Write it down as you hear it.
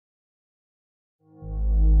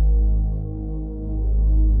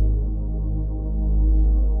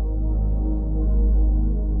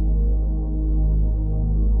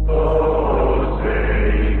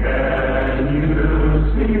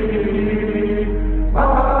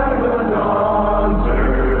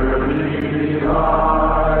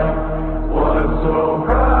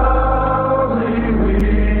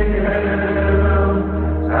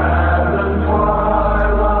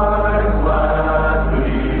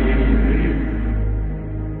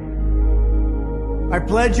I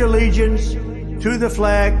pledge allegiance to the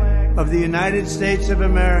flag of the United States of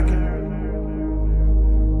America.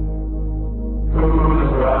 Whose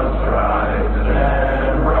broad stripes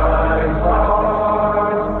and bright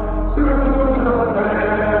stars through the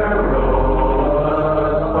perilous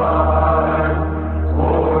fight,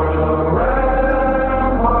 o'er the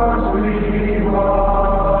ramparts we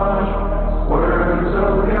march, words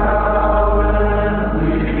of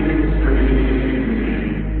gallantly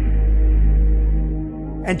streaming.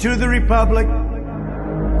 And to the republic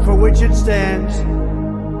for which it stands,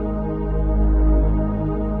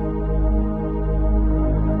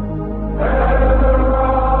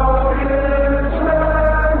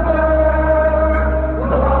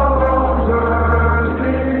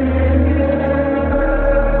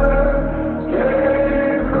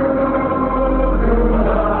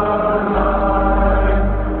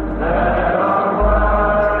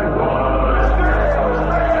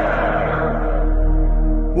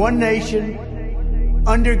 one nation,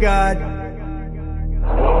 under God,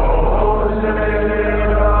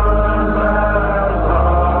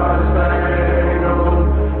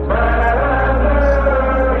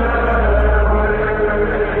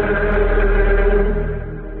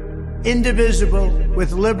 indivisible,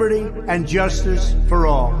 with liberty and justice for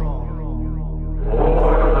all.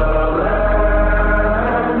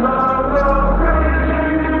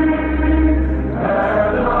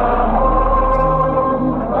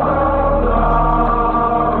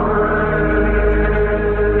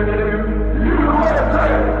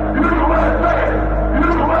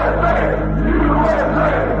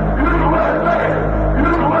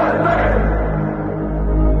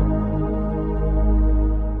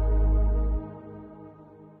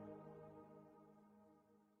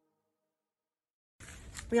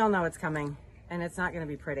 We all know it's coming, and it's not going to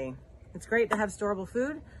be pretty. It's great to have storable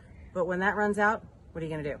food, but when that runs out, what are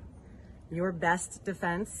you going to do? Your best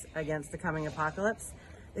defense against the coming apocalypse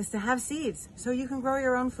is to have seeds so you can grow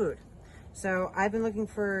your own food. So I've been looking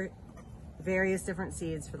for various different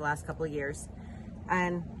seeds for the last couple of years,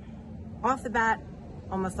 and off the bat,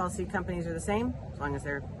 almost all seed companies are the same, as long as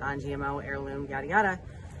they're non-GMO, heirloom, yada yada.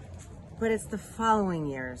 But it's the following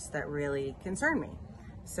years that really concern me.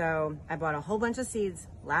 So I bought a whole bunch of seeds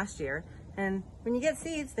last year, and when you get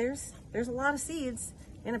seeds, there's a lot of seeds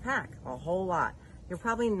in a pack, a whole lot. You're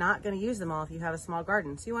probably not going to use them all if you have a small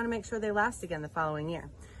garden, so you want to make sure they last again the following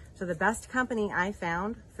year. So the best company I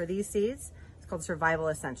found for these seeds is called Survival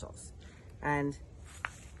Essentials, and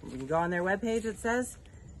you can go on their webpage. It says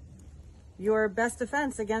your best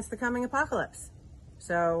defense against the coming apocalypse.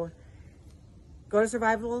 So go to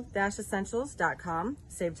survival-essentials.com,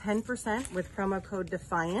 save 10% with promo code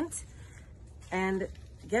DEFIANT, and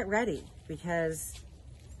get ready because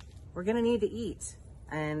we're gonna need to eat.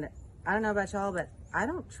 And I don't know about y'all, but I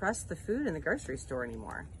don't trust the food in the grocery store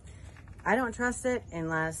anymore. I don't trust it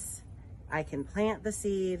unless I can plant the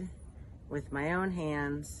seed with my own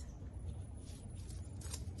hands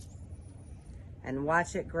and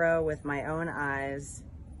watch it grow with my own eyes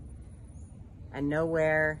and know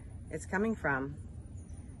where it's coming from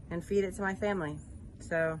and feed it to my family.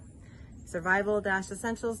 So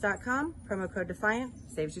survival-essentials.com, promo code DEFIANT,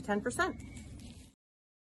 saves you 10%.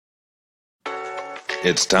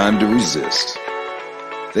 It's time to resist.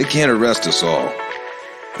 They can't arrest us all,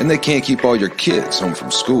 and they can't keep all your kids home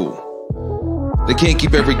from school. They can't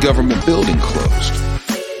keep every government building closed.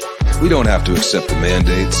 We don't have to accept the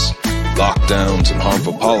mandates, lockdowns, and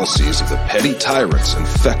harmful policies of the petty tyrants and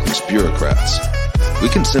feckless bureaucrats. We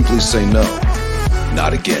can simply say no,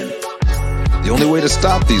 not again. The only way to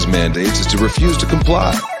stop these mandates is to refuse to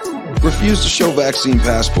comply. Refuse to show vaccine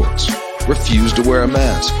passports. Refuse to wear a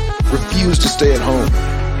mask. Refuse to stay at home.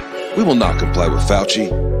 We will not comply with Fauci.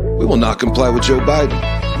 We will not comply with Joe Biden.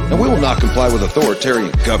 And we will not comply with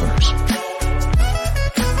authoritarian governors.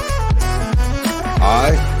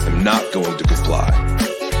 I am not going to comply.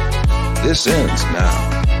 This ends now.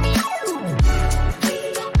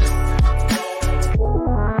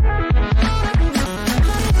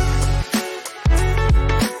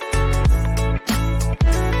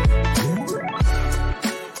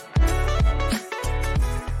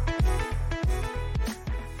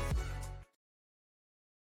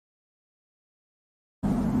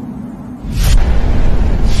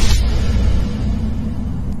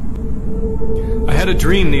 I had a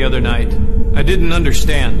dream the other night. I didn't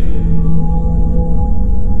understand.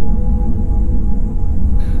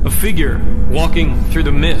 A figure walking through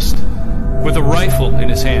the mist with a rifle in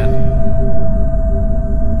his hand.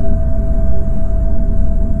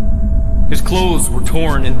 His clothes were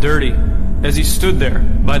torn and dirty as he stood there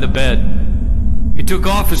by the bed. He took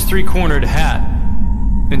off his three-cornered hat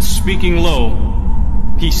and, speaking low,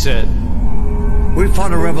 he said. We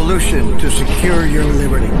fought a revolution to secure your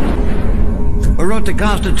liberty. We wrote the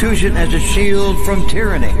Constitution as a shield from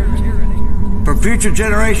tyranny. For future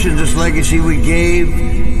generations, this legacy we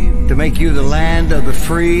gave to make you the land of the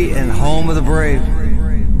free and home of the brave.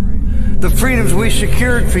 The freedoms we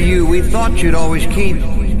secured for you, we thought you'd always keep.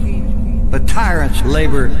 But tyrants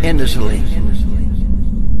labor endlessly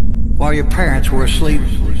while your parents were asleep.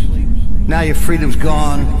 Now your freedom's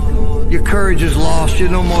gone, your courage is lost, you're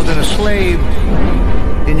no more than a slave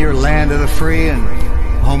in your land of the free and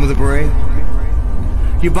home of the brave.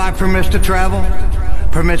 You buy permits to travel,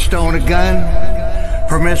 permits to own a gun,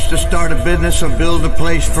 permits to start a business or build a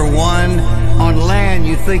place for one on land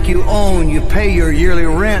you think you own. You pay your yearly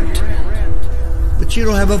rent, but you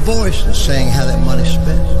don't have a voice in saying how that money's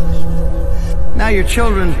spent. Now your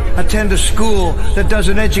children attend a school that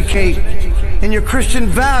doesn't educate, and your Christian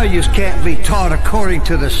values can't be taught according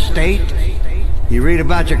to the state. You read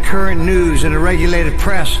about your current news in a regulated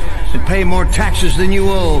press and pay more taxes than you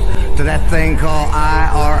owe to that thing called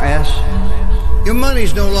IRS. Your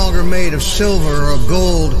money's no longer made of silver or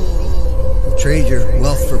gold. You trade your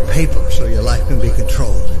wealth for paper so your life can be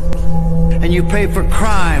controlled. And you pay for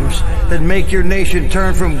crimes that make your nation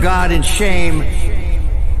turn from God in shame.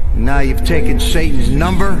 Now you've taken Satan's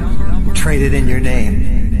number and traded in your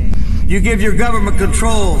name. You give your government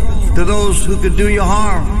control to those who could do you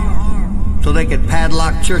harm, so they could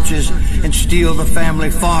padlock churches and steal the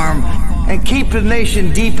family farm and keep the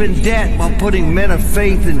nation deep in debt while putting men of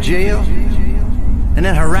faith in jail, and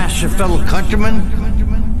then harass your fellow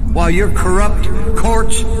countrymen while your corrupt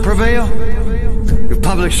courts prevail. Your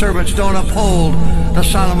public servants don't uphold the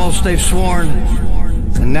solemn oaths they've sworn,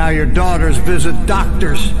 and now your daughters visit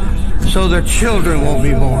doctors so their children won't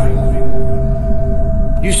be born.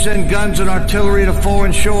 You send guns and artillery to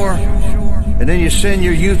foreign shore, and then you send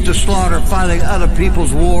your youth to slaughter fighting other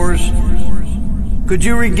people's wars. Could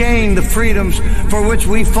you regain the freedoms for which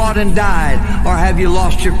we fought and died, or have you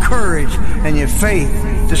lost your courage and your faith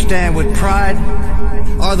to stand with pride?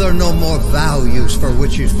 Are there no more values for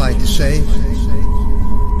which you fight to save?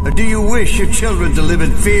 Or do you wish your children to live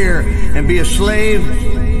in fear and be a slave?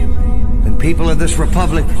 Then, people of this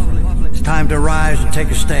republic, it's time to rise and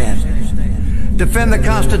take a stand. Defend the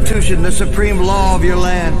Constitution, the supreme law of your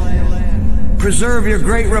land. Preserve your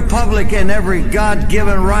great republic and every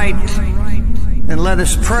God-given right. And let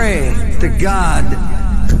us pray to God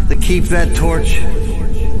to keep that torch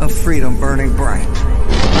of freedom burning bright.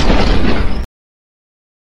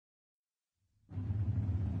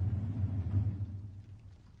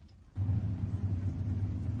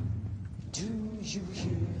 Do you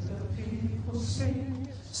hear the people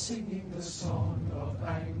singing the song of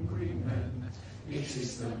angry men? It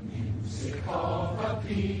is the music of a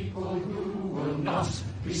people who will not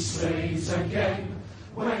be slaves again.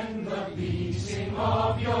 When the beating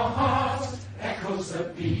of your heart echoes the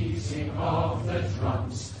beating of the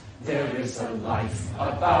drums, there is a life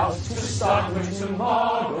about to start when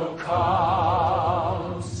tomorrow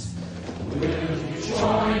comes. Will you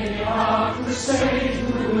join in our crusade?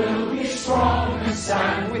 Who will be strong and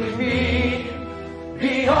stand with me?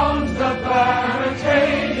 Beyond the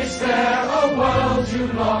barricade, is there a world you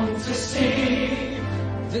long to see?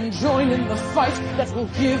 Then join in the fight that will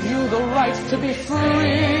give you the right to be free.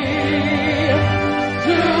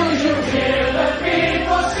 Do you hear the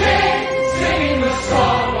people singing the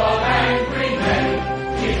song of angry men?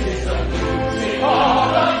 It is the music of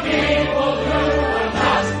the people who will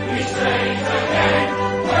not be slaves again.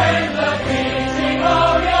 When the beating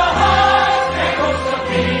of your heart echoes the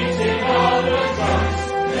beating of the drums,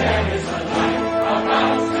 there is a life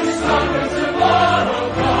about to start when tomorrow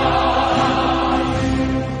comes.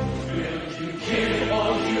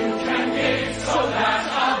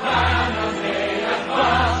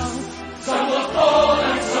 Some will fall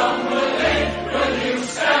and some will live. Will you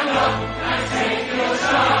stand?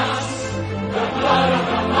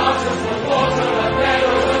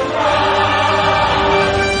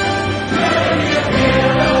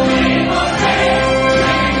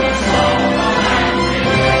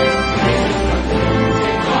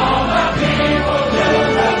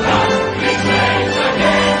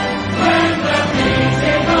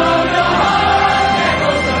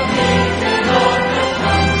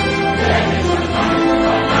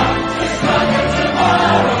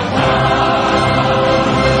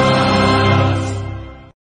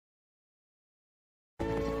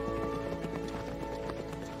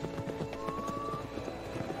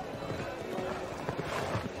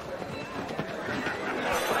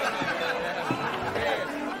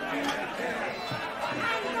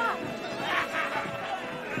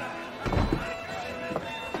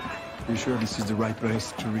 You sure this is the right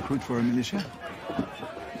place to recruit for a militia?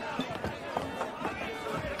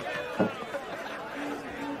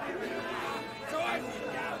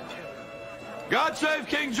 God save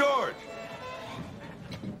King George!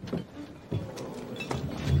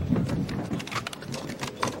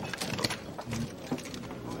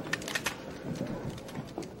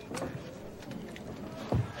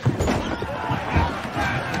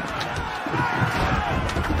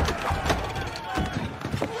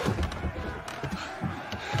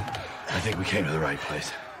 I think we came to the right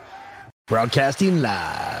place. Broadcasting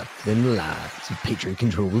live in the lines of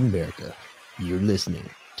Patriot-controlled America. You're listening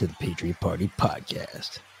to the Patriot Party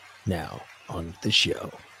Podcast. Now, on with the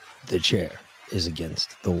show. The chair is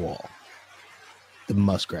against the wall. The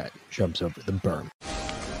muskrat jumps over the berm.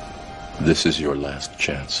 This is your last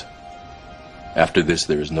chance. After this,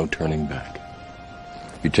 there is no turning back.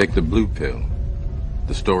 You take the blue pill.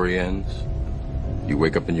 The story ends. You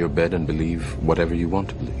wake up in your bed and believe whatever you want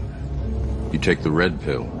to believe. You take the red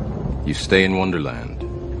pill. You stay in Wonderland.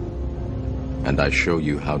 And I show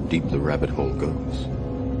you how deep the rabbit hole goes.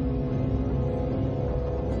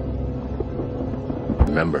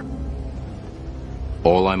 Remember,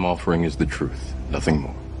 all I'm offering is the truth, nothing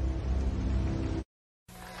more.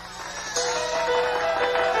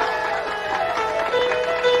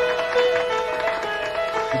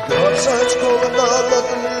 The dark side's going on,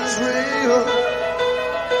 nothing is real.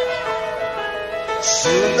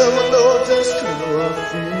 She'll never know just how I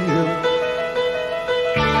feel.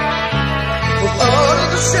 From out of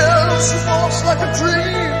the shadows, she walks like a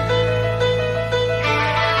dream.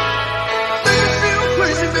 Make me feel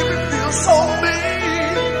crazy, make me feel so mean.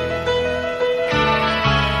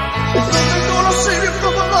 If nothing's gonna save you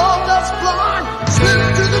from a love that's blind, slip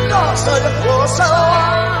into the dark side, of course I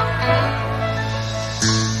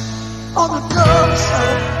on the dark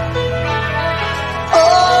side. Oh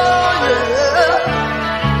yeah.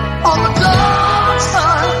 On the dark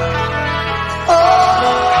side. Oh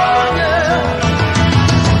yeah.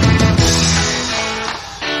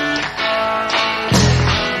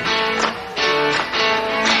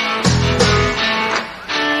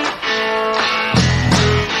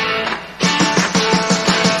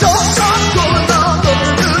 Don't stop going down,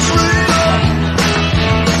 nothing is real.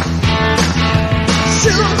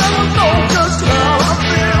 She'll never know just how I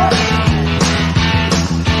feel.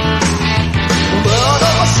 Out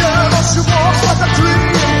of a shadow, she walks like a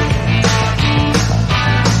dream.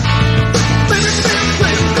 Make me feel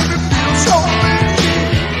crazy, make me feel so mean.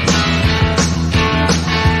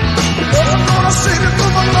 I'm gonna save you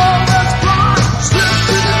from a love that's blind. Slip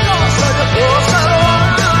through the dark side, of course I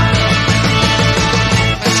don't.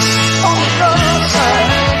 On the dark side.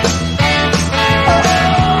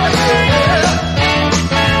 Oh yeah.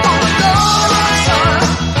 On the dark side.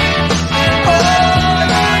 Oh yeah.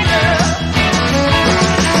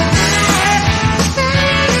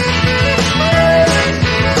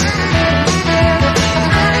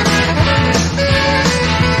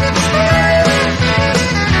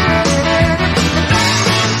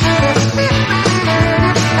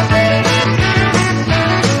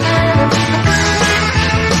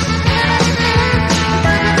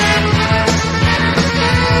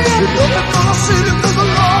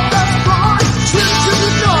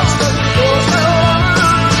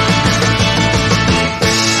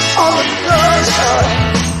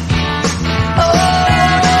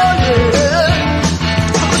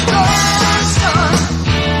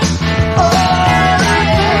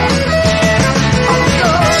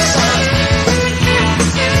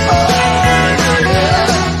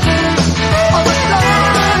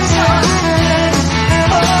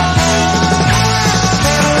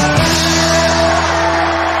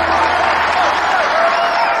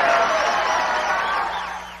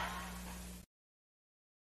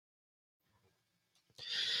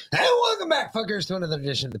 Fuckers, to another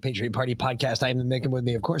edition of the Patriot Party Podcast. I am the Mick, and with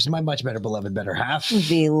me, of course, my much better beloved better half,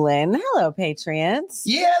 The Lynn. Hello, Patriots.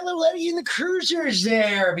 Yeah, little Eddie and the Cruisers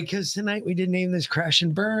there, because tonight we did name this Crash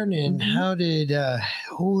and Burn. And how did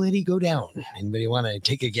old Eddie go down? Anybody want to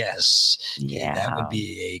take a guess? Yeah, that would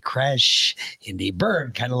be a crash and a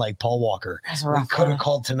burn, kind of like Paul Walker. We could have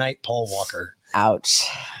called tonight Paul Walker. Ouch.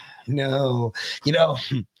 No,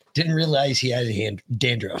 didn't realize he had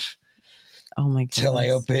dandruff. Oh my god! Till I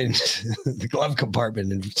opened the glove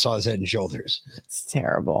compartment and saw his head and shoulders. It's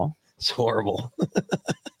terrible. It's horrible.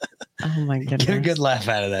 Oh my goodness! Get a good laugh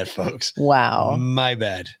out of that, folks. Wow. My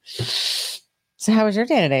bad. So how was your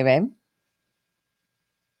day today, babe?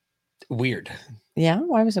 Weird. Yeah?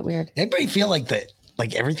 Why was it weird? Anybody feel like that?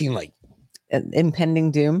 Like everything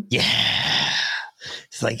impending doom? Yeah.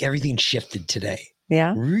 It's like everything shifted today.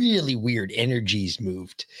 Yeah. Really weird energies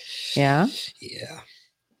moved. Yeah. Yeah.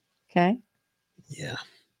 Okay. Yeah.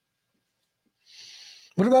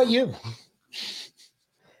 What about you?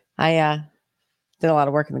 I did a lot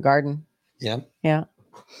of work in the garden. Yeah. Yeah.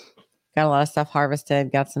 Got a lot of stuff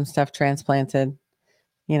harvested, got some stuff transplanted,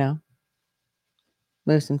 you know,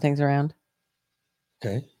 moved some things around.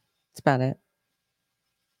 Okay. That's about it.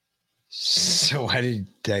 So why did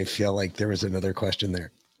I feel like there was another question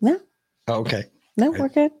there? No. Oh, okay. No, we're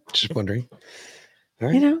good. Just wondering. All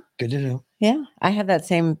right. You know, good to know. Yeah. I have that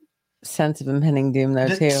same sense of impending doom though,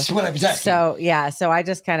 too. That's what I was asking. So yeah. So I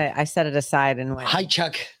just I set it aside and went. Hi,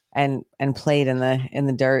 Chuck. And played in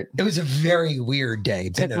the dirt. It was a very weird day.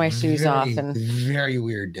 Took my shoes off and very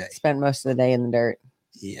weird day. Spent most of the day in the dirt.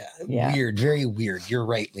 Yeah. Yeah. Weird. Very weird. You're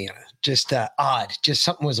right, Leanna. Just odd. Just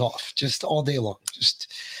something was off. Just all day long.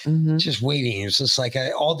 Just waiting. It was just like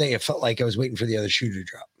all day. It felt like I was waiting for the other shoe to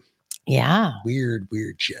drop. Yeah. Weird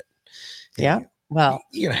shit. Yeah. Well,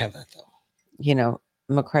 you're gonna have that though. You know,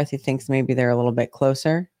 McCarthy thinks maybe they're a little bit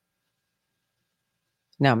closer.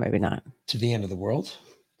 No, maybe not. To the end of the world.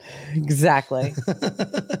 Exactly.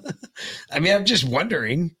 I mean, I'm just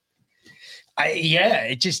wondering.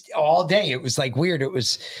 It just all day. It was like weird. There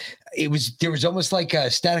was almost like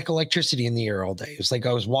static electricity in the air all day. It was like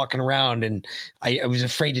I was walking around and I was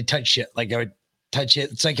afraid to touch shit. Like I would touch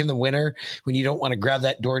it. It's like in the winter when you don't want to grab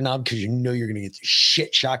that doorknob because you know you're going to get the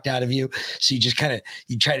shit shocked out of you. So you just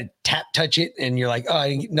you try to touch it and you're like,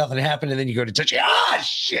 oh, nothing happened. And then you go to touch it. Ah,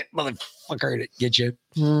 shit, motherfucker, to get you.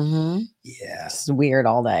 Mm-hmm. Yeah. It's weird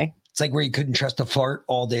all day. It's like where you couldn't trust a fart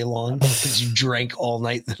all day long because you drank all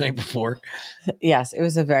night the night before. Yes, it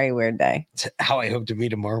was a very weird day. It's how I hope to be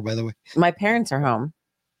tomorrow, by the way. My parents are home.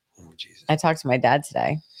 Oh, Jesus. I talked to my dad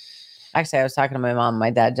today. Actually, I was talking to my mom.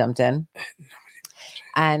 My dad jumped in.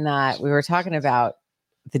 And we were talking about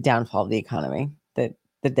the downfall of the economy, the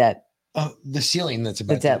debt. Oh, the ceiling that's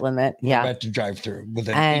about the debt limit. Yeah. About to drive through with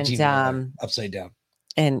an 18 upside down.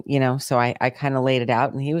 And, you know, so I kind of laid it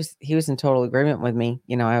out and he was in total agreement with me.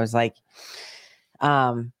 You know, I was like,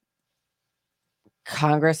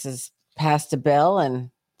 Congress has passed a bill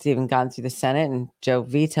and it's even gone through the Senate and Joe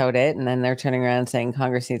vetoed it. And then they're turning around saying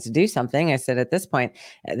Congress needs to do something. I said, at this point,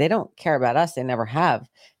 they don't care about us. They never have.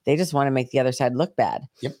 They just want to make the other side look bad.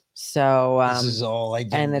 Yep. So this is all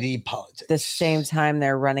identity politics. At the same time,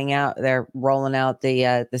 they're rolling out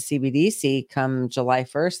the CBDC come July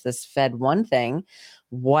 1st, this Fed One thing.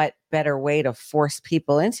 What better way to force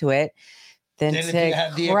people into it than to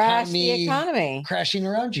have crash the economy crashing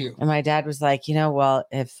around you? And my dad was like, you know, well,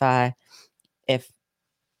 if they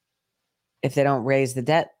don't raise the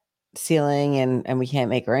debt ceiling and we can't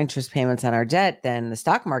make our interest payments on our debt, then the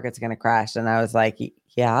stock market's going to crash. And I was like,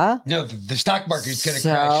 yeah. No, the stock market's going to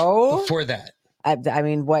crash before that. I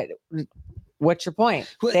mean, what's your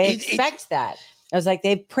point? Well, they expect that. I was like,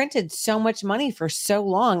 they've printed so much money for so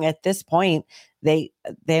long. At this point, they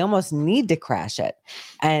almost need to crash it.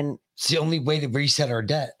 And it's the only way to reset our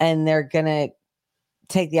debt. And they're going to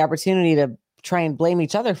take the opportunity to try and blame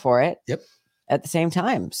each other for it. Yep. At the same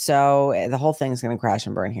time. So the whole thing's going to crash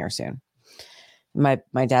and burn here soon. My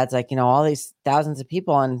dad's like, you know, all these thousands of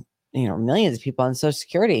people on, you know, millions of people on Social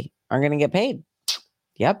Security aren't going to get paid.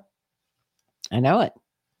 Yep. I know it.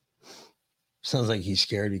 Sounds like he's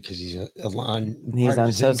scared because he's on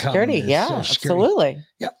Social Security. Yeah, absolutely.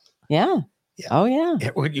 Yep. Yeah. Oh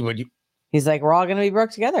yeah. Would you? He's like, we're all going to be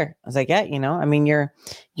broke together. I was like, yeah, you know, I mean, your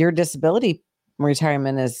disability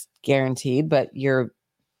retirement is guaranteed, but your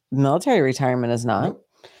military retirement is not. Nope.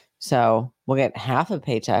 So we'll get half a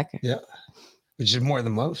paycheck. Yeah. Which is more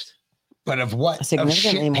than most. But of what?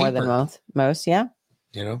 Significantly more than most. Yeah.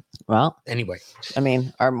 You know? Well, anyway. I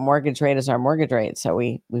mean, our mortgage rate is our mortgage rate. So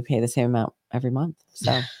we pay the same amount every month.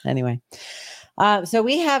 So anyway. So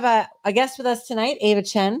we have a guest with us tonight, Ava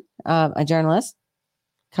Chen, a journalist,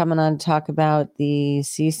 coming on to talk about the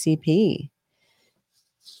CCP.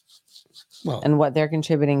 Well, and what they're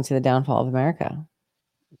contributing to the downfall of America.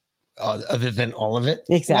 Other than all of it?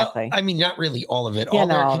 Exactly. Well, I mean, not really all of it. Yeah, all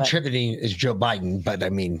they're contributing is Joe Biden, but I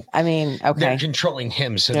mean, okay. They're controlling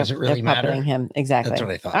him, so does it really matter? Him. Exactly. That's what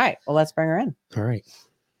I thought. All right. Well, let's bring her in. All right.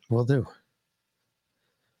 Will do.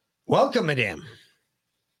 Welcome, madame.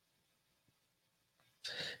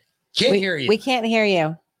 Can't hear you. We can't hear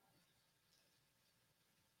you.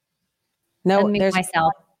 No, there's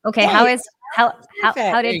myself. Okay. How is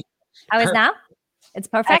now? It's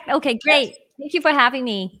perfect. Okay, great. Thank you for having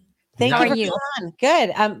me. How are you?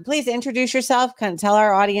 Good. Please introduce yourself. Kind of tell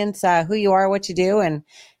our audience who you are, what you do, and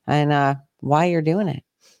why you're doing it.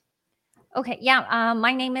 Okay, yeah,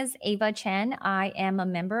 my name is Ava Chen. I am a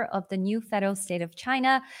member of the New Federal State of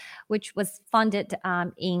China, which was founded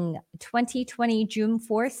in 2020, June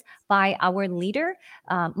 4th, by our leader,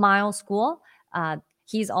 Miles Guo.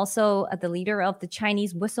 He's also the leader of the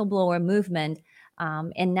Chinese whistleblower movement.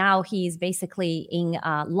 And now he's basically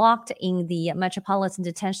locked in the Metropolitan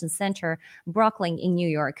Detention Center, Brooklyn, in New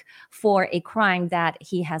York, for a crime that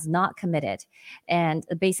he has not committed. And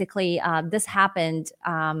basically, this happened.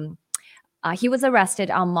 He was arrested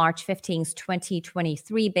on March 15th,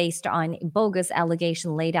 2023, based on bogus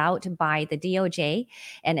allegation laid out by the DOJ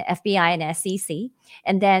and FBI and SEC.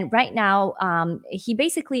 And then right now, he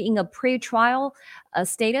basically in a pre-trial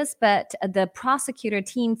status, but the prosecutor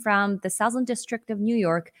team from the Southern District of New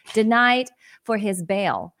York denied for his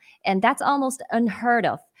bail. And that's almost unheard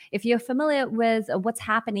of. If you're familiar with what's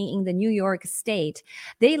happening in the New York state,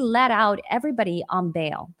 they let out everybody on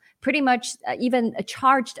bail, pretty much even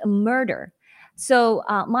charged a murder. So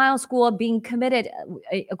Miles Guo being committed,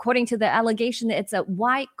 according to the allegation, it's a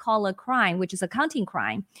white-collar crime, which is accounting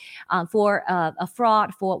crime for a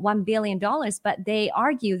fraud for $1 billion. But they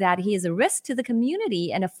argue that he is a risk to the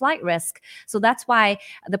community and a flight risk. So that's why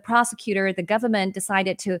the prosecutor, the government,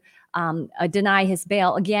 decided to deny his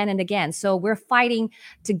bail again and again. So we're fighting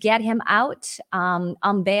to get him out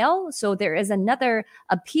on bail. So there is another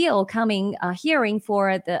appeal coming, hearing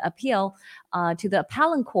for the appeal to the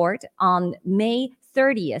appellate court on May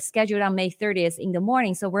 30th, scheduled on May 30th in the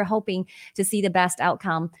morning. So we're hoping to see the best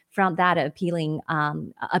outcome from that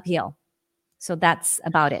appeal. So that's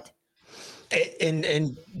about it.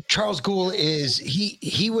 And Charles Gould is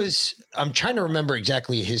he was, I'm trying to remember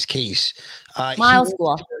exactly his case. Miles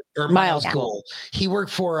Gould. Miles Gould. He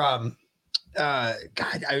worked for God,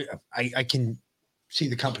 I can see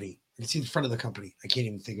the company. I can see the front of the company. I can't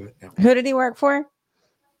even think of it now. Who did he work for?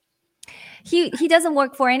 He doesn't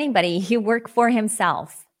work for anybody. He worked for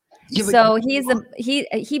himself. Yeah, so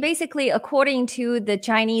he basically, according to the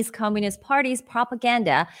Chinese Communist Party's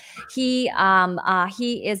propaganda, he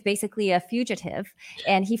is basically a fugitive,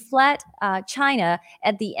 and he fled China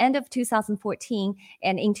at the end of 2014,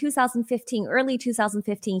 and in 2015, early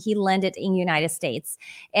 2015, he landed in the United States,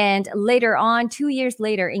 and later on, 2 years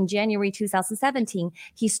later, in January 2017,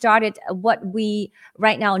 he started what we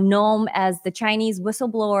right now know as the Chinese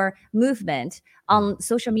whistleblower movement on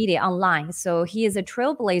social media, online. So he is a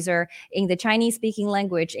trailblazer in the Chinese-speaking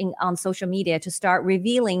language on social media to start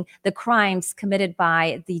revealing the crimes committed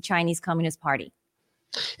by the Chinese Communist Party.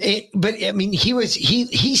 But I mean,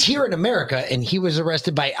 he's here in America, and he was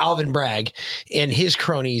arrested by Alvin Bragg and his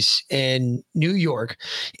cronies in New York.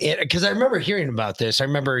 Because I remember hearing about this. I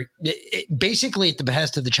remember basically at the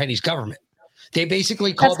behest of the Chinese government. They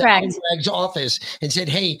basically called Alvin Bragg's office and said,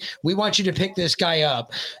 hey, we want you to pick this guy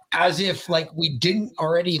up, as if like we didn't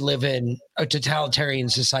already live in a totalitarian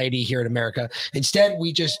society here in America. Instead,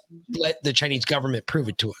 we just let the Chinese government prove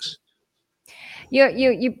it to us.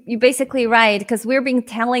 You're basically right, because we're being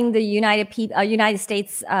telling the United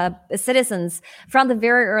States citizens from the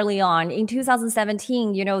very early on. In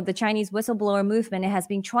 2017, the Chinese whistleblower movement has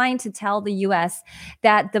been trying to tell the U.S.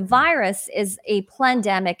 that the virus is a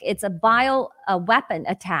pandemic. It's a weapon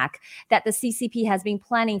attack that the CCP has been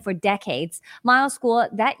planning for decades. Miles Guo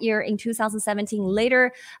that year in 2017,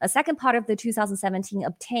 later, a second part of the 2017,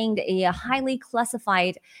 obtained a highly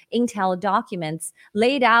classified intel documents,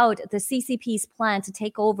 laid out the CCP's plan to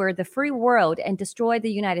take over the free world and destroy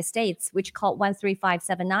the United States, which called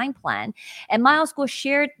 13579 plan. And Miles Guo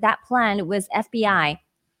shared that plan with FBI.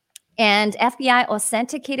 And FBI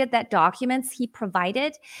authenticated that documents he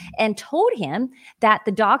provided and told him that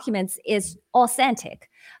the documents is authentic.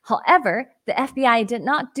 However, the FBI did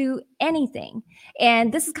not do anything.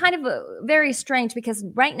 And this is kind of very strange, because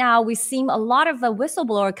right now we see a lot of the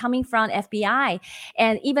whistleblower coming from FBI,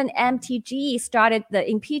 and even MTG started the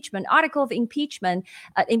impeachment, article of impeachment,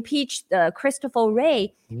 impeached Christopher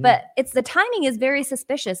Wray. But the timing is very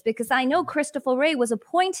suspicious, because I know Christopher Wray was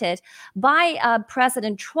appointed by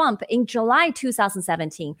President Trump in July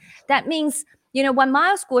 2017. That means, when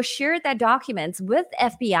Miles Guo shared that documents with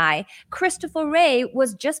FBI, Christopher Wray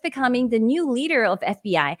was just becoming the new leader of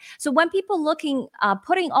FBI. So when people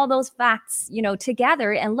putting all those facts,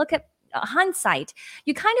 together and look at hindsight,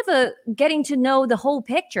 you kind of getting to know the whole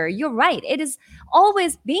picture. You're right. It is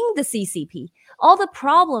always being the CCP, all the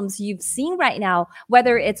problems you've seen right now,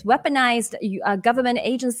 whether it's weaponized government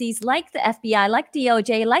agencies like the FBI, like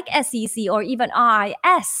DOJ, like SEC, or even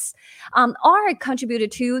RIS, are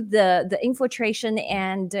contributed to the infiltration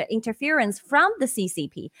and interference from the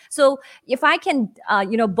CCP. So if I can,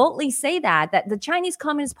 boldly say that the Chinese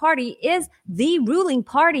Communist Party is the ruling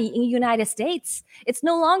party in the United States. It's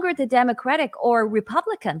no longer the Democratic or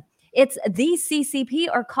Republican. It's the CCP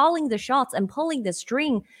are calling the shots and pulling the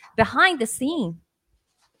string behind the scene.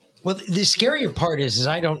 Well, the scarier part is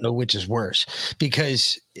I don't know which is worse,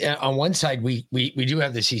 because on one side we do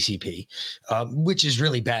have the CCP, which is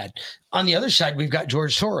really bad. On the other side, we've got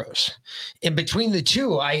George Soros. In between the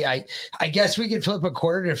two, I guess we could flip a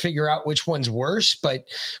quarter to figure out which one's worse. But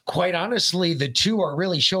quite honestly, the two are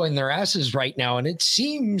really showing their asses right now. And it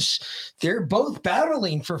seems they're both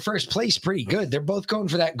battling for first place pretty good. They're both going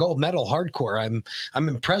for that gold medal hardcore. I'm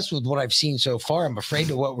impressed with what I've seen so far. I'm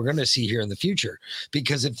afraid of what we're going to see here in the future,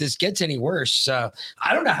 because if this gets any worse, I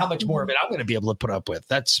don't know how much more of it I'm going to be able to put up with.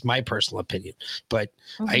 That's my personal opinion. But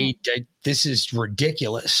this is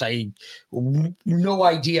ridiculous. No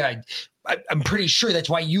idea. I'm pretty sure that's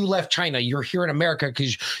why you left China. You're here in America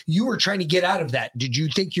because you were trying to get out of that. Did you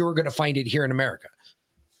think you were going to find it here in America?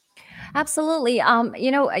 Absolutely.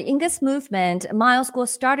 In this movement, Miles Guo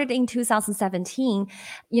started in 2017.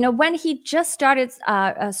 When he just started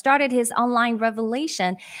his online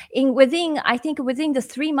revelation, within the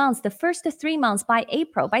 3 months, the first 3 months, by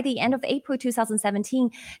the end of April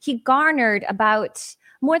 2017, he garnered about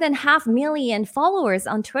more than 500,000 followers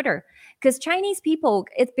on Twitter. Because Chinese people,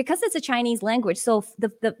 because it's a Chinese language, so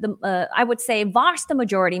I would say vast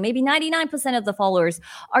majority, maybe 99% of the followers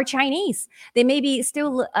are Chinese. They may be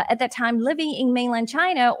still at that time living in mainland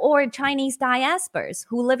China, or Chinese diasporas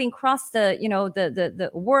who living across the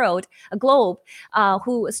world, a globe,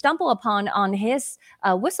 who stumble on his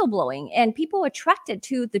whistleblowing, and people attracted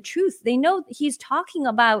to the truth. They know he's talking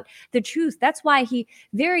about the truth. That's why he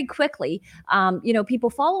very quickly,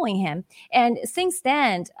 people following him. And since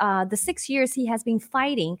then, the 6 years he has been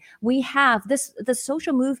fighting, we have the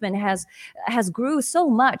social movement has grew so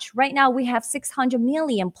much. Right now we have 600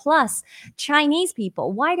 million plus Chinese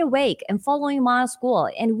people wide awake and following Miles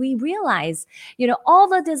Guo. And we realize, all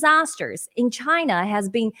the disasters in China has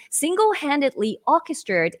been single-handedly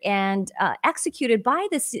orchestrated and executed by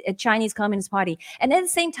the Chinese Communist Party. And at the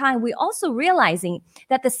same time, we're also realizing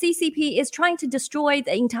that the CCP is trying to destroy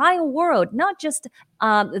the entire world, not just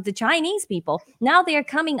the Chinese people. Now they are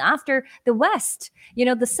coming after the West,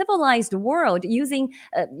 the civilized world, using,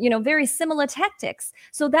 very similar tactics.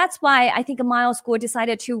 So that's why I think Miles Guo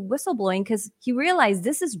decided to whistleblowing, because he realized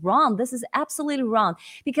this is wrong. This is absolutely wrong,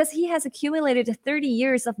 because he has accumulated 30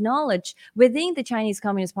 years of knowledge within the Chinese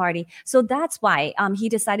Communist Party. So that's why he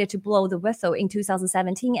decided to blow the whistle in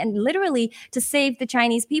 2017, and literally to save the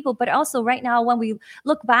Chinese people. But also right now, when we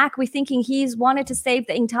look back, we're thinking he's wanted to save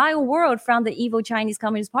the entire world from the evil Chinese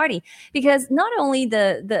Communist Party, because not only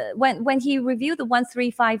when he reviewed the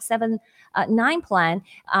 13579 plan,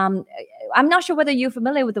 I'm not sure whether you're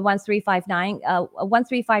familiar with the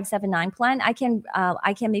 13579 plan. I can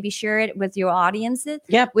maybe share it with your audiences.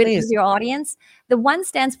 Yeah, please. With your audience. The 1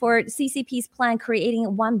 stands for CCP's plan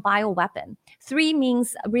creating one bioweapon. 3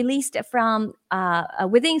 means released from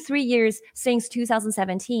within 3 years since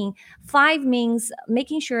 2017. 5 means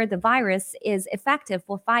making sure the virus is effective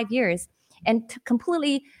for 5 years, and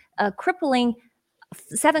completely crippling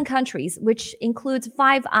 7 countries, which includes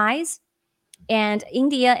 5 Eyes and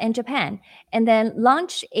India and Japan, and then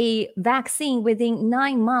launch a vaccine within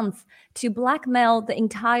 9 months to blackmail the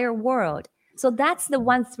entire world. So that's the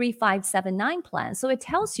 13579 plan. So it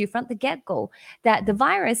tells you from the get-go that the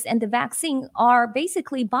virus and the vaccine are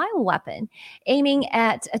basically bioweapon, aiming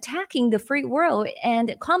at attacking the free world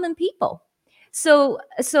and common people. So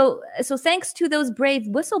thanks to those brave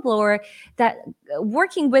whistleblower that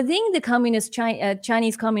working within the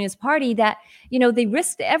Chinese Communist Party, that they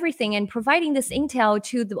risked everything and providing this intel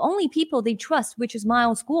to the only people they trust, which is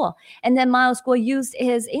Miles Guo. And then Miles Guo used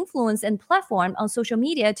his influence and platform on social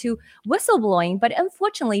media to whistleblowing. But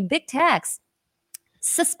unfortunately, big techs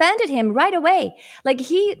suspended him right away. Like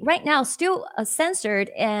he right now still censored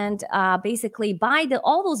and basically by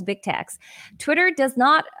all those big techs. Twitter does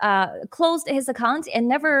not close his account and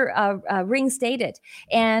never reinstated,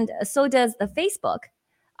 and so does the Facebook.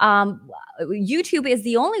 YouTube is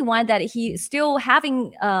the only one that he still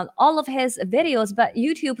having all of his videos, but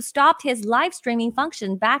YouTube stopped his live streaming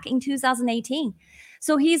function back in 2018.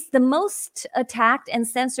 So he's the most attacked and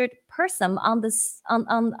censored person on this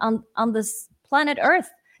on this planet Earth.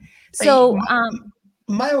 So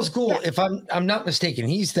Miles Gould, if I'm not mistaken,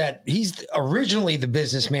 he's originally the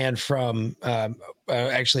businessman from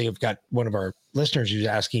actually I've got one of our listeners who's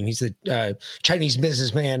asking. He's the Chinese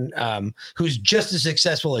businessman who's just as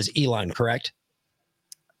successful as Elon, correct?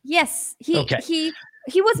 Yes, he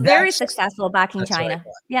was very successful back in China.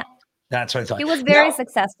 Yeah, that's what I thought. He was very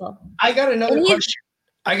successful. I got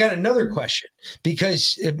another question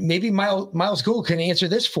because maybe Miles Gould can answer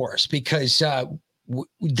this for us, because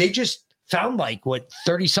they just found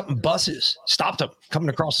 30-something buses stopped them coming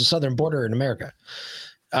across the southern border in America,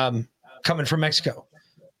 coming from Mexico.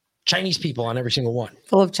 Chinese people on every single one.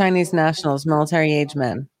 Full of Chinese nationals, military age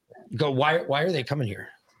men. Why are they coming here?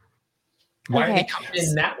 Why are they coming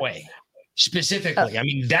in that way specifically? I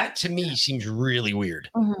mean, that to me seems really weird.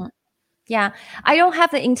 Mm-hmm. Yeah, I don't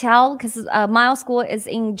have the intel because Miles Gould is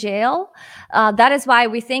in jail. That is why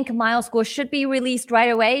we think Miles Gould should be released right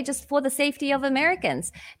away, just for the safety of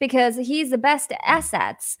Americans, because he's the best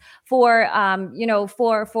assets for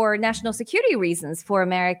national security reasons for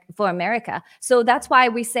America. So that's why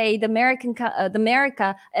we say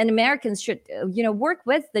America and Americans should work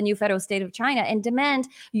with the new federal state of China and demand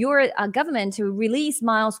your government to release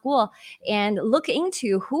Miles Gould and look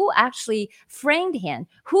into who actually framed him,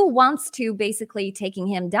 who wants to basically taking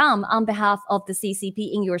him down on behalf of the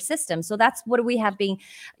CCP in your system. So that's what we have been,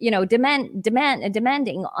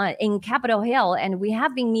 demanding in Capitol Hill, and we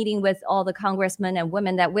have been meeting with all the congressmen and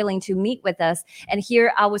women that willing to meet with us and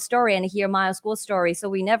hear our story and hear Miles Gould's story. So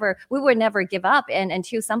we would never give up, and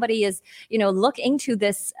until somebody is, look into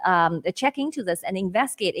this, check into this and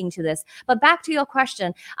investigate into this. But back to your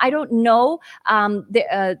question, I don't know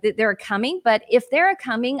they're coming, but if they're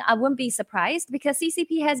coming, I wouldn't be surprised, because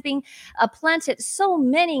CCP has been planted so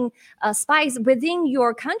many spies within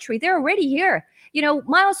your country. They're already here.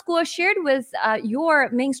 Miles Gould shared with your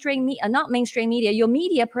mainstream, not mainstream media, your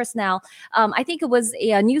media personnel. I think it was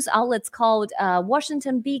a news outlets called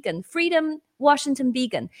Washington Beacon, Freedom Washington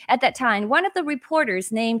Beacon. At that time, one of the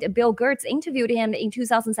reporters named Bill Gertz interviewed him in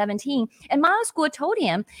 2017, and Miles Gould told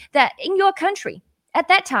him that in your country, at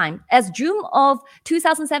that time, as June of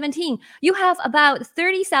 2017, you have about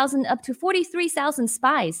 30,000 up to 43,000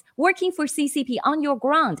 spies working for CCP on your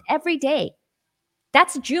ground every day.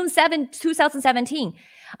 That's June 7, 2017.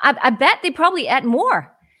 I bet they probably add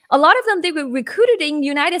more. A lot of them, they were recruited in the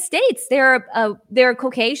United States. They're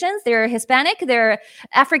Caucasians, they're Hispanic, they're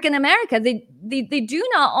African American. They do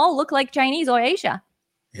not all look like Chinese or Asia.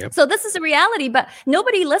 Yep. So this is a reality, but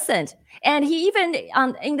nobody listened. And he even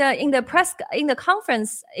in the press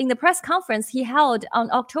conference he held on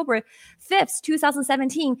October 5th,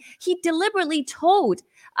 2017, he deliberately told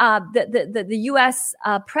the U.S.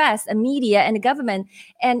 press and media and the government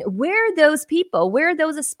and where those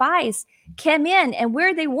spies came in and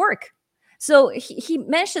where they work. So he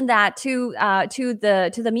mentioned that to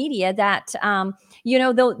the media that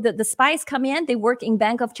the spies come in, they work in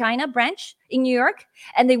Bank of China branch in New York,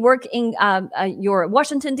 and they work in your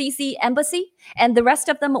Washington D.C. embassy, and the rest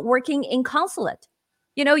of them working in consulate.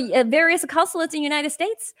 Various consulates in the United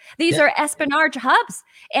States. These are espionage hubs.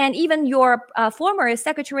 And even your former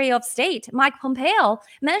Secretary of State, Mike Pompeo,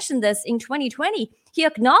 mentioned this in 2020. He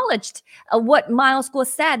acknowledged what Miles Gould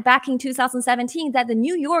said back in 2017, that the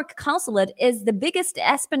New York consulate is the biggest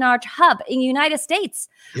espionage hub in the United States,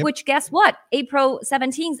 which guess what? April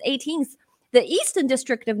 17th, 18th, the Eastern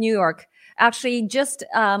District of New York actually just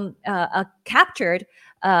captured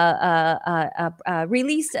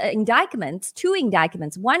released two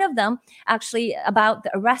indictments. One of them actually about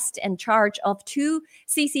the arrest and charge of two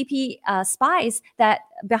CCP spies that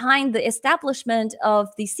behind the establishment of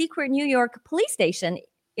the secret New York police station,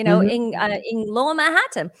 in Lower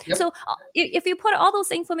Manhattan. Yep. So if you put all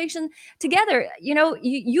those information together,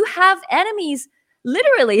 you have enemies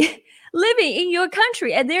literally living in your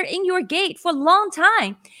country, and they're in your gate for a long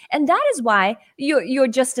time. And that is why your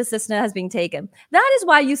justice system has been taken. That is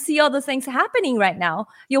why you see all the things happening right now.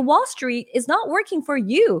 Your Wall Street is not working for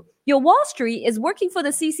you. Your Wall Street is working for the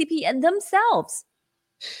CCP and themselves.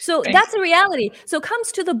 So that's the reality. So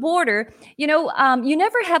comes to the border, you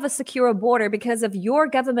never have a secure border because of your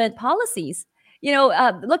government policies.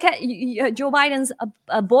 Look at Joe Biden's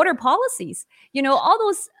border policies. All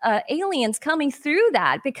those aliens coming through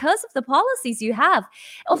that because of the policies you have.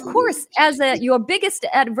 Of course, as your biggest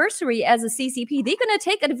adversary as a CCP, they're going to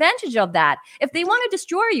take advantage of that. If they want to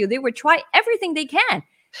destroy you, they would try everything they can.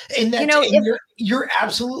 And you're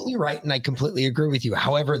absolutely right, and I completely agree with you.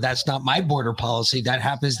 However, that's not my border policy. That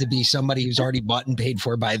happens to be somebody who's already bought and paid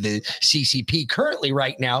for by the CCP currently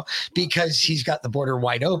right now, because he's got the border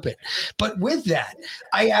wide open. But with that,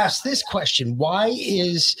 I ask this question: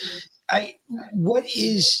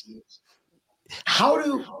 How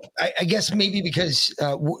do I guess maybe because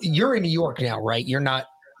you're in New York now, right? You're not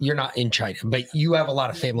in China, but you have a lot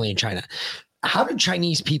of family in China. How do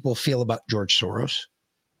Chinese people feel about George Soros?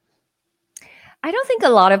 I don't think a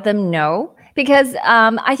lot of them know, because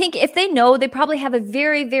I think if they know, they probably have a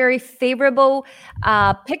very, very favorable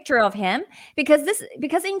picture of him, because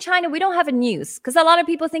in China we don't have a news, because a lot of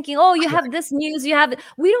people thinking, oh, you have this news,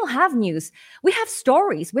 we don't have news. We have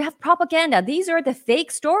stories, we have propaganda. These are the fake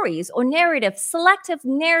stories or narratives, selective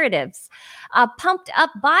narratives pumped up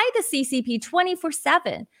by the CCP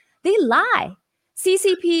 24/7. They lie.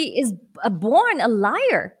 CCP is born a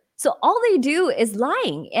liar. So all they do is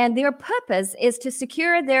lying, and their purpose is to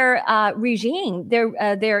secure their regime,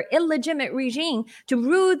 their illegitimate regime, to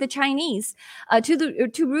rule the Chinese, to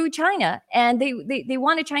rule China, and they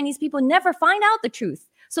want the Chinese people never find out the truth.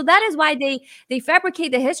 So that is why they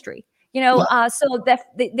fabricate the history, so that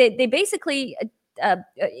they basically.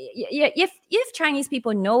 If Chinese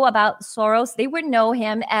people know about Soros, they would know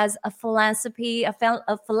him as a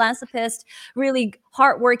philanthropist, really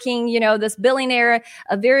hardworking, this billionaire,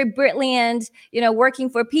 a very brilliant,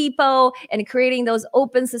 working for people and creating those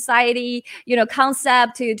open society,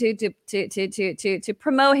 concept to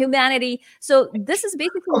promote humanity. So this is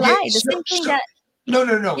basically lie. The same thing that. No.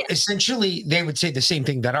 Yeah. Essentially, they would say the same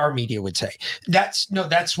thing that our media would say. That's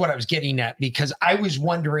what I was getting at, because I was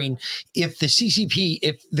wondering if the CCP,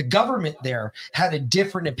 if the government there had a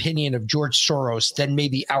different opinion of George Soros than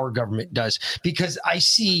maybe our government does, because I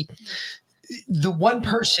see the one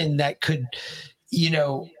person that could,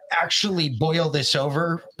 actually boil this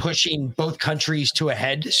over, pushing both countries to a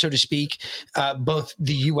head, so to speak, both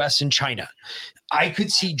the US and China. I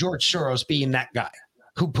could see George Soros being that guy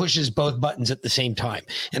who pushes both buttons at the same time.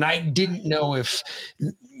 And I didn't know if,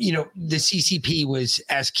 the CCP was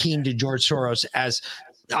as keen to George Soros as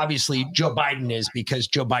obviously Joe Biden is, because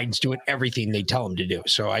Joe Biden's doing everything they tell him to do.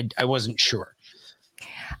 So I wasn't sure.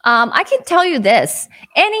 I can tell you this,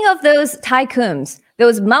 any of those tycoons,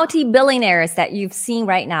 those multi-billionaires that you've seen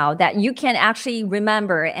right now, that you can actually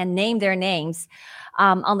remember and name their names,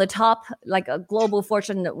 on the top, like a global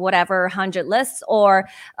Fortune, whatever, 100 lists, or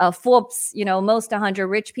Forbes, most 100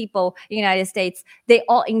 rich people in the United States, they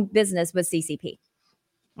all in business with CCP.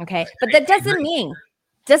 Okay. But that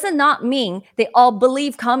does not mean they all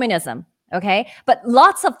believe communism. Okay. But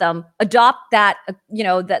lots of them adopt that,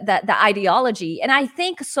 the ideology. And I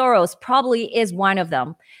think Soros probably is one of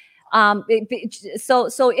them.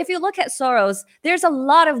 So if you look at Soros, there's a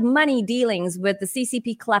lot of money dealings with the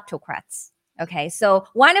CCP kleptocrats. Okay, so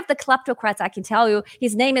one of the kleptocrats, I can tell you,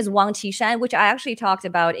 his name is Wang Qishan, which I actually talked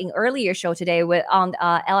about in earlier show today on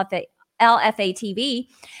LFA TV.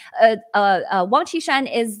 Wang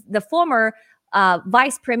Qishan is the former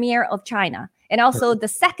vice premier of China, and also the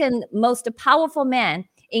second most powerful man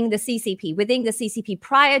in the CCP, within the CCP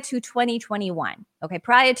prior to 2021. Okay,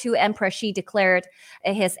 prior to Emperor Xi declared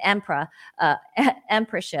his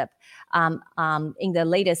emperorship. In the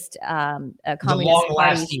latest communist the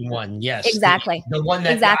long-lasting one, yes, exactly, the one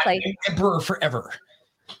that emperor forever.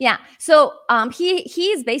 Yeah, so he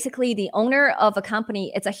is basically the owner of a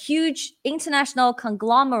company. It's a huge international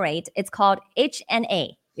conglomerate. It's called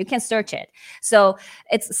HNA. You can search it. So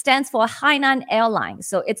it stands for Hainan Airlines.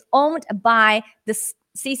 So it's owned by the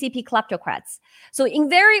CCP kleptocrats. So in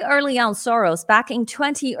very early on, Soros, back in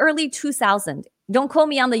early 2000. Don't quote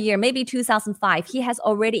me on the year, maybe 2005. He has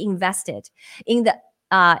already invested in the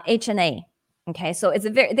HNA. Okay, so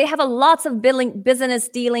they have lots of business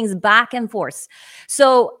dealings back and forth.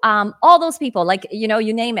 So all those people, like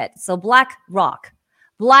you name it. So BlackRock,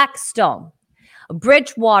 Blackstone,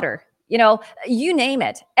 Bridgewater, you name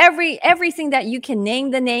it. Everything that you can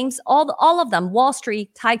name the names, all of them, Wall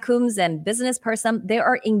Street tycoons and business person, they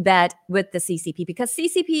are in bed with the CCP, because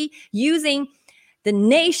CCP using the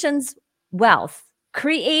nation's wealth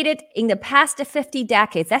created in the past 50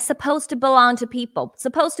 decades that's supposed to belong to people,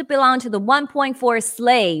 supposed to belong to the 1.4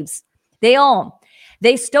 slaves they own.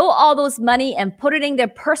 They stole all those money and put it in their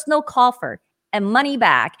personal coffer and money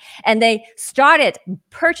back, and they started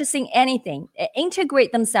purchasing anything,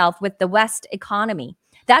 integrate themselves with the West economy.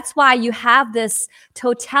 That's why you have this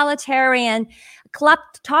totalitarian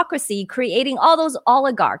kleptocracy creating all those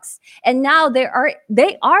oligarchs. And now they are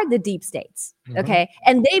the deep states, okay?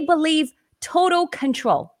 And they believe total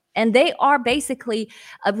control. And they are basically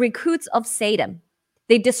recruits of Satan.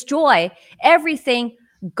 They destroy everything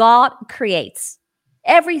God creates.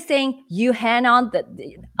 Everything you hand on,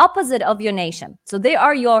 the opposite of your nation. So they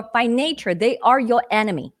are by nature, they are your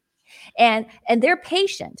enemy. And they're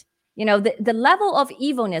patient. The level of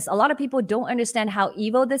evilness, a lot of people don't understand how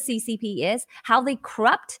evil the CCP is, how they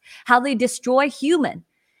corrupt, how they destroy human.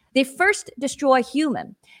 They first destroy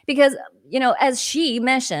human because, as she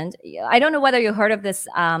mentioned, I don't know whether you heard of this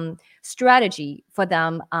strategy for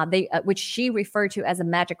them, which she referred to as a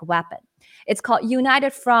magic weapon. It's called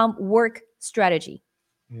United Front Work strategy.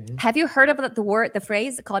 Mm-hmm. Have you heard of the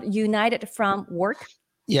phrase called United Front Work?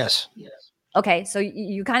 Yes. Okay, so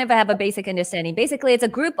you kind of have a basic understanding. Basically, it's a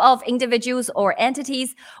group of individuals or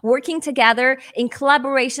entities working together in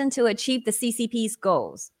collaboration to achieve the CCP's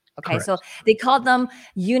goals. Okay, correct. So they call them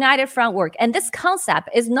United Front Work. And this concept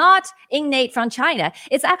is not innate from China.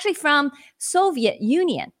 It's actually from Soviet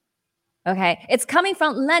Union. Okay, it's coming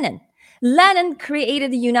from Lenin. Lenin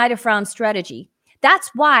created the United Front strategy.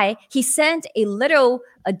 That's why he sent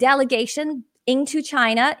a delegation into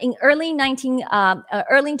China in early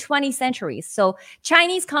 20th centuries. So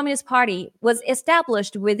Chinese Communist Party was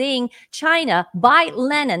established within China by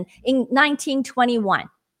Lenin in 1921.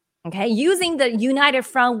 Okay, using the United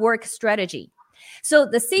Front Work strategy. So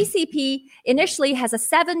the CCP initially has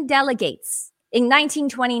 7 delegates in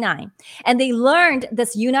 1929, and they learned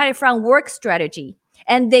this United Front Work strategy,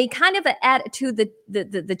 and they kind of add to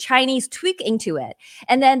the Chinese tweak into it.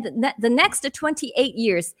 And then the next 28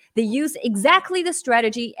 years, they use exactly the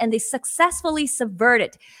strategy, and they successfully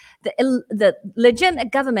subverted the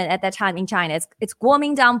legitimate government at that time in China. It's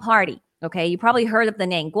Kuomintang Party. Okay, you probably heard of the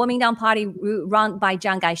name Kuomintang Party, run by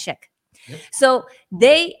Chiang Kai-shek. Yep. So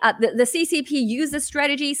the CCP used this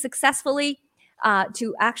strategy successfully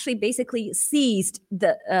to actually basically seize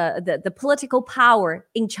the political power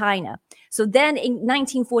in China. So then in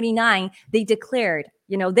 1949, they declared,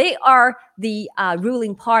 they are the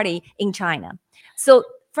ruling party in China. So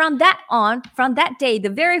from that day,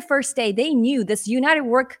 the very first day, they knew this United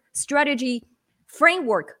Work strategy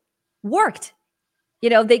framework worked. They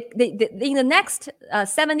in the next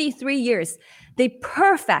 73 years, they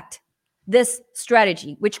perfect this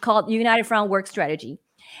strategy, which called United Front Work strategy.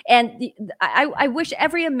 And I wish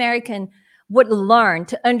every American would learn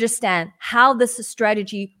to understand how this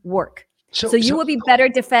strategy work. So you will be better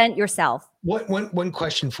defend yourself. One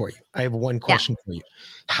question for you. I have one question for you.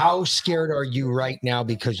 How scared are you right now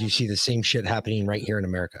because you see the same shit happening right here in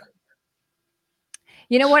America?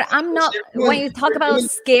 You know what? I'm not. When you talk about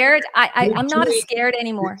scared, I'm not scared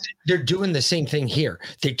anymore. They're doing the same thing here.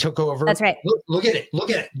 They took over. That's right. Look at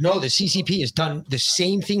it. No, the CCP has done the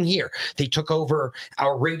same thing here. They took over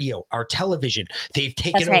our radio, our television. They've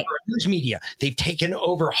taken over our news media. They've taken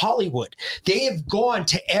over Hollywood. They have gone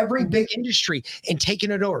to every big industry and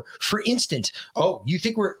taken it over. For instance, you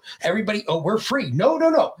think we're free?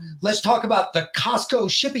 No. Let's talk about the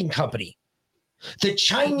Costco shipping company. The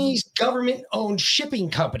Chinese government-owned shipping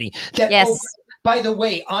company that, by the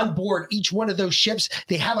way, on board each one of those ships,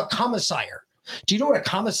 they have a commissar. Do you know what a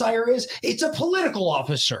commissar is? It's a political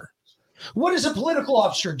officer. What does a political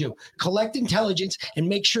officer do? Collect intelligence and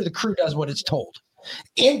make sure the crew does what it's told,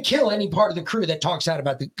 and kill any part of the crew that talks out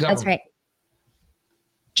about the government. That's right.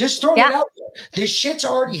 Just throwing it out there. This shit's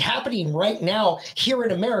already happening right now here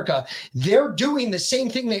in America. They're doing the same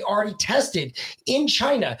thing they already tested in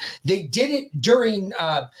China. They did it during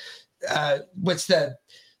what's the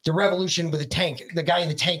revolution with the tank? The guy in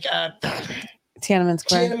the tank.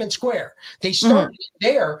 Tiananmen Square. They started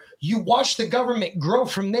there. You watch the government grow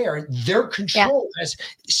from there. Their control has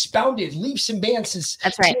spounded leaps and bounds since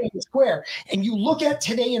Tiananmen Square. And you look at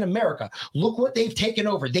today in America, look what they've taken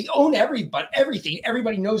over. They own everything.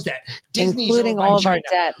 Everybody knows that. Disney's including all of our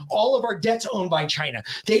debt. All of our debt's owned by China.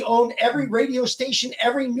 They own every radio station,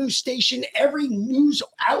 every news station, every news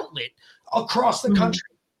outlet across the country.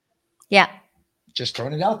 Yeah. Just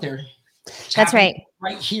throwing it out there. That's right.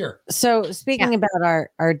 Right here. So speaking about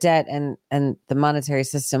our debt and the monetary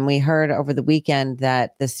system, we heard over the weekend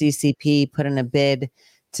that the CCP put in a bid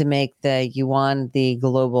to make the yuan the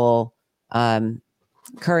global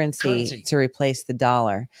currency to replace the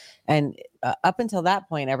dollar. And up until that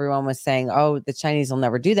point, everyone was saying, the Chinese will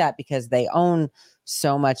never do that because they own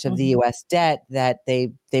so much of the U.S. debt that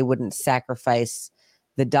they wouldn't sacrifice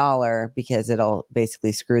the dollar because it'll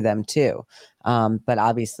basically screw them too. But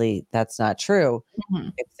obviously that's not true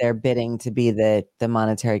if they're bidding to be the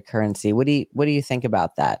monetary currency. What do you think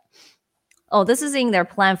about that? This is in their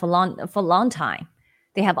plan for long time.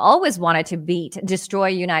 They have always wanted to destroy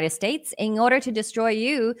United States. In order to destroy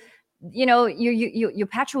you, your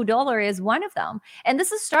petrodollar is one of them. And this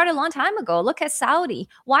has started a long time ago. Look at Saudi.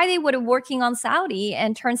 Why they were working on Saudi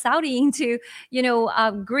and turn Saudi into,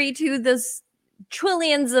 agree to this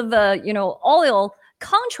trillions of oil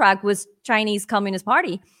contract with Chinese Communist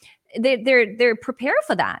Party. They're prepared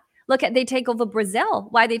for that. Look at they take over Brazil.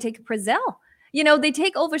 Why they take Brazil? They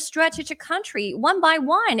take over strategic country one by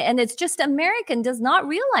one, and it's just American does not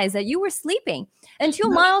realize that you were sleeping until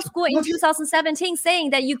Miles Guo in 2017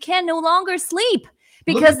 saying that you can no longer sleep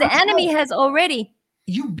because the enemy has already.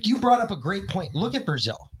 You brought up a great point. Look at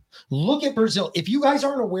Brazil. Look at Brazil. If you guys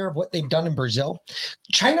aren't aware of what they've done in Brazil,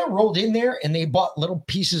 China rolled in there and they bought little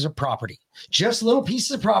pieces of property, just little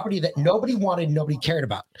pieces of property that nobody wanted, nobody cared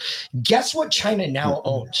about. Guess what China now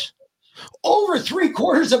owns? Over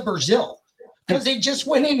 3/4 of Brazil. Because they just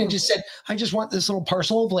went in and just said, I just want this little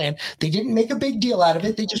parcel of land. They didn't make a big deal out of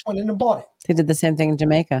it. They just went in and bought it. They did the same thing in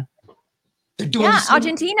Jamaica.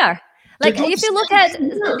 Argentina. Like if you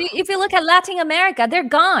look at Latin America, they're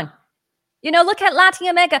gone. Look at Latin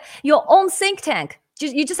America, your own think tank.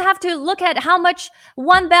 You just have to look at how much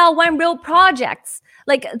One Belt, One Road projects,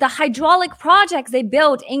 like the hydraulic projects they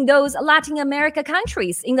built in those Latin America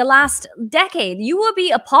countries in the last decade. You will be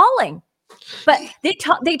appalling. But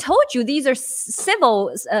they told you these are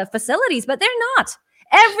civil facilities, but they're not.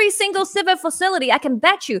 Every single civil facility, I can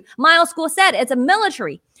bet you, Miles Guo said, it's a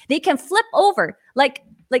military. They can flip over like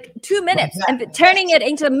 2 minutes and turning it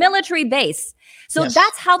into a military base. So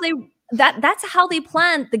that's how they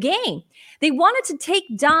planned the game. They wanted to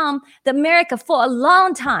take down the America for a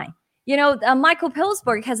long time. Michael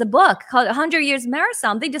Pillsbury has a book called 100 Years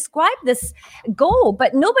Marathon. They described this goal,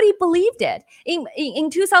 but nobody believed it. In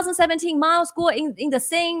 2017, Miles Guo, in the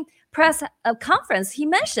same press conference, he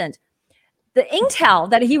mentioned the intel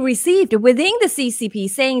that he received within the CCP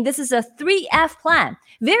saying this is a 3F plan,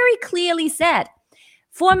 very clearly said,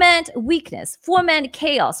 foment weakness, foment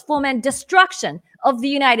chaos, foment destruction of the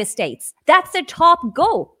United States. That's the top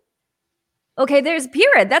goal. Okay, there's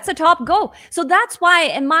period. That's a top goal. So that's why,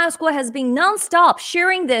 and Miles Guo has been nonstop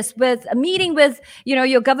sharing this with a meeting with,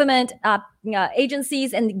 your government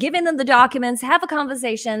agencies and giving them the documents, have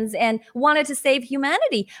conversations, and wanted to save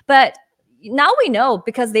humanity. But now we know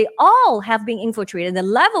because they all have been infiltrated. The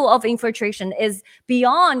level of infiltration is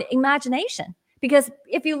beyond imagination. Because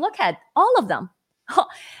if you look at all of them,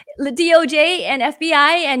 the DOJ and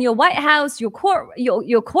FBI and your White House, your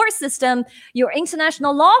court system, your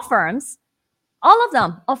international law firms, all of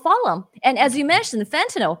them are fallen. And as you mentioned,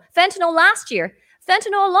 fentanyl last year,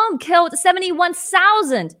 fentanyl alone killed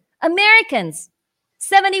 71,000 Americans.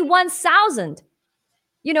 71,000.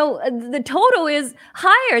 The total is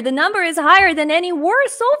higher. The number is higher than any war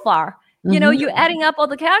so far. You're adding up all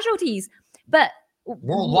the casualties. But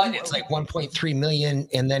worldwide, it's like 1.3 million.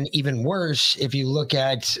 And then even worse, if you look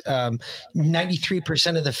at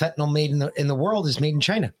 93% of the fentanyl made in the world is made in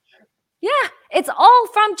China. Yeah, it's all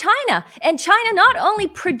from China. And China not only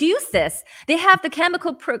produced this, they have the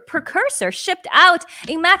chemical precursor shipped out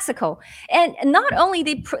in Mexico. And not only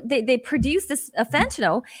they produce this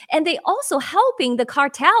fentanyl, and they also helping the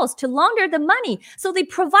cartels to launder the money. So they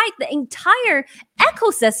provide the entire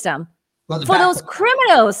ecosystem for those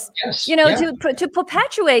criminals, to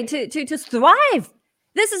perpetuate, to thrive.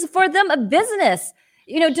 This is for them a business.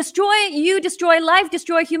 Destroy life,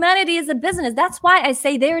 destroy humanity is a business. That's why I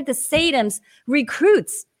say they're the Satan's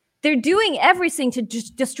recruits. They're doing everything to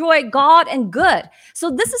destroy God and good.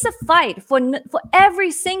 So this is a fight for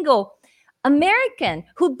every single American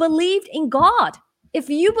who believed in God. If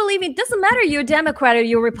you believe it doesn't matter you're Democrat or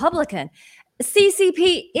you're Republican,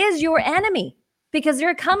 CCP is your enemy because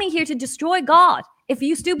they're coming here to destroy God. If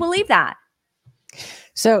you still believe that.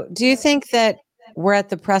 So do you think that we're at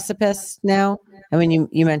the precipice now? I mean,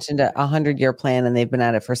 you mentioned a 100-year plan and they've been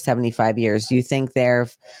at it for 75 years. Do you think they're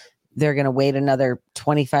going to wait another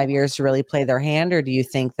 25 years to really play their hand? Or do you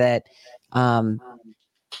think that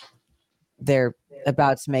they're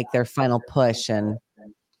about to make their final push and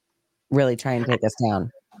really try and take us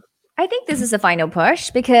down? I think this is a final push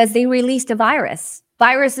because they released a virus.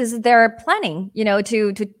 Viruses, they're planning,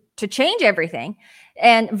 to change everything.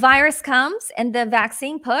 And virus comes and the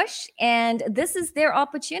vaccine push, and this is their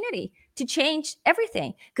opportunity to change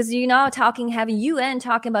everything. Because you're now having UN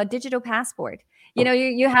talking about digital passport.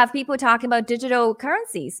 You have people talking about digital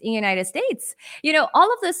currencies in the United States.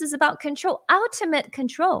 All of this is about control, ultimate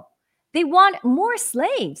control. They want more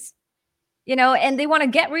slaves. And they want to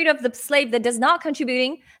get rid of the slave that does not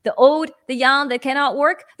contributing, the old, the young, that cannot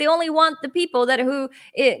work. They only want the people who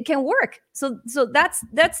can work. So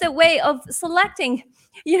that's a way of selecting,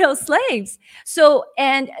 slaves. So,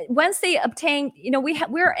 and once they obtain,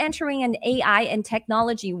 we're entering an AI and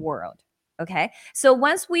technology world. Okay. So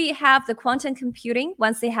once we have the quantum computing,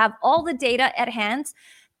 once they have all the data at hand,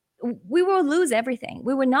 we will lose everything.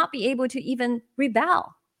 We will not be able to even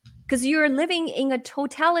rebel. Because you're living in a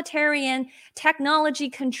totalitarian,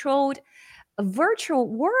 technology-controlled virtual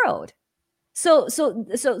world. So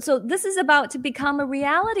this is about to become a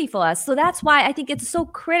reality for us. So that's why I think it's so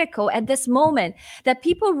critical at this moment that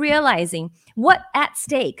people realizing what at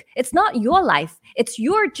stake. It's not your life. It's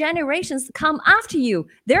your generations to come after you.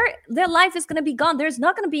 Their life is going to be gone. There's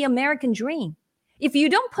not going to be American dream. If you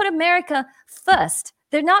don't put America first,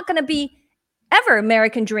 they're not going to be ever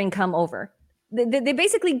American dream come over. They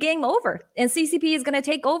basically game over, and CCP is going to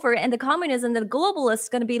take over, and the communism, the globalists,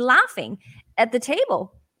 going to be laughing at the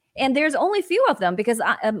table. And there's only few of them, because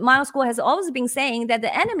Miles Guo has always been saying that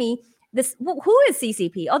the enemy, who is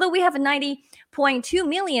CCP? Although we have 90.2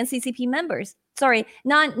 million CCP members. Sorry,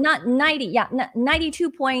 not 90, yeah, 92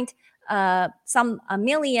 point some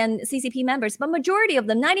million CCP members, but majority of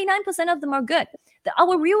them, 99% of them are good.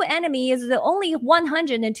 Our real enemy is the only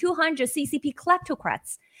 100 and 200 CCP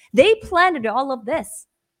kleptocrats. They planned all of this.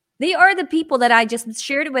 They are the people that I just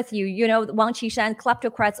shared with you, Wang Qishan,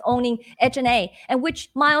 kleptocrats owning HNA, and which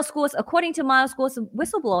Miles Guo, according to Miles Guo's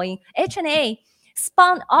whistleblowing, HNA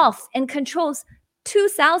spun off and controls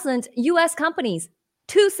 2,000 US companies.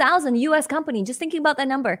 2,000 US companies. Just thinking about that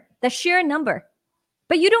number, the sheer number.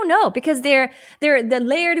 But you don't know, because they're the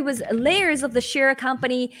layers of the share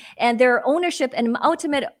company, and their ownership and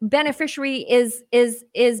ultimate beneficiary is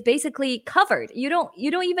basically covered. You don't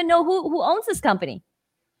even know who owns this company.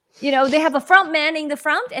 They have a front man in the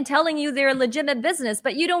front and telling you they're a legitimate business,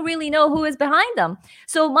 but you don't really know who is behind them.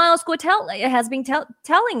 So Miles Guo has been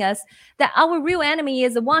telling us that our real enemy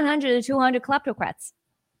is the 100 to 200 kleptocrats.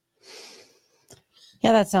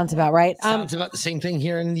 Yeah, that sounds about right. Sounds about the same thing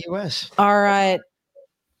here in the U.S. All right.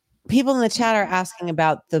 People in the chat are asking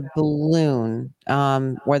about the balloon,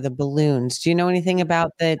 or the balloons. Do you know anything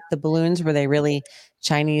about the balloons? Were they really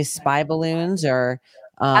Chinese spy balloons, or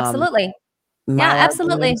absolutely? Yeah,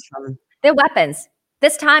 absolutely. They're weapons.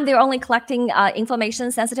 This time, they're only collecting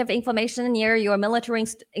sensitive information near your military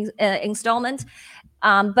installment.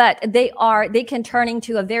 But they can turn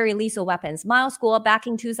into a very lethal weapons. Miles Guo, back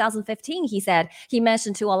in 2015, he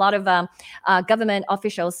mentioned to a lot of government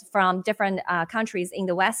officials from different countries in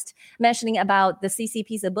the West, mentioning about the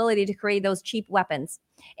CCP's ability to create those cheap weapons.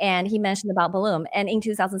 And he mentioned about balloon. And in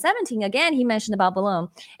 2017, again, he mentioned about balloon.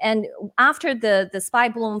 And after the spy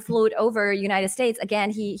balloon flew over United States,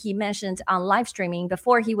 again, he mentioned on live streaming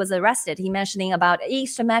before he was arrested, he mentioning about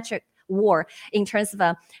asymmetric war in terms of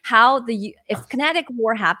if kinetic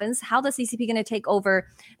war happens, how the CCP going to take over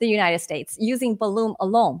the United States using balloon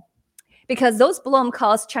alone, because those balloon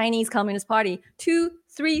cost Chinese Communist Party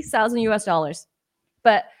 $2,000-3,000 US,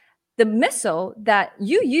 but the missile that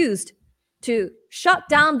you used to shut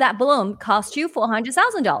down that balloon cost you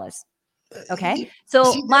 $400,000. Okay,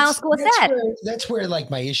 so Miles Guo said that's where like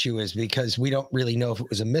my issue is, because we don't really know if it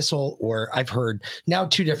was a missile, or I've heard now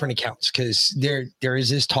two different accounts, because there is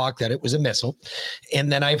this talk that it was a missile, and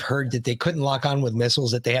then I've heard that they couldn't lock on with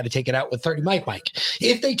missiles, that they had to take it out with 30 Mike.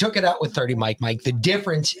 If they took it out with 30 Mike, the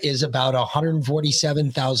difference is about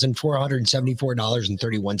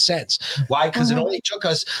 $147,474.31. Why? Because it only took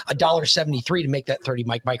us $1.73 to make that 30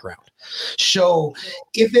 Mike round. So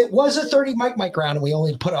if it was a 30 Mike round and we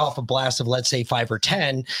only put off a blast of, let's say, 5 or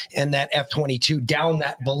 10, and that F-22 down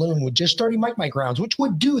that balloon with just 30 Mike rounds, which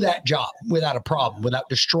would do that job without a problem, without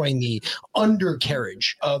destroying the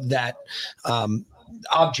undercarriage of that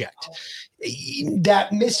object.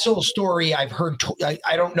 That missile story I've heard,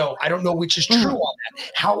 I don't know which is true on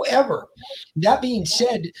that. However, that being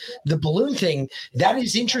said, the balloon thing, that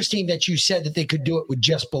is interesting that you said that they could do it with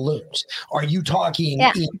just balloons. Are you talking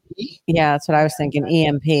EMP? Yeah, that's what I was thinking.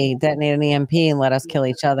 EMP, detonate an EMP and let us kill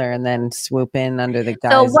each other, and then swoop in under the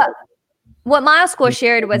guise. So what Miles Guo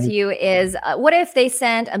shared with you is, what if they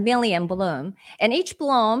sent 1 million balloon, and each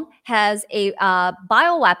balloon has a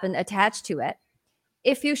bioweapon attached to it?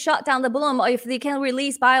 If you shut down the balloon, or if they can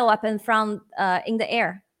release bioweapon from in the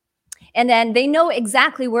air, and then they know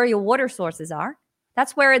exactly where your water sources are.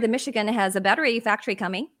 That's where the Michigan has a battery factory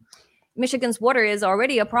coming. Michigan's water is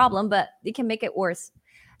already a problem, but they can make it worse.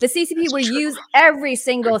 The CCP will use every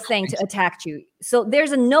single thing to attack you. So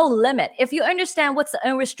there's no limit. If you understand what's the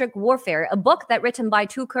unrestricted warfare, a book that written by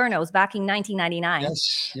two colonels back in 1999,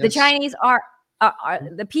 the Chinese are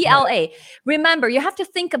the PLA. Remember, you have to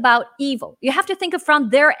think about evil. You have to think of from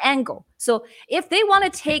their angle. So if they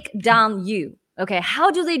want to take down you, okay, how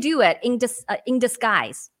do they do it in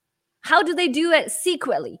disguise? How do they do it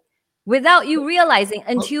secretly without you realizing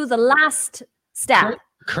until the last step?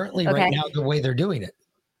 Currently, right now, the way they're doing it.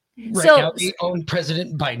 Right So now, they own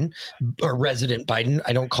President Biden or Resident Biden.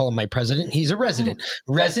 I don't call him my president. He's a resident.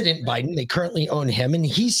 Resident Biden. They currently own him, and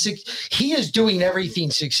he is doing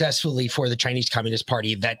everything successfully for the Chinese Communist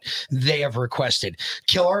Party that they have requested.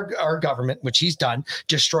 Kill our government, which he's done.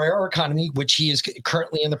 Destroy our economy, which he is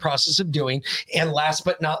currently in the process of doing. And last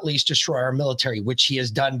but not least, destroy our military, which he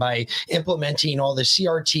has done by implementing all the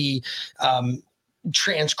CRT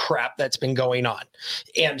trans crap that's been going on.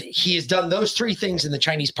 And he has done those three things, and the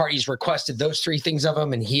Chinese party's requested those three things of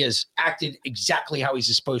him, and he has acted exactly how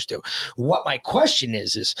he's supposed to. What my question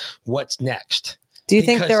is what's next? Do you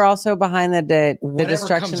think they're also behind the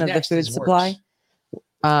destruction of the food supply?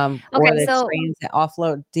 Or the trains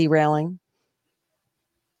offload derailing?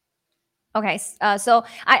 Okay, so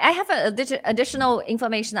I have additional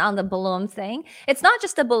information on the balloon thing. It's not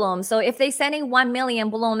just the balloon. So if they're sending 1 million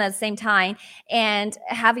balloon at the same time and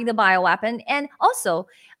having the bioweapon, and also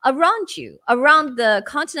around you, around the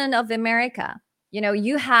continent of America,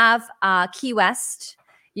 you have Key West,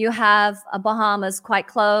 you have Bahamas quite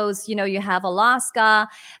close, you have Alaska.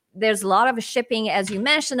 There's a lot of shipping, as you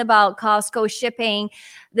mentioned about Costco shipping.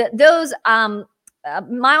 Those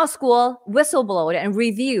Miles School whistleblowed and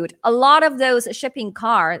reviewed a lot of those shipping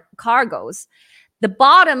cargoes. The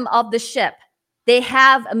bottom of the ship, they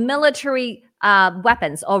have military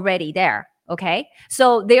weapons already there. Okay,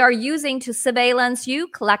 so they are using to surveillance you,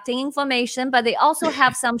 collecting information, but they also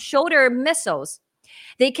have some shoulder missiles.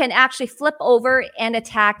 They can actually flip over and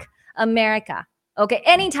attack America. Okay,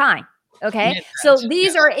 anytime. Okay, so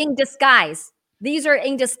these are in disguise. These are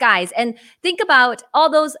in disguise. And think about all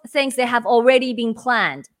those things that have already been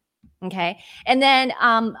planned. Okay. And then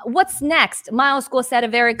what's next? Miles School said it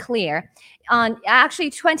very clear. On actually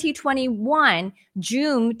 2021,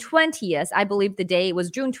 June 20th, I believe the day was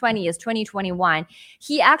June 20th, 2021,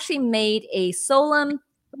 he actually made a solemn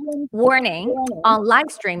warning on live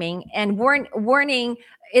streaming and warning.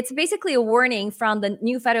 It's basically a warning from the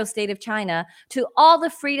new federal state of China to all the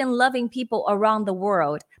freedom-loving people around the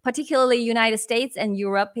world, particularly United States and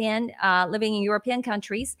European, living in European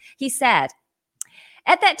countries. He said,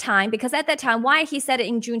 at that time, why he said it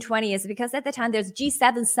in June 20th is because at the time there's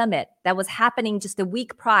G7 summit that was happening just a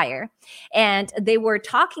week prior. And they were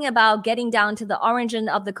talking about getting down to the origin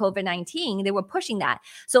of the COVID-19. They were pushing that.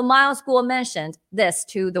 So Miles School mentioned this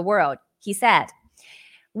to the world. He said,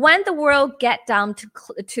 when the world get down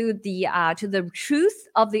to the truth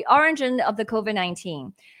of the origin of the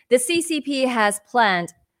COVID-19, the CCP has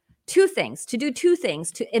planned two things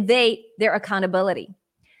to evade their accountability.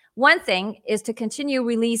 One thing is to continue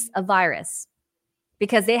release a virus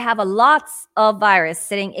because they have lots of virus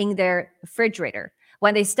sitting in their refrigerator.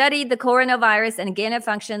 When they studied the coronavirus and gain of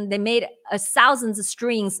function, they made thousands of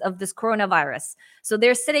strings of this coronavirus. So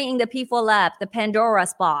they're sitting in the P4 lab, the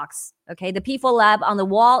Pandora's box. Okay, the P4 lab on the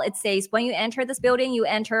wall, it says, when you enter this building, you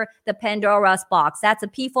enter the Pandora's box. That's a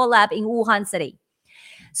P4 lab in Wuhan City.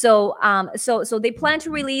 So, so they plan to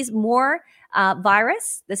release more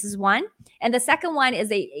virus. This is one. And the second one is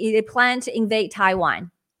they plan to invade Taiwan.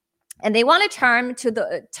 And they want to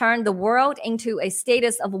turn the world into a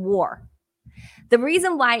status of war. The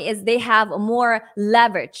reason why is they have more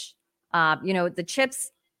leverage, the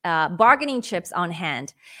chips, bargaining chips on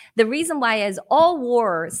hand. The reason why is all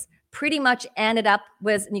wars pretty much ended up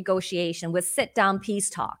with negotiation, with sit-down peace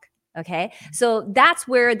talk. Okay, so that's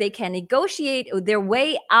where they can negotiate their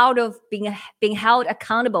way out of being held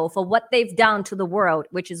accountable for what they've done to the world,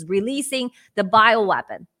 which is releasing the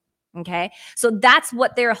bioweapon. Okay, so that's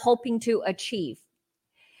what they're hoping to achieve.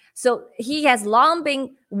 So he has long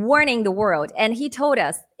been warning the world, and he told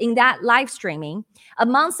us in that live streaming a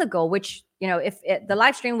month ago, which the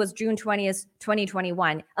live stream was June 20th,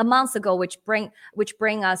 2021, a month ago, which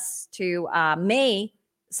bring us to May,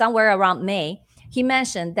 somewhere around May. He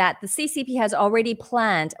mentioned that the CCP has already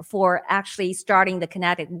planned for actually starting the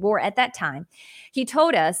kinetic war at that time. He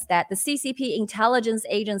told us that the CCP intelligence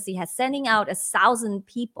agency has sending out 1,000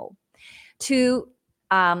 people to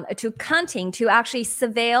hunting, to actually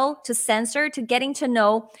surveil, to censor, to getting to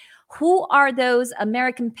know who are those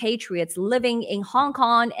American patriots living in Hong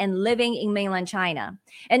Kong and living in mainland China.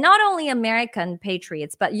 And not only American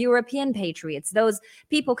patriots, but European patriots, those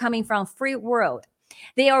people coming from free world.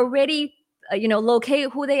 They already locate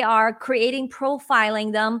who they are, creating,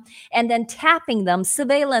 profiling them, and then tapping them,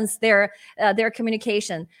 surveillance their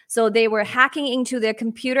communication. So they were hacking into their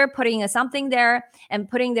computer, putting something there, and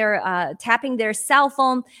putting their tapping their cell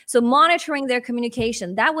phone. So monitoring their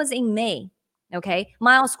communication. That was in May. Okay,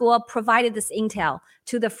 Miles School provided this intel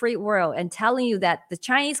to the free world and telling you that the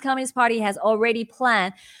Chinese Communist Party has already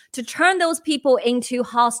planned to turn those people into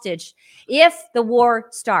hostage if the war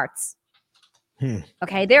starts.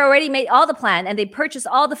 Okay, they already made all the plan and they purchase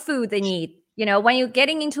all the food they need. You know, when you're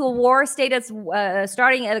getting into a war state that's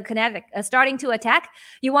starting to attack,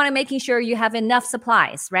 you want to making sure you have enough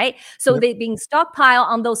supplies, right? So they being stockpiled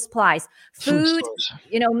on those supplies, food,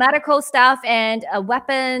 you know, medical stuff, and a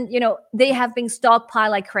weapon. You know, they have been stockpiled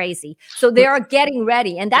like crazy. So they are getting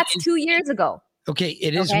ready, and that's 2 years ago. Okay,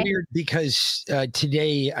 it is weird because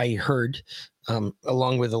today I heard,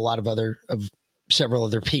 along with a lot of several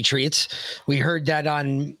other patriots, we heard that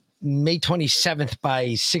on May 27th by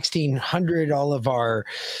 1600, all of our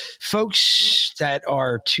folks that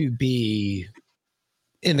are to be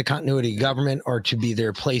in the continuity government or to be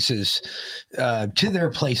their places, their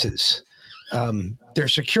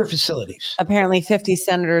secure facilities. Apparently 50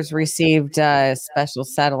 senators received special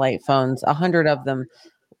satellite phones. 100 of them,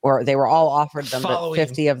 or they were all offered them, but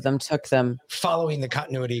 50 of them took them. Following the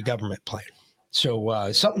continuity government plan.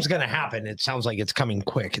 So something's going to happen. It sounds like it's coming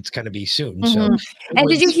quick. It's going to be soon. So, and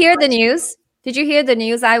did you hear the news? Did you hear the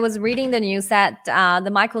news? I was reading the news that the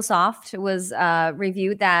Microsoft was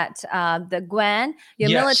reviewed that the Guam,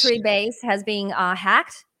 your military base, has been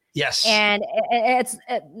hacked. Yes. And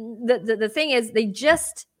the thing is, they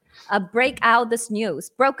just broke out this news.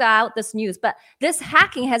 But this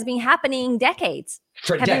hacking has been happening decades.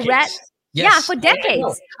 For Have decades. you read? Yes. Yeah, for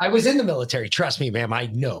decades. I was in the military. Trust me, ma'am. I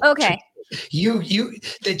know. Okay.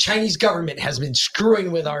 The Chinese government has been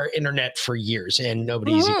screwing with our internet for years, and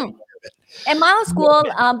nobody's even aware of it. And Model School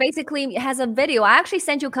basically has a video. I actually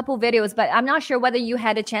sent you a couple videos, but I'm not sure whether you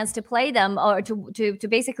had a chance to play them or to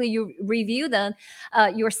basically you review them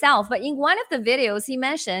yourself. But in one of the videos, he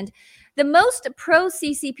mentioned the most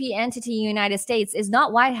pro-CCP entity in the United States is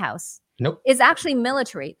not White House. Nope. It's actually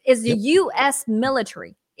military. It's the U.S.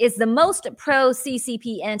 military. Is the most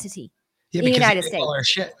pro-CCP entity in the United States. All our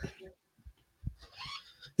shit.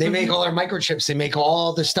 They make all our microchips. They make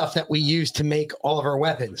all the stuff that we use to make all of our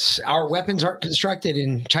weapons. Our weapons aren't constructed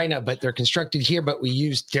in China, but they're constructed here, but we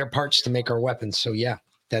use their parts to make our weapons. So yeah,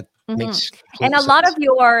 that makes and a lot of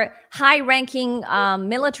your high-ranking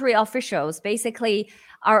military officials basically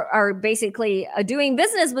are basically doing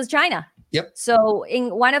business with China. Yep. So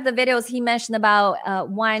in one of the videos, he mentioned about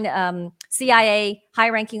one CIA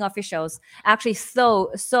high-ranking officials actually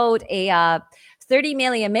sold a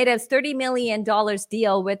made a $30 million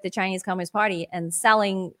deal with the Chinese Communist Party and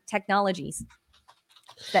selling technologies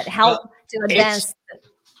that help to advance.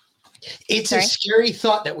 It's a scary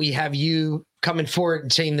thought that we have you coming forward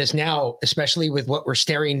and saying this now, especially with what we're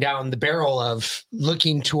staring down the barrel of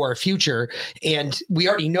looking to our future. And we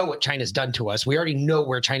already know what China's done to us. We already know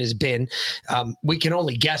where China's been. We can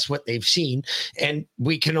only guess what they've seen, and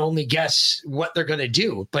we can only guess what they're going to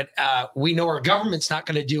do. But we know our government's not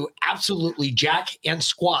going to do absolutely jack and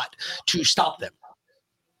squat to stop them.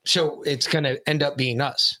 So it's going to end up being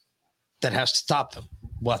us that has to stop them.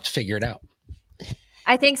 We'll have to figure it out.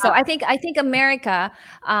 I think so. I think America.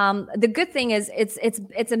 The good thing is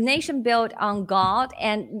it's a nation built on God,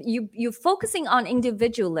 and you're focusing on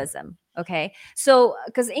individualism. Okay, so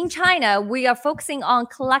because in China we are focusing on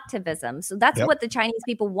collectivism, so that's what the Chinese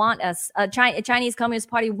people want us. Chinese Communist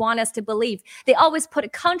Party want us to believe. They always put a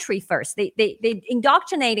country first. They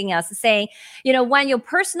indoctrinating us, saying, you know, when your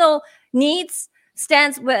personal needs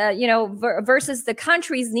stands versus the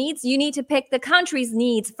country's needs, you need to pick the country's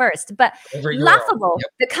needs first. But laughable,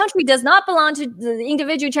 the country does not belong to the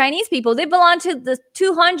individual Chinese people. They belong to the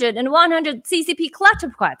 200 and 100 CCP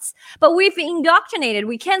collective quotes. But we've been indoctrinated.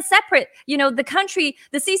 We can't separate, the country.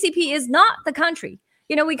 The CCP is not the country.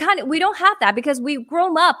 We don't have that because we've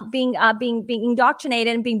grown up being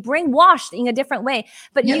indoctrinated and being brainwashed in a different way.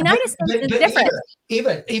 But the United States is different.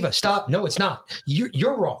 Eva, stop. No, it's not.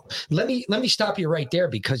 You're wrong. Let me stop you right there,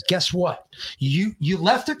 because guess what? You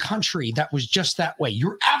left a country that was just that way.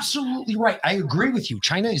 You're absolutely right. I agree with you.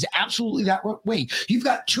 China is absolutely that way. You've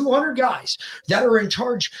got 200 guys that are in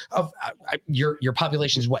charge of your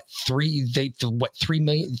population is what? 3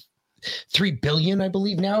 million? 3 billion, I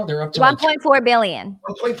believe now. They're up to 1.4 billion.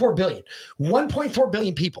 1.4 billion. 1.4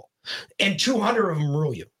 billion people, and 200 of them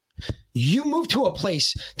rule you. You move to a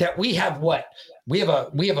place that we have what? We have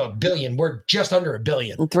a billion. We're just under a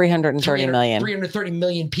billion. 330 million. 330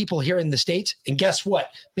 million people here in the States. And guess what?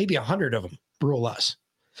 Maybe 100 of them rule us.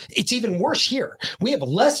 It's even worse here. We have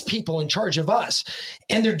less people in charge of us,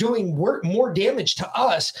 and they're doing more damage to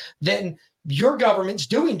us than your government's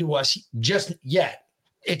doing to us just yet.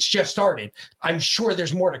 It's just started. I'm sure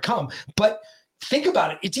there's more to come. But think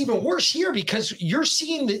about it. It's even worse here because you're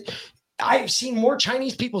seeing that. I've seen more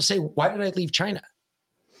Chinese people say, why did I leave China?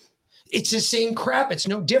 It's the same crap. It's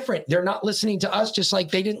no different. They're not listening to us just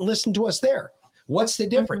like they didn't listen to us there. What's the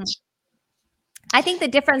difference? I think the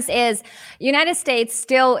difference is United States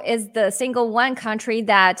still is the single one country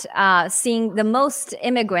that seeing the most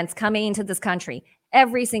immigrants coming into this country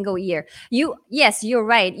every single year. Yes, you're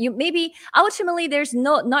right. You maybe ultimately there's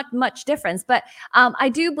not much difference, but I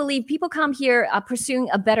do believe people come here pursuing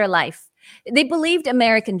a better life. They believed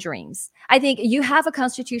American dreams. I think you have a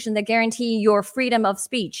constitution that guarantee your freedom of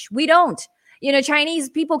speech. We don't. Chinese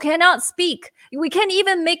people cannot speak. We can't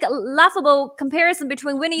even make a laughable comparison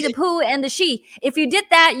between Winnie the Pooh and the She. If you did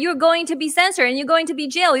that, you're going to be censored and you're going to be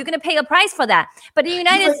jailed. You're going to pay a price for that. But in the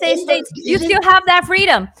United States, you still have that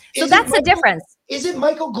freedom. So that's the difference. Isn't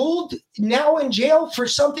Michael Gould now in jail for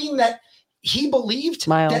something that he believed?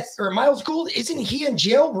 Miles Gould, isn't he in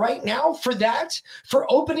jail right now for that?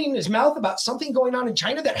 For opening his mouth about something going on in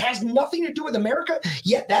China that has nothing to do with America?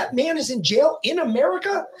 Yet that man is in jail in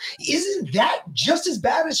America? Isn't that just as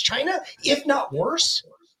bad as China, if not worse?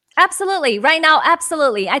 Absolutely. Right now,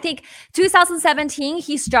 absolutely. I think 2017,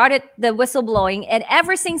 he started the whistleblowing. And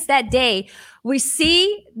ever since that day, we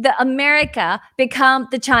see the America become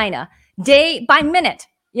the China day by minute.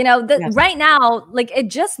 Yes. Right now, like it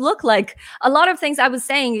just looked like a lot of things I was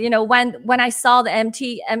saying, when I saw the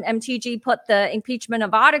MTG put the impeachment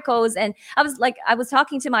of articles, and I was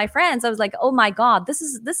talking to my friends, I was like, oh my God, this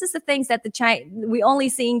is the things that we only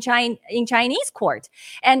see in Chinese court.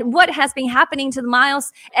 And what has been happening to the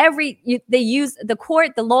Miles, they use the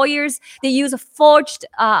court, the lawyers, they use forged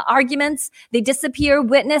arguments, they disappear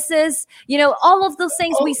witnesses, all of those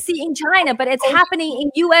things we see in China, but it's happening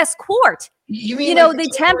in US court. You mean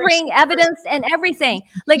the tampering evidence and everything.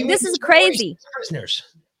 Like this is crazy. Prisoners.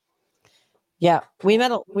 Yeah, we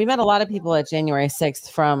met a lot of people at January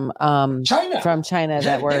 6th from China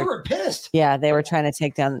that they were pissed. Yeah, they were trying to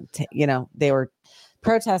take down. They were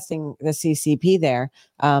protesting the CCP there.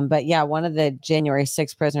 But yeah, one of the January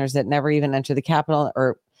 6th prisoners that never even entered the Capitol,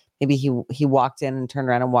 or maybe he walked in and turned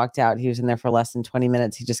around and walked out. He was in there for less than 20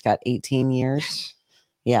 minutes. He just got 18 years.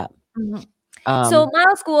 Yeah. Mm-hmm. So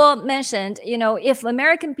Miles Gould mentioned, if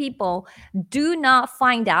American people do not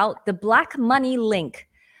find out the black money link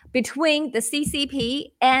between the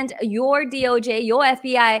CCP and your DOJ, your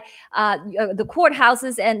FBI, the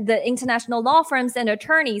courthouses and the international law firms and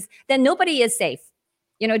attorneys, then nobody is safe.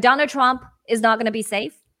 Donald Trump is not going to be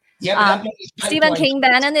safe. Yeah, Stephen King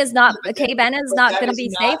Bannon is not. Kay Bannon is not going to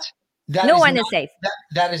be safe. No one is safe.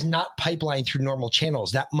 That is not pipeline through normal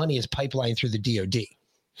channels. That money is pipeline through the DOD.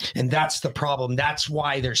 And that's the problem. That's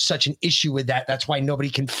why there's such an issue with that. That's why nobody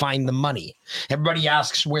can find the money. Everybody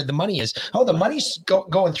asks where the money is. Oh, the money's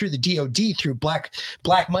going through the DOD through black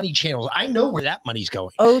money channels. I know where that money's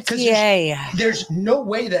going. OTA. There's no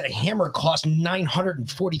way that a hammer costs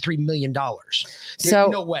 $943 million. There's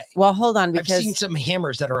no way. Well, hold on, because I've seen some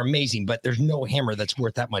hammers that are amazing, but there's no hammer that's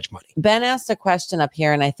worth that much money. Ben asked a question up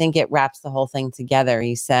here, and I think it wraps the whole thing together.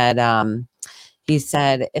 He said,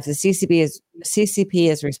 if the CCP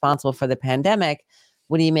is responsible for the pandemic,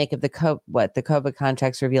 what do you make of the COVID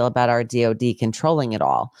contracts reveal about our DOD controlling it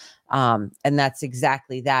all? And that's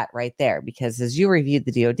exactly that right there, because as you reviewed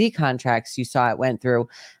the DOD contracts, you saw it went through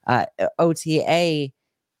OTA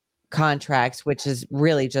contracts, which is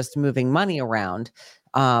really just moving money around.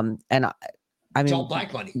 And I mean, it's all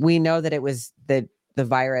black money. We know that it was the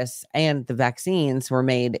virus and the vaccines were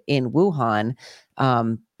made in Wuhan,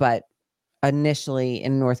 but initially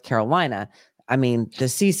in North Carolina. I mean, the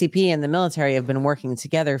CCP and the military have been working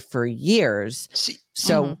together for years.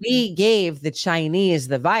 So we gave the Chinese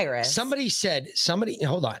the virus. Somebody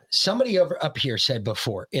hold on. Somebody up here said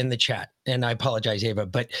before in the chat, and I apologize, Ava,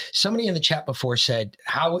 but somebody in the chat before said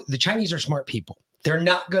how the Chinese are smart people. They're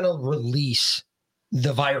not going to release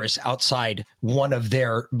the virus outside one of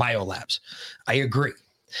their biolabs. I agree.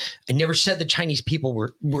 I never said the Chinese people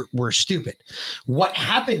were stupid. What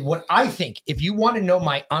happened, what I think, if you want to know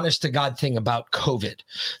my honest to God thing about COVID,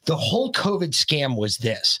 the whole COVID scam was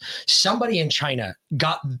this. Somebody in China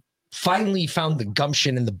finally found the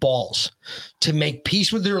gumption and the balls to make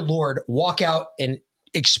peace with their Lord, walk out and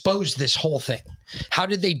expose this whole thing. How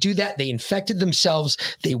did they do that? They infected themselves.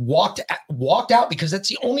 They walked out because that's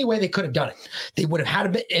the only way they could have done it. They would have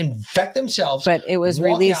had to infect themselves. But it was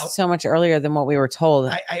released so much earlier than what we were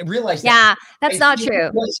told. I realized that. Yeah, that's not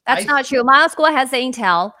true. That's not true. Miles Gould has the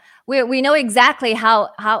intel. We know exactly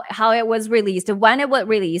how it was released, when it was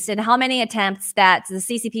released, and how many attempts that the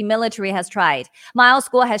CCP military has tried. Miles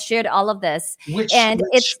Gould has shared all of this.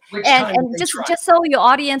 Just so your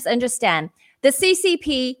audience understand, the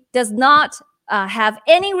CCP does not have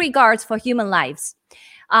any regards for human lives.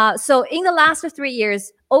 So in the last 3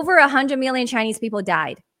 years, over 100 million Chinese people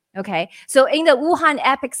died. Okay. So in the Wuhan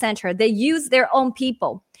epicenter, they use their own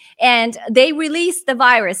people and they released the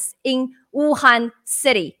virus in Wuhan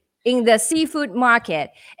city, in the seafood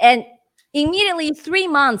market. And immediately 3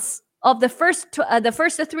 months of the first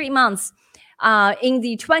 3 months in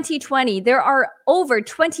the 2020, there are over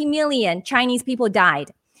 20 million Chinese people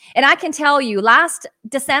died. And I can tell you last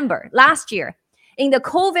year, in the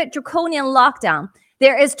COVID draconian lockdown,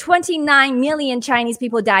 there is 29 million Chinese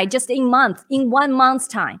people died just in 1 month's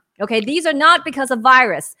time. Okay, these are not because of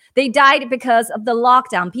virus. They died because of the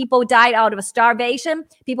lockdown. People died out of starvation.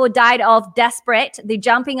 People died of desperate. They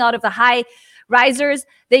jumping out of the high risers.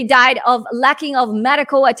 They died of lacking of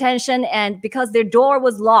medical attention and because their door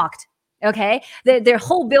was locked. Okay, their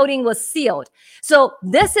whole building was sealed. So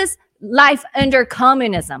this is life under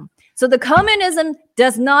communism. So the communism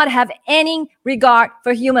does not have any regard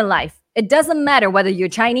for human life. It doesn't matter whether you're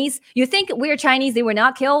Chinese. You think we're Chinese, they will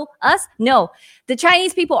not kill us? No. The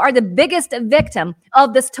Chinese people are the biggest victim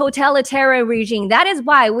of this totalitarian regime. That is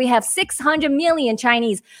why we have 600 million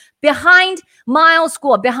Chinese behind Mao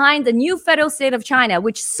School, behind the new federal state of China,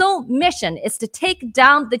 which sole mission is to take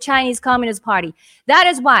down the Chinese Communist Party. That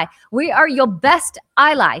is why we are your best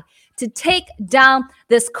ally to take down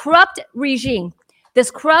this corrupt regime, the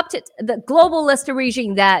globalist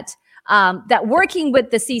regime that working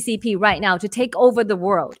with the CCP right now to take over the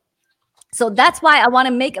world. So that's why I want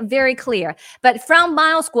to make it very clear. But from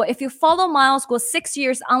Mao School, if you follow Mao School 6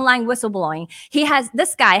 years online whistleblowing,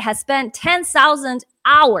 this guy has spent 10,000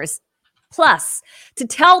 hours plus to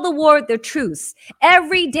tell the world the truth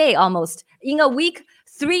every day, almost in a week,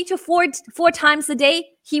 3 to 4 times a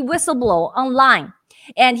day. He whistleblow online.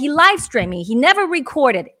 And he live streaming. He never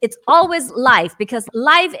recorded. It's always live because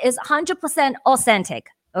live is 100% authentic.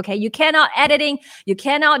 Okay, you cannot editing, you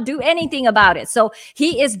cannot do anything about it. So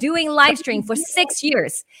he is doing live stream for 6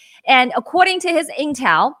 years. And according to his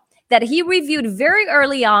intel that he reviewed very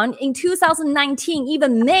early on in 2019,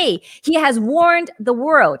 even May, he has warned the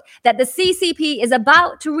world that the CCP is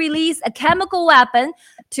about to release a chemical weapon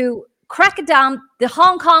to crack down the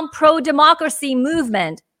Hong Kong pro-democracy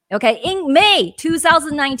movement. Okay, in May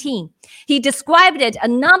 2019, he described it a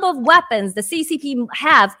number of weapons the CCP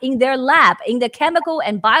have in their lab, in the chemical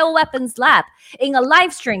and bioweapons lab, in a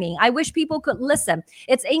live streaming. I wish people could listen.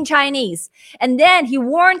 It's in Chinese. And then he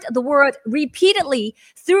warned the world repeatedly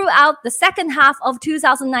throughout the second half of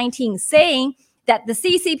 2019, saying that the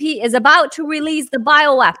CCP is about to release the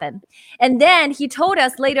bioweapon. And then he told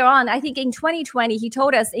us later on, I think in 2020, he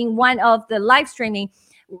told us in one of the live streaming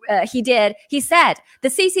he said the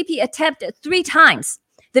CCP attempted 3 times.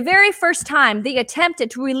 The very first time they attempted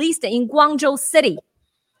to release it in Guangzhou city.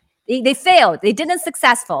 They failed. They didn't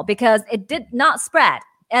successful because it did not spread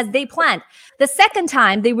as they planned. The second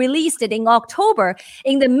time they released it in October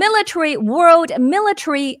in the World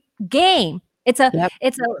Military Game. It's a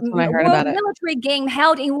world military game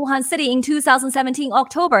held in Wuhan City in 2017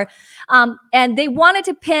 October, and they wanted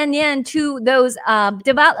to pin in to those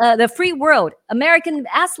the free world. American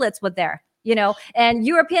athletes were there, and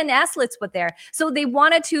European athletes were there. So they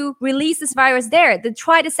wanted to release this virus there. They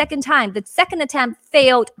tried a second time. The second attempt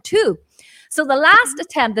failed too. So the last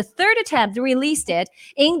attempt, the third attempt, they released it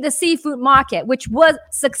in the seafood market, which was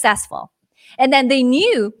successful. And then they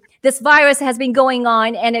knew this virus has been going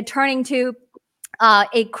on and it turning to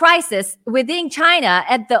a crisis within China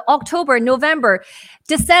at the October, November,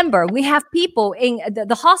 December. We have people in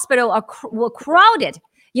the hospital were crowded,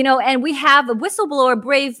 and we have a whistleblower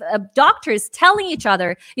brave doctors telling each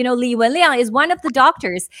other, Li Wenliang is one of the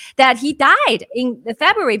doctors that he died in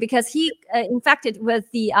February because he infected with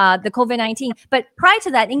the COVID-19. But prior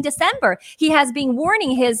to that, in December, he has been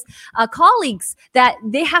warning his colleagues that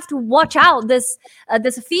they have to watch out this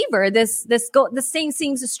fever. This thing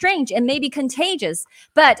seems strange and maybe contagious.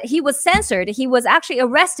 But he was censored. He was actually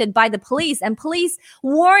arrested by the police, and police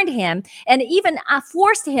warned him and even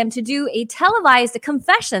forced him to do a televised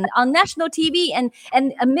confession on national TV and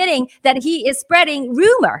admitting that he is spreading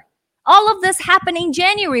rumor. All of this happened in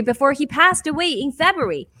January before he passed away in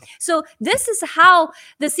February. So this is how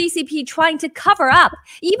the CCP trying to cover up.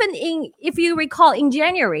 Even if you recall, in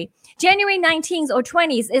January 19th or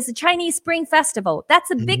 20th is the Chinese Spring Festival. That's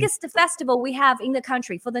the biggest festival we have in the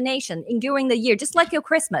country for the nation during the year, just like your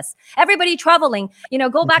Christmas. Everybody traveling,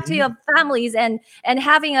 go back to your families and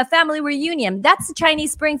having a family reunion. That's the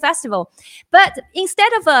Chinese Spring Festival. But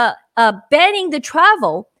instead of banning the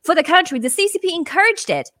travel for the country, the CCP encouraged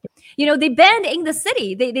it. They banned in the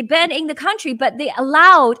city, they banned in the country, but they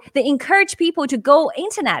encouraged people to go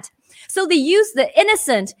internet. So they used the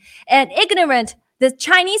innocent and ignorant, the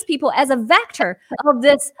Chinese people as a vector of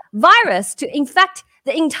this virus to infect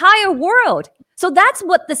the entire world. So that's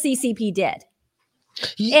what the CCP did.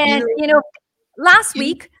 Last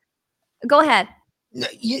week, go ahead.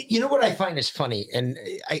 You know what I find is funny, and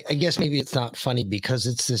I guess maybe it's not funny because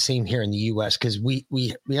it's the same here in the U.S. because we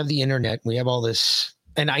have the internet, we have all this,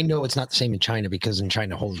 and I know it's not the same in China because in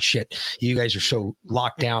China, holy shit, you guys are so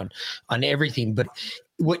locked down on everything. But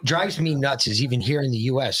what drives me nuts is even here in the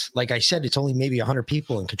U.S., like I said, it's only maybe 100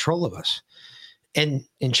 people in control of us, and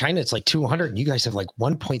in China it's like 200, and you guys have like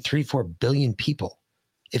 1.34 billion people.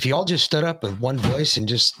 If you all just stood up with one voice and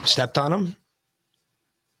just stepped on them,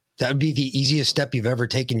 that would be the easiest step you've ever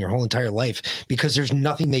taken your whole entire life because there's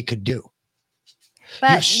nothing they could do.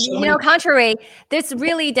 But, contrary, this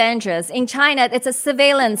really dangerous. In China, it's a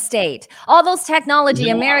surveillance state. All those technology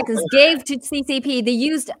Americans gave to CCP,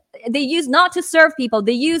 they used not to serve people.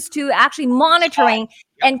 They used to actually monitoring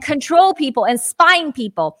and control people and spying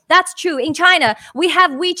people. That's true. In China, we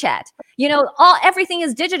have WeChat. Everything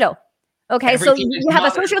is digital. Okay, so you have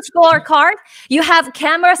a social scorecard, you have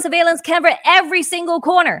surveillance camera every single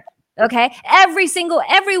corner, okay?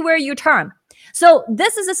 Everywhere you turn. So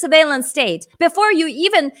this is a surveillance state. Before you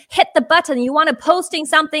even hit the button, you want to posting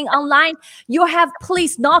something online, you have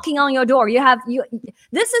police knocking on your door.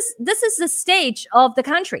 This is the stage of the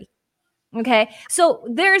country. Okay, so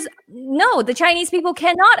the Chinese people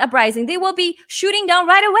cannot uprising. They will be shooting down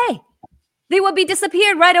right away. They will be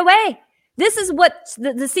disappeared right away. This is what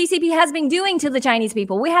the CCP has been doing to the Chinese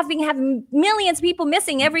people. We have been having millions of people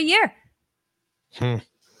missing every year.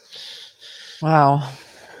 Wow.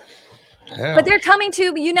 Yeah. But they're coming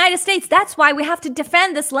to the United States. That's why we have to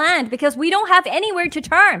defend this land because we don't have anywhere to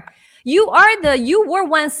turn. You were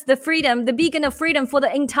once the beacon of freedom for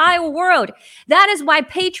the entire world. That is why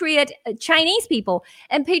patriot Chinese people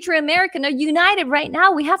and patriot American are united right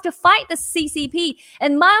now. We have to fight the CCP.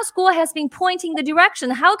 And Miles Guo has been pointing the direction.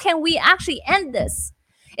 How can we actually end this?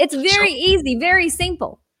 It's very easy, very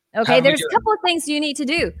simple. Okay, there's a couple of things you need to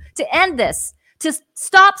do to end this, to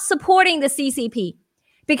stop supporting the CCP.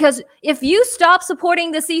 Because if you stop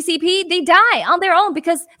supporting the CCP, they die on their own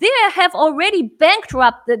because they have already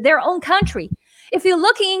bankrupted their own country. If you're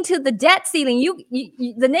looking into the debt ceiling,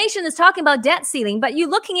 the nation is talking about debt ceiling, but you're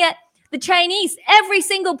looking at the Chinese, every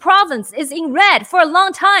single province is in red for a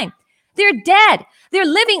long time. They're dead. They're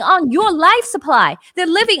living on your life supply. They're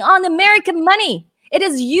living on American money. It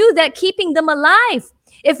is you that keeping them alive.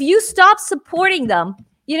 If you stop supporting them,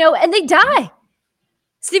 and they die.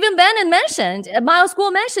 Stephen Bannon mentioned, Miles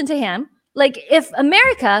Guo mentioned to him, like if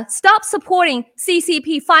America stops supporting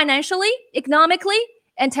CCP financially, economically,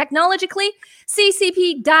 and technologically,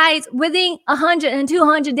 CCP dies within 100 and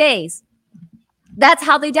 200 days. That's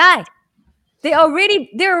how they die. They're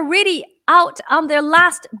already out on their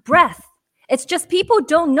last breath. It's just people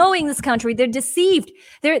don't know in this country. They're deceived.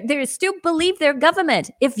 They still believe their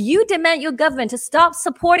government. If you demand your government to stop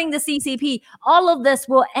supporting the CCP, all of this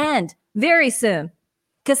will end very soon.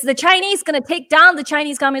 Because the Chinese going to take down the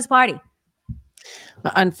Chinese Communist Party.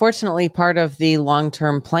 Unfortunately, part of the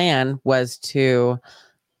long-term plan was to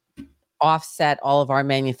offset all of our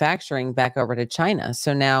manufacturing back over to China.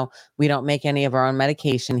 So now we don't make any of our own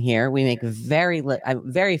medication here. We make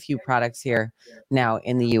very few products here now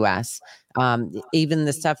in the U.S. Even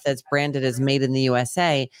the stuff that's branded as made in the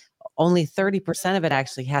USA, only 30% of it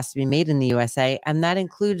actually has to be made in the USA, and that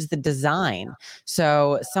includes the design.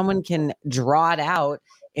 So someone can draw it out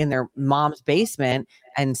in their mom's basement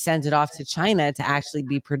and send it off to China to actually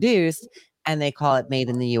be produced, and they call it made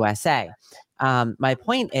in the USA. My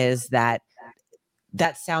point is that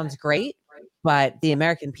sounds great, but the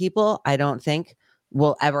American people, I don't think,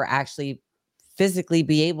 will ever actually physically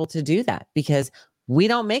be able to do that because we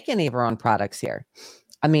don't make any of our own products here.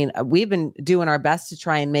 I mean, we've been doing our best to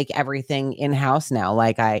try and make everything in-house now.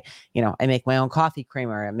 Like I make my own coffee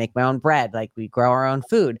creamer, I make my own bread, like we grow our own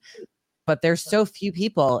food. But there's so few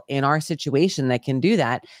people in our situation that can do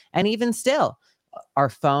that. And even still, our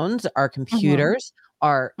phones, our computers,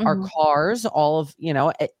 our cars, all of,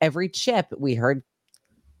 every chip. We heard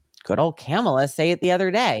good old Kamala say it the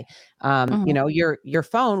other day. Your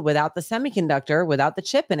phone without the semiconductor, without the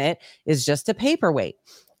chip in it, is just a paperweight.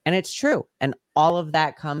 And it's true. And all of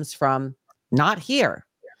that comes from not here.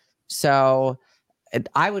 So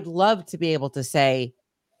I would love to be able to say,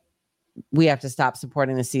 we have to stop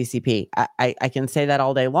supporting the CCP. I can say that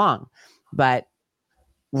all day long. But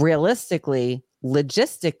realistically,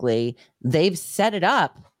 logistically, they've set it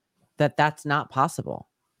up that that's not possible.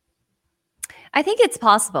 I think it's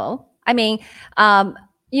possible. I mean,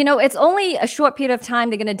 it's only a short period of time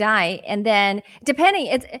they're going to die. And then depending,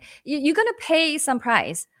 you're going to pay some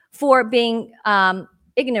price for being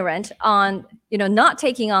ignorant on not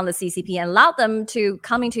taking on the CCP and allow them to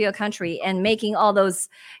come into your country and making all those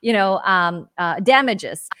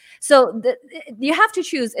damages. So you have to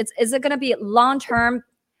choose. Is it going to be long-term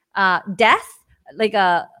death, like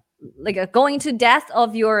a going to death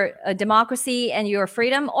of your democracy and your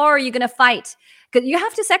freedom, or are you going to fight? Because you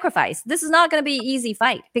have to sacrifice. This is not going to be an easy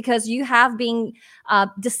fight because you have been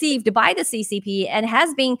deceived by the CCP and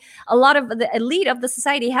has been a lot of the elite of the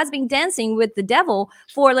society has been dancing with the devil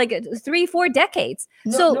for like 3-4 decades.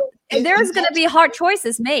 There's going to be hard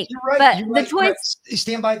choices made. You're right, but the choice.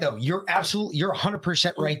 Stand by though. You're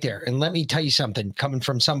 100% right there. And let me tell you something, coming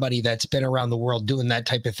from somebody that's been around the world doing that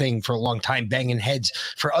type of thing for a long time, banging heads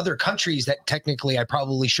for other countries that technically I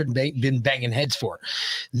probably shouldn't have been banging heads for.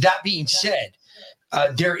 That being said,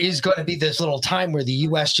 there is going to be this little time where the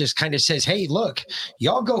U.S. just kind of says, hey, look,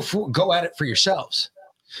 y'all go at it for yourselves.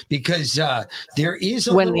 Because there is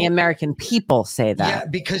the American people say that. Yeah,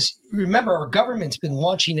 because remember, our government's been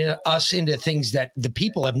launching us into things that the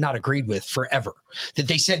people have not agreed with forever. That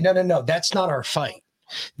they said, no, that's not our fight.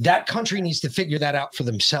 That country needs to figure that out for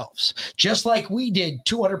themselves. Just like we did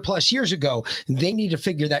 200 plus years ago, they need to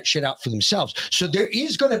figure that shit out for themselves. So there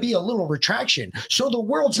is going to be a little retraction. So the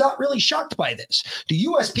world's not really shocked by this. The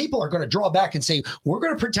U.S. people are going to draw back and say, we're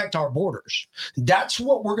going to protect our borders. That's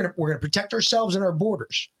what we're going to protect ourselves and our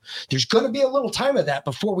borders. There's going to be a little time of that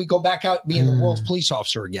before we go back out being the world's police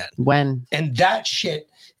officer again. And that shit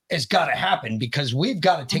has got to happen because we've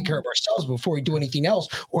got to take care of ourselves before we do anything else,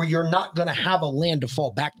 or you're not going to have a land to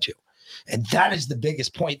fall back to. And that is the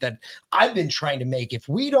biggest point that I've been trying to make. If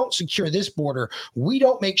we don't secure this border, we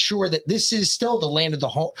don't make sure that this is still the land of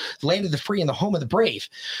the free and the home of the brave.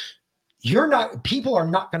 People are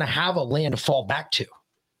not going to have a land to fall back to.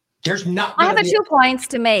 There's not. I have 2 points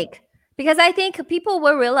to make. Because I think people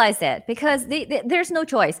will realize it because there's no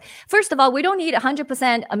choice. First of all, we don't need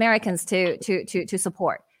 100% Americans to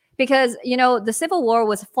support. Because, the Civil War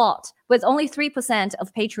was fought with only 3%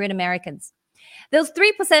 of patriot Americans. Those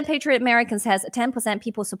 3% patriot Americans has 10%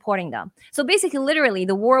 people supporting them. So basically, literally,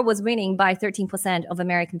 the war was winning by 13% of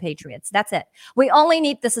American patriots. That's it. We only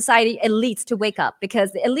need the society elites to wake up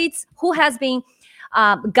because the elites who has been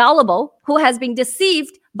gullible, who has been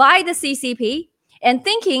deceived by the CCP and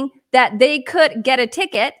thinking that they could get a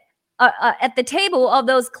ticket at the table of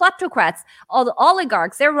those kleptocrats, all the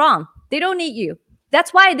oligarchs, they're wrong. They don't need you.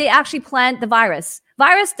 That's why they actually planned the virus.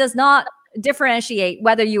 Virus does not differentiate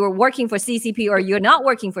whether you are working for CCP or you're not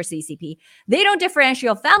working for CCP. They don't differentiate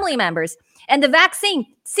your family members. And the vaccine,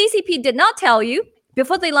 CCP did not tell you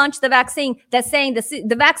before they launched the vaccine that saying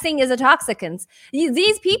the vaccine is a toxicant.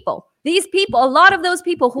 These people, a lot of those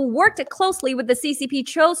people who worked closely with the CCP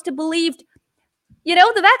chose to believe,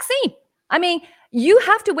 the vaccine. I mean, you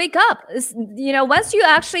have to wake up. Once you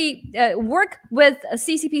actually work with a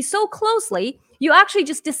CCP so closely, you actually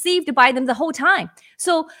just deceived by them the whole time.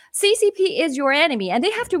 So CCP is your enemy, and they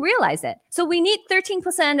have to realize it. So we need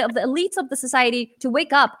 13% of the elites of the society to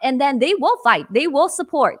wake up, and then they will fight. They will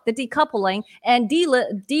support the decoupling and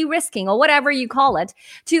de-risking, or whatever you call it,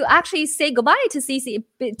 to actually say goodbye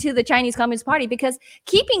to the Chinese Communist Party, because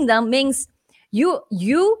keeping them means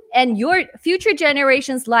you and your future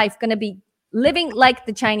generation's life going to be living like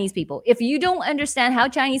the Chinese people. If you don't understand how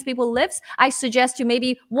Chinese people lives, I suggest you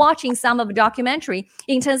maybe watching some of the documentary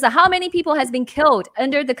in terms of how many people has been killed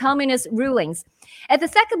under the communist rulings. And the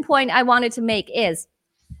second point I wanted to make is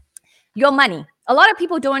your money. A lot of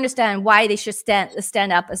people don't understand why they should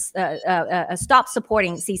stand up, stop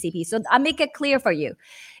supporting CCP. So I'll make it clear for you.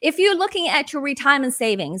 If you're looking at your retirement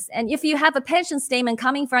savings, and if you have a pension statement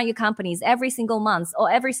coming from your companies every single month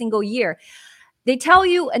or every single year, they tell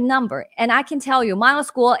you a number, and I can tell you, Milo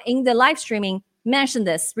School in the live streaming mentioned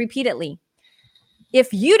this repeatedly.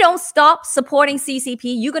 If you don't stop supporting CCP,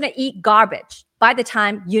 you're going to eat garbage by the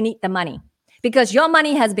time you need the money because your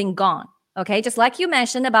money has been gone. Okay, just like you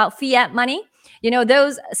mentioned about fiat money,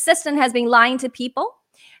 those system has been lying to people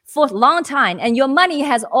for a long time, and your money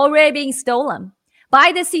has already been stolen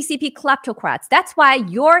by the CCP kleptocrats. That's why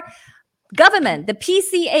your government, the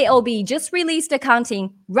PCAOB, just released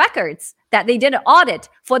accounting records that they did an audit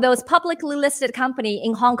for those publicly listed company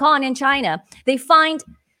in Hong Kong and China. They find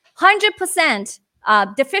 100%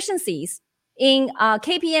 deficiencies in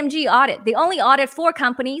KPMG audit. They only audit 4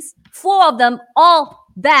 companies, 4 of them all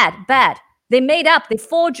bad. They made up, they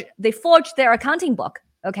forged their accounting book,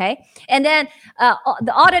 okay? And then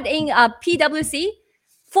the audit in PwC,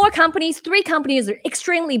 4 companies, 3 companies are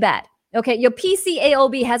extremely bad. Okay, your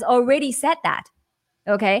PCAOB has already said that.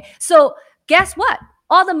 Okay, so guess what?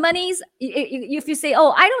 All the monies, if you say,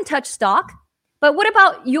 oh, I don't touch stock, but what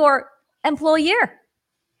about your employer?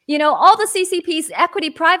 all the CCP's equity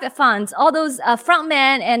private funds, all those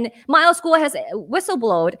frontmen, and Miles Guo has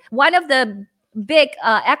whistleblowed. One of the big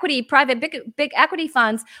big equity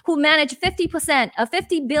funds who manage 50% of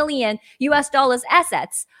 $50 billion US dollars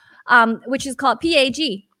assets, which is called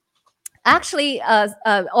PAG. Actually,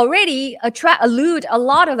 already elude a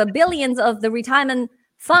lot of the billions of the retirement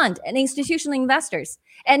fund and institutional investors,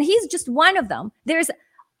 and he's just one of them. There's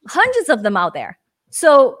hundreds of them out there.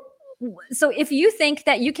 So if you think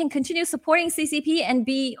that you can continue supporting CCP and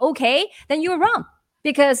be okay, then you're wrong,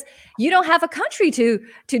 because you don't have a country to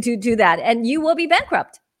do that, and you will be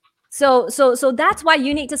bankrupt. So that's why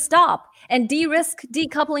you need to stop and de-risk,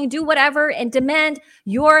 decoupling, do whatever, and demand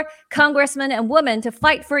your congressmen and women to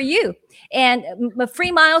fight for you. And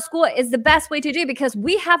Free Miles Guo is the best way to do, because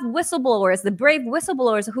we have whistleblowers, the brave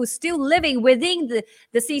whistleblowers who still living within the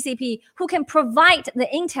CCP, who can provide the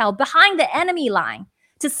intel behind the enemy line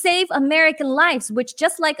to save American lives, which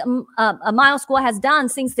just like Miles Guo has done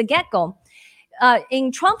since the get-go.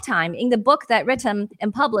 In Trump time, in the book that written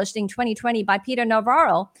and published in 2020 by Peter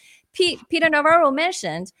Navarro, Peter Navarro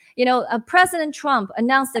mentioned, President Trump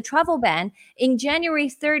announced the travel ban in January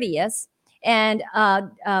 30th and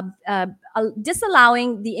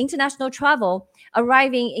disallowing the international travel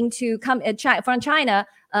arriving from China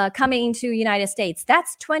coming into United States.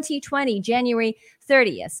 That's 2020, January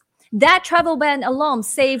 30th. That travel ban alone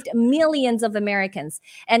saved millions of Americans.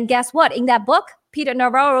 And guess what? In that book, Peter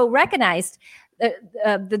Navarro recognized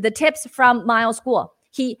the tips from Miles Guo.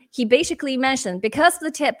 He basically mentioned, because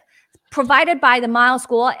the tip provided by the Miles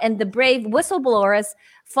Guo and the brave whistleblowers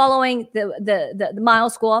following the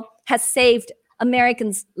Miles Guo has saved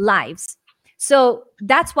Americans' lives. So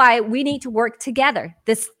that's why we need to work together.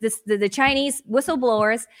 The Chinese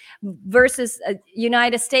whistleblowers versus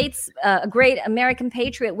United States, great American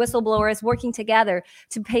patriot whistleblowers working together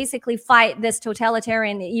to basically fight this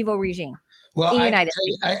totalitarian evil regime. Well,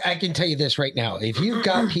 I can tell you this right now. If you've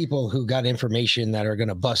got people who got information that are going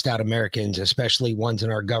to bust out Americans, especially ones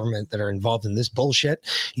in our government that are involved in this bullshit,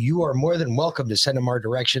 you are more than welcome to send them our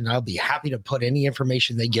direction. I'll be happy to put any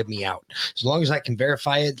information they give me out. As long as I can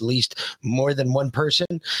verify it, at least more than one person,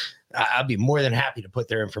 I'll be more than happy to put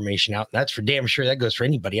their information out. That's for damn sure. That goes for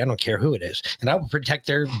anybody. I don't care who it is. And I will protect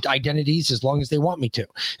their identities as long as they want me to.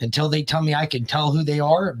 Until they tell me I can tell who they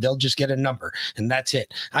are, they'll just get a number. And that's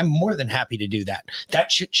it. I'm more than happy to do that.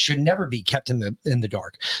 That should never be kept in the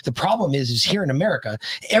dark. The problem is here in America,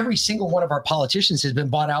 every single one of our politicians has been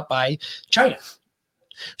bought out by China.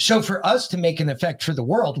 So for us to make an effect for the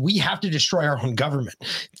world, we have to destroy our own government.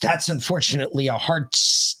 That's unfortunately a hard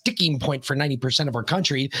sticking point for 90% of our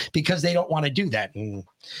country, because they don't want to do that. And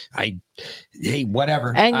hey,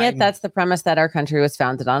 whatever. And yet that's the premise that our country was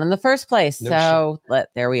founded on in the first place.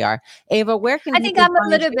 There we are. Ava, where can I think I'm a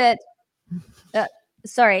little bit...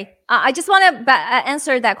 sorry. I just want to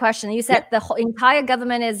answer that question. You said the whole entire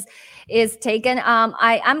government is taken.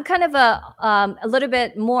 I'm kind of a little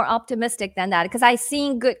bit more optimistic than that, because I've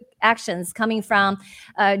seen good actions coming from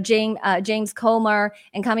James Comer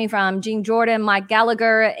and coming from Jim Jordan, Mike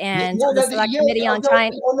Gallagher, and the Select Committee on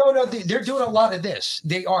China. No, they're doing a lot of this.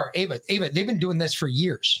 They are, Ava, they've been doing this for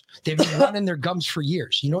years. They've been running their gums for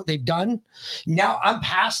years. You know what they've done? Now I'm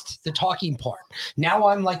past the talking part. Now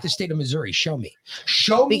I'm like the state of Missouri. Show me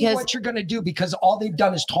what you're going to do, because all they've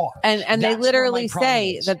done is talk. And they literally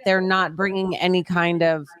say that they're not bringing any kind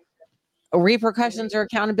of repercussions or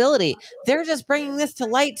accountability. They're just bringing this to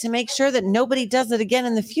light to make sure that nobody does it again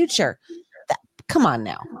in the future. Come on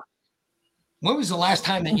now. When was the last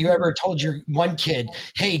time that you ever told your one kid,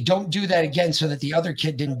 hey, don't do that again, so that the other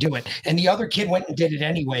kid didn't do it? And the other kid went and did it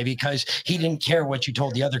anyway because he didn't care what you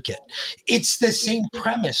told the other kid. It's the same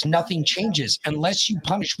premise. Nothing changes. Unless you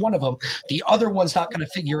punish one of them, the other one's not going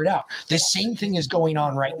to figure it out. The same thing is going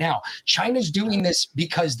on right now. China's doing this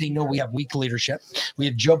because they know we have weak leadership. We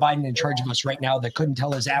have Joe Biden in charge of us right now that couldn't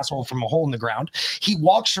tell his asshole from a hole in the ground. He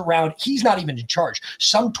walks around. He's not even in charge.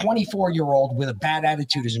 Some 24-year-old with a bad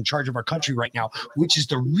attitude is in charge of our country right now, which is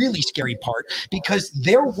the really scary part, because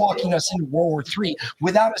they're walking us into World War III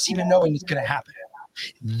without us even knowing it's going to happen.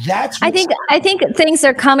 I think things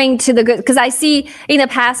are coming to the good, because I see in the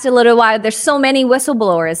past a little while there's so many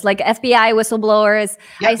whistleblowers, like FBI whistleblowers.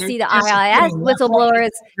 I see the IIS whistleblowers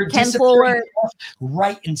came forward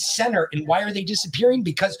right and center. And why are they disappearing?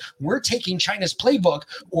 Because we're taking China's playbook,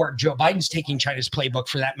 or Joe Biden's taking China's playbook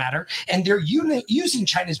for that matter, and they're using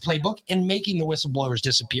China's playbook and making the whistleblowers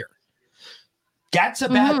disappear. That's a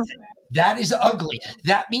bad thing. That is ugly.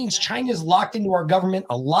 That means China's locked into our government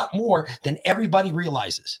a lot more than everybody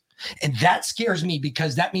realizes. And that scares me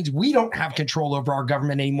because that means we don't have control over our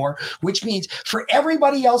government anymore, which means for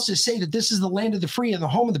everybody else to say that this is the land of the free and the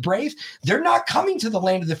home of the brave, they're not coming to the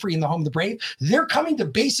land of the free and the home of the brave. They're coming to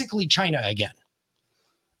basically China again.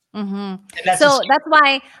 Mm-hmm. That's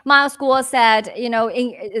why Miles Guo said,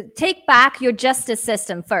 take back your justice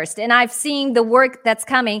system first. And I've seen the work that's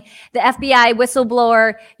coming. The FBI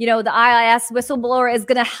whistleblower, the IIS whistleblower is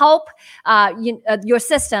going to help your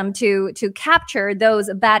system to capture those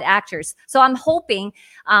bad actors. So I'm hoping,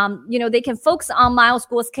 they can focus on Miles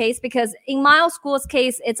Guo's case, because in Miles Guo's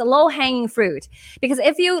case, it's a low-hanging fruit. Because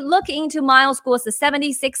if you look into Miles Guo's, the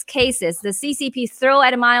 76 cases the CCP throw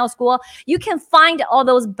at Miles Guo, you can find all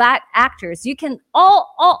those bad actors. You can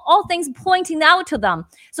all things pointing out to them.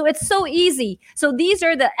 So it's so easy. So these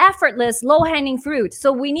are the effortless, low-hanging fruit.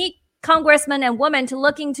 So we need congressmen and women to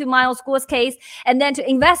look into Miles Guo's case and then to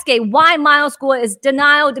investigate why Miles Guo is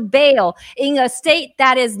denied bail in a state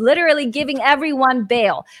that is literally giving everyone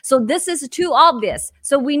bail. So this is too obvious.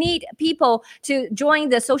 So we need people to join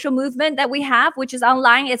the social movement that we have, which is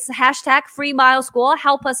online. It's hashtag Free Miles Guo.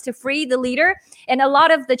 Help us to free the leader. And a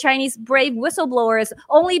lot of the Chinese brave whistleblowers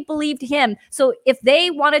only believed him. So if they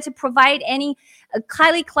wanted to provide any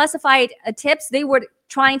highly classified tips, they were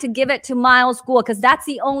trying to give it to Miles Guo, because that's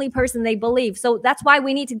the only person they believe. So that's why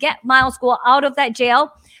we need to get Miles Guo out of that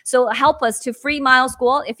jail. So help us to free Miles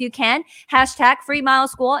Guo if you can. Hashtag Free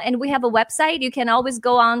Miles Guo. And we have a website. You can always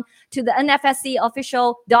go on to the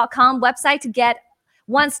nfscofficial.com website to get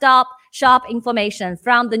one-stop shop information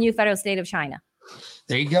from the new federal state of China.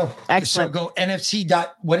 There you go. Excellent. So go NFC.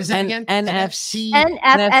 What is it again?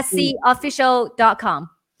 nfscofficial.com.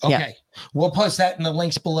 Okay. Yeah. We'll post that in the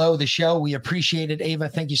links below the show. We appreciate it, Ava.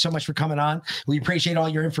 Thank you so much for coming on. We appreciate all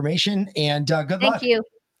your information, and good luck. Thank you.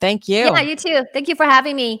 Thank you. Yeah, you too. Thank you for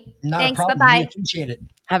having me. Not Thanks. a problem. Bye-bye. We appreciate it.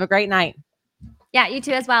 Have a great night. Yeah, you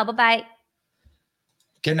too as well. Bye-bye.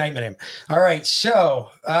 Good night, madam. All right. So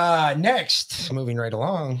next, moving right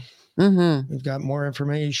along, we've got more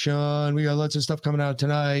information. We got lots of stuff coming out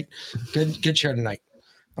tonight. Good show tonight.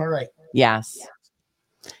 All right. Yes.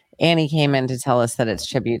 Annie came in to tell us that it's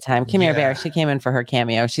tribute time. Come here, Bear. She came in for her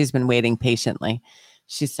cameo. She's been waiting patiently.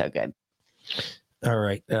 She's so good. All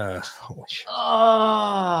right. Holy shit.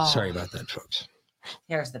 Oh. Sorry about that, folks.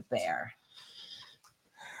 Here's the bear.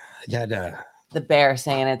 The bear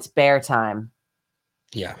saying it's bear time.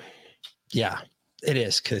 Yeah. Yeah, it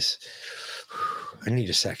is, because I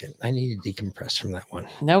need a second. I need to decompress from that one.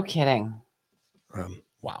 No kidding.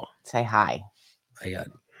 Wow. Say hi. You got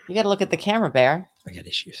to look at the camera, Bear. I got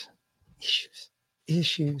issues.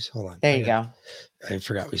 Hold on. There you go. I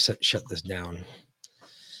forgot we shut this down.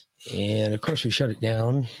 And of course we shut it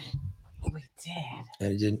down. We did.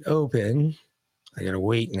 And it didn't open. I got to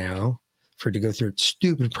wait now for it to go through its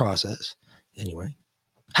stupid process. Anyway,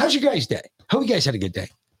 how's your guys' day? Hope you guys had a good day.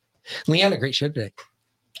 Leanna, great show today.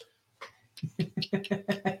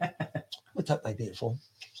 What's up, my beautiful?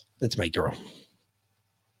 That's my girl.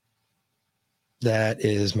 That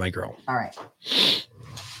is my girl. All right.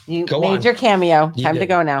 You made your cameo. Time to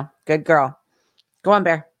go now. Good girl. Go on,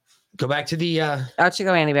 Bear. Go back to the... Out you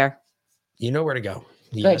go, Annie Bear. You know where to go.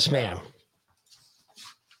 Yes, ma'am.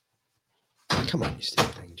 Come on, you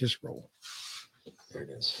stupid thing. Just roll. There it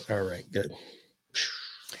is. All right, good.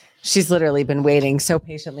 She's literally been waiting so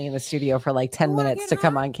patiently in the studio for like 10 minutes to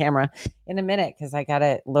come on camera. In a minute, because I got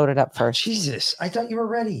it loaded up first. Jesus, I thought you were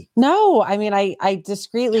ready. No, I mean, I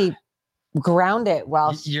discreetly ground it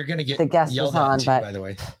while you're going to get the guest yelled was on. at, But by the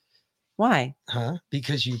way. Why? Huh?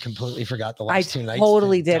 Because you completely forgot the last 2 nights. I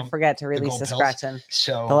totally did forget to release the scratching.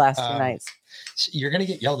 So the last 2 nights. So you're going to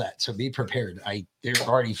get yelled at. So be prepared. They're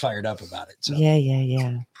already fired up about it. So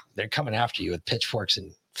Yeah. They're coming after you with pitchforks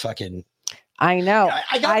and fucking. I know.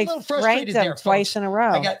 I got a little frustrated there twice in a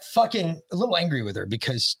row. I got fucking a little angry with her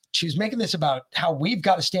because she was making this about how we've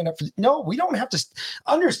got to stand up for. No, we don't have to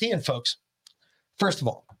understand, folks. First of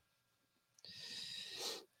all,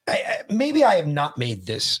 maybe I have not made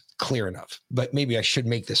this clear enough, but maybe I should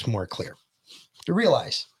make this more clear. To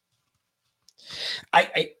realize,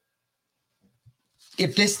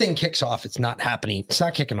 if this thing kicks off, it's not happening. It's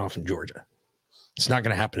not kicking off in Georgia. It's not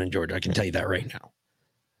going to happen in Georgia. I can tell you that right now.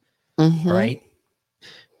 Right?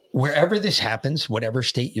 Wherever this happens, whatever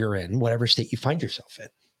state you're in, whatever state you find yourself in,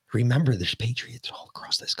 remember there's patriots all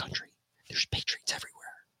across this country. There's patriots everywhere.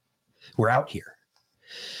 We're out here.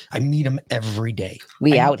 I meet them every day.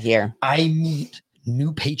 Out here. I meet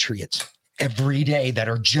new patriots every day that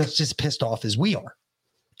are just as pissed off as we are.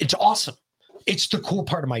 It's awesome. It's the cool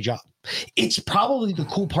part of my job. It's probably the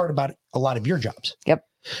cool part about a lot of your jobs. Yep.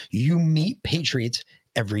 You meet patriots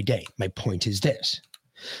every day. My point is this.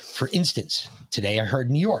 For instance, today I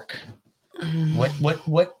heard New York.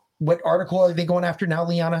 What article are they going after now,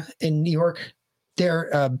 Liana, in New York?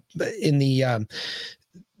 They're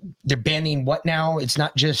they're banning what now? It's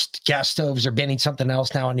not just gas stoves. They're banning something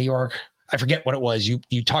else now in New York. I forget what it was.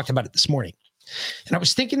 You talked about it this morning. And I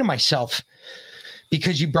was thinking to myself,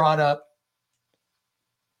 because you brought up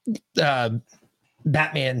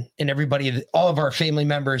Batman and everybody, all of our family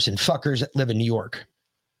members and fuckers that live in New York.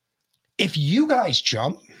 If you guys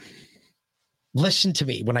jump, listen to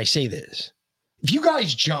me when I say this. If you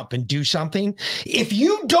guys jump and do something, if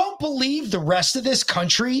you don't believe the rest of this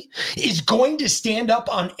country is going to stand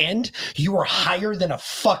up on end, you are higher than a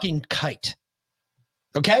fucking kite.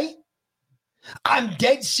 Okay? I'm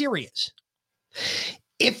dead serious.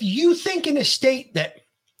 If you think in a state that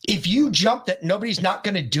if you jump that nobody's not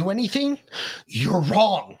going to do anything, you're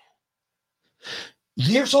wrong.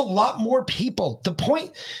 There's a lot more people. The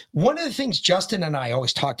point, one of the things Justin and I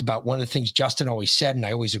always talked about, one of the things Justin always said and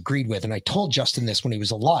I always agreed with, and I told Justin this when he was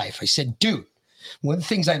alive, I said, dude, one of the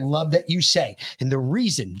things I love that you say, and the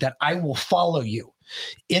reason that I will follow you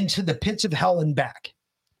into the pits of hell and back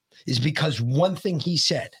is because one thing he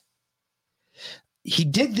said, he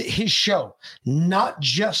did his show not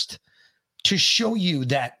just to show you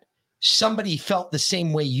that somebody felt the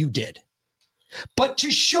same way you did, but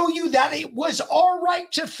to show you that it was all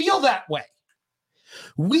right to feel that way.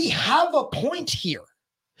 We have a point here.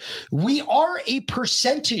 We are a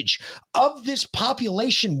percentage of this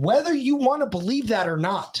population, whether you want to believe that or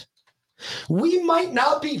not. We might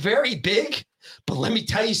not be very big, but let me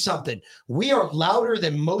tell you something. We are louder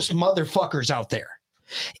than most motherfuckers out there.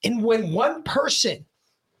 And when one person,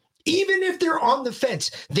 even if they're on the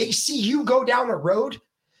fence, they see you go down a road,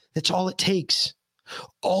 that's all it takes.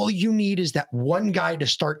 All you need is that one guy to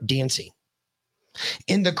start dancing.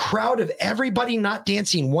 In the crowd of everybody not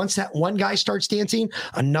dancing, once that one guy starts dancing,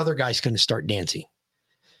 another guy's going to start dancing.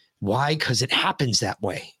 Why? Because it happens that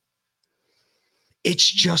way. It's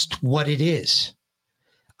just what it is.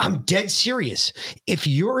 I'm dead serious. If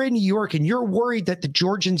you're in New York and you're worried that the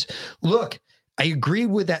Georgians, look, I agree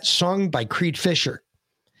with that song by Creed Fisher.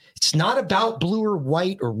 It's not about blue or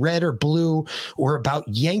white or red or blue or about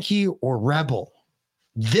Yankee or rebel.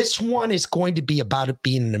 This one is going to be about it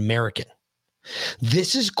being an American.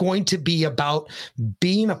 This is going to be about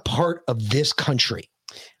being a part of this country.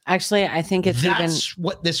 Actually, I think that's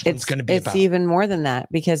what this one's going to be about. It's even more than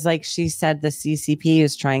that, because like she said, the CCP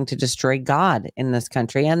is trying to destroy God in this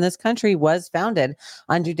country. And this country was founded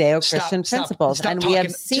on Judeo-Christian principles. And we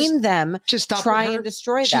have seen them try and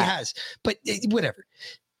destroy that. She has, but whatever.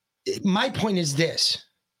 My point is this.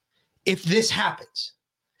 If this happens,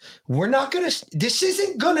 this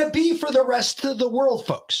isn't going to be for the rest of the world,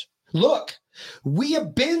 folks. Look, we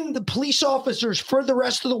have been the police officers for the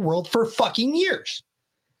rest of the world for fucking years.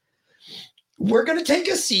 We're going to take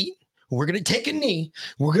a seat. We're going to take a knee.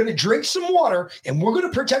 We're going to drink some water, and we're going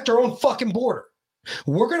to protect our own fucking border.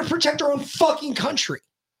 We're going to protect our own fucking country.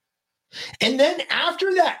 And then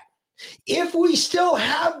after that, if we still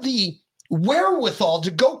have the wherewithal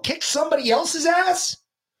to go kick somebody else's ass,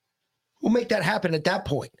 we'll make that happen at that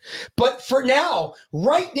point. But for now,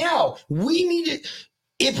 right now, we need to,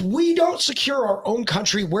 if we don't secure our own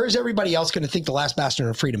country, where's everybody else going to think the last bastion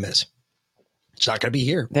of freedom is? It's not going to be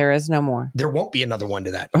here. There is no more. There won't be another one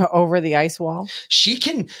to that. Over the ice wall. She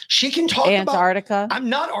can talk Antarctica. I'm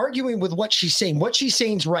not arguing with what she's saying. What she's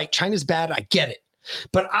saying is right. China's bad. I get it.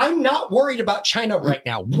 But I'm not worried about China right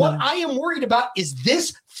now. What I am worried about is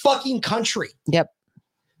this fucking country. Yep.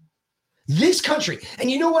 This country. And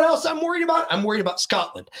you know what else I'm worried about? I'm worried about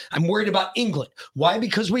Scotland. I'm worried about England. Why?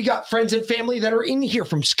 Because we got friends and family that are in here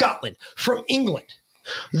from Scotland, from England.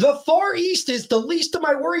 The Far East is the least of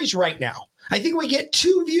my worries right now. I think we get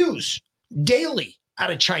 2 views daily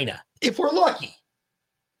out of China, if we're lucky.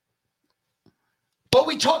 But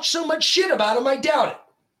we talk so much shit about them, I doubt it.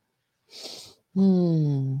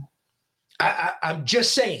 I'm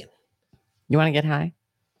just saying. You want to get high?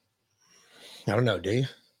 I don't know, do you?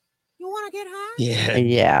 You want to get high? Yeah.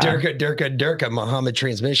 Yeah. Durka, Muhammad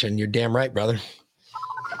transmission. You're damn right, brother.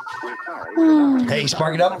 Hey,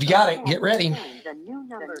 spark it up if you got it. Get ready.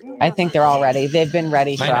 I think they're all ready. They've been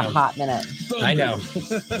ready for a hot minute. I know.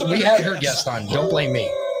 We had her guest on. Don't blame me.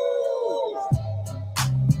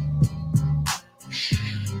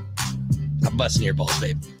 I'm busting your balls,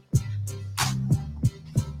 babe.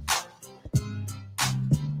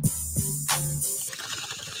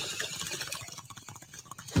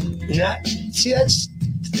 That's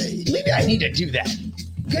maybe I need to do that.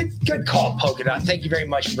 Good call, Polka Dot. Thank you very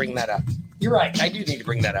much for bringing that up. You're right. I do need to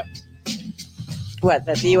bring that up. What,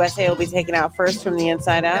 that the USA will be taken out first from the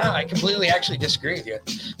inside out? No, I completely actually disagree with you.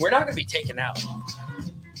 We're not going to be taken out.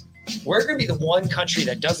 We're going to be the one country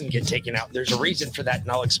that doesn't get taken out. There's a reason for that,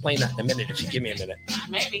 and I'll explain that in a minute if you give me a minute.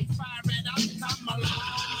 Maybe.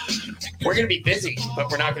 We're going to be busy, but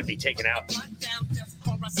we're not going to be taken out.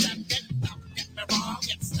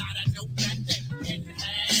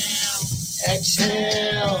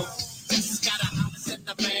 Exhale.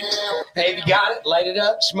 Hey, if you got it, light it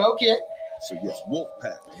up, smoke it. So yes,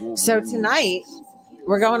 Wolfpack. So tonight,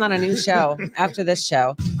 we're going on a new show after this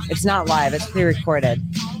show. It's not live, it's pre-recorded.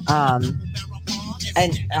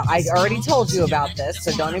 And I already told you about this,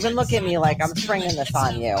 so don't even look at me like I'm springing this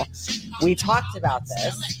on you. We talked about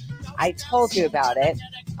this. I told you about it.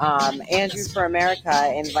 Andrew for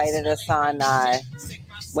America invited us on,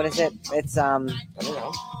 what is it? It's I don't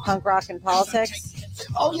know. Punk Rock and Politics.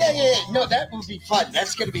 Oh, yeah. No, that would be fun.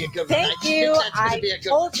 That's going to be a good one. Thank you. I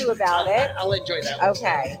told you about it. I'll enjoy that one.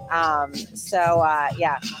 Okay.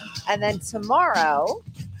 Yeah. And then tomorrow,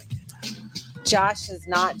 Josh is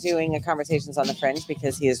not doing a Conversations on the Fringe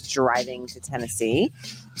because he is driving to Tennessee.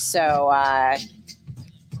 So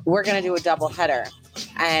we're going to do a double header.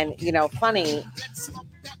 And, funny,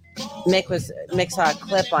 Mick saw a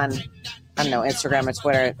clip on, I don't know, Instagram or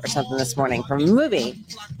Twitter or something this morning from a movie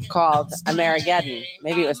called Amerigeddon.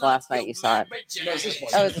 Maybe it was last night you saw it. No, it's this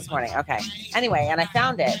morning. Oh, it was this morning. Okay. Anyway, and I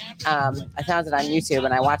found it. I found it on YouTube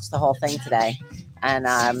and I watched the whole thing today. And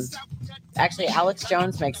actually, Alex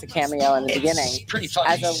Jones makes a cameo in the beginning pretty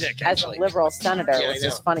fucking as sick, a liberal senator, Yeah, which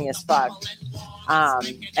is funny as fuck.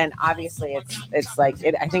 And obviously, it's like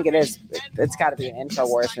I think it is. It's got to be an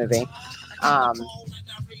InfoWars movie.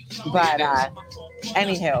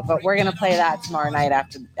 But we're gonna play that tomorrow night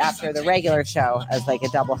after the regular show as like a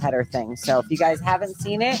double header thing. So if you guys haven't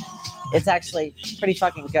seen it, it's actually pretty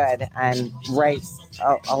fucking good and right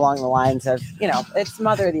along the lines of it's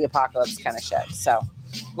Mother of the Apocalypse kind of shit. So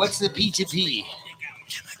what's the P2P?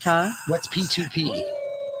 Huh? What's P2P?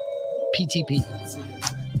 PTP.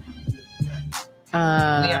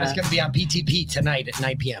 Leanna's going to be on PTP tonight at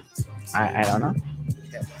 9 p.m. I don't know.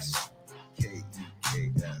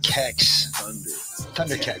 Kex.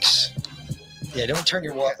 Thunder Kex. Yeah, don't turn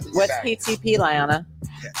your walk. What's PTP, Liana?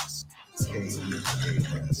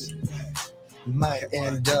 Might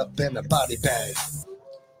end up in a body bag.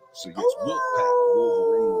 So yes, Wolfpack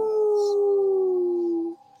Wolverines.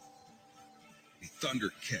 The Thunder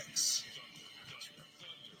Kex.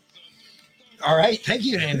 All right. Thank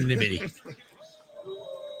you, anonymity.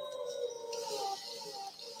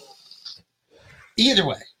 Either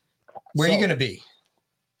way, where are you going to be?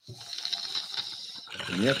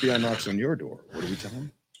 When the FBI knocks on your door, what do we tell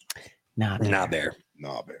them? Nah bear.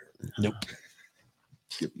 Nah bear. Nope.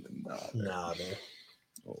 Give them the nah bear. Nah bear.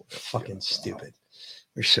 Oh, fucking stupid.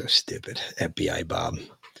 We're so stupid. FBI Bob.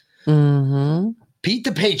 Mm-hmm. Pete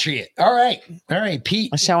the Patriot. All right,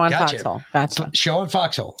 Pete. A show on Gotcha. Foxhole. Gotcha. Show on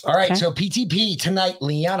Foxhole. All right, Okay. so PTP tonight,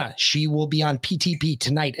 Liana. She will be on PTP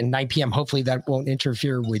tonight at 9 p.m. Hopefully that won't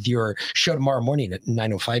interfere with your show tomorrow morning at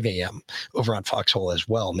 9:05 a.m. over on Foxhole as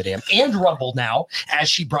well, madam. And Rumble now, as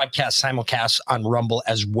she broadcasts simulcasts on Rumble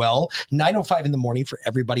as well. 9:05 in the morning for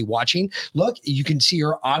everybody watching. Look, you can see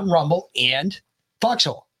her on Rumble and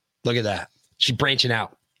Foxhole. Look at that. She's branching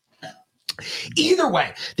out. Either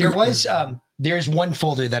way, there's one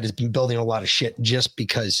folder that has been building a lot of shit just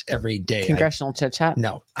because every day. Congressional chit chat.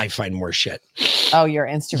 No, I find more shit. Oh, your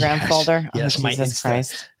Instagram folder. Yes, oh, my Jesus Insta.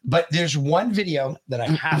 Christ. But there's one video that I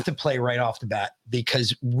have to play right off the bat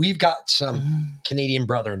because we've got some Canadian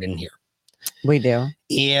brethren in here. We do.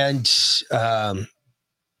 And I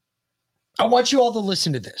want you all to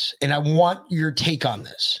listen to this, and I want your take on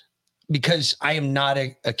this because I am not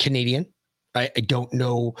a Canadian. I don't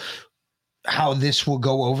know how this will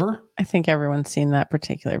go over. I think everyone's seen that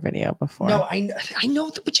particular video before. No, I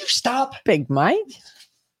know. Would you stop? Big Mike?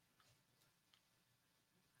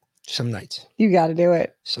 Some nights. You got to do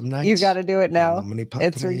it. Some nights. You got to do it now.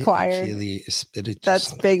 It's required.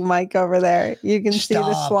 That's Big Mike over there. You can see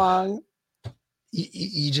the Stop. swung.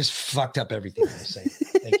 You just fucked up everything I was saying.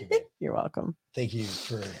 Thank you, babe. You're welcome. Thank you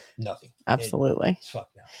for nothing. Absolutely. It's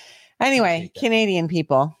fucked now. Anyway, Canadian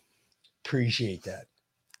people, Appreciate that.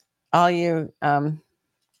 all you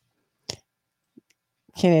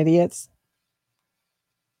Canadians.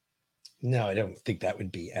 No, I don't think that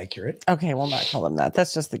would be accurate. Okay, we'll not call them that.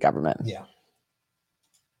 That's just the government. Yeah.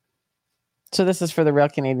 So this is for the real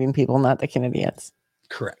Canadian people, not the Canadians.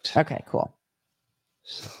 Correct. Okay, cool.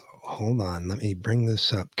 So hold on. Let me bring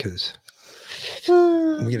this up because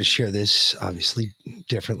I'm going to share this obviously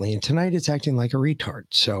differently. And tonight it's acting like a retard.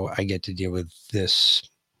 So I get to deal with this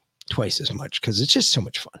twice as much because it's just so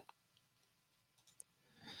much fun.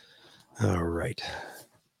 All right.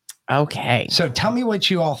 Okay. So tell me what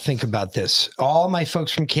you all think about this. All my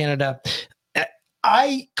folks from Canada.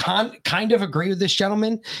 I kind of agree with this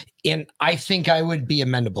gentleman, and I think I would be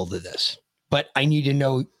amenable to this. But I need to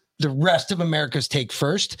know the rest of America's take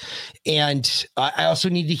first. And I also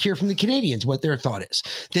need to hear from the Canadians what their thought is.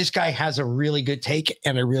 This guy has a really good take,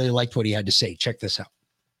 and I really liked what he had to say. Check this out.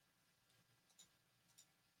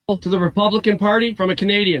 To the Republican Party from a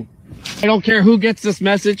Canadian. I don't care who gets this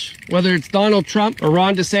message, whether it's Donald Trump or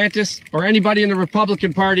Ron DeSantis or anybody in the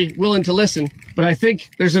Republican Party willing to listen. But I think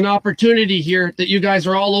there's an opportunity here that you guys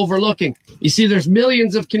are all overlooking. You see, there's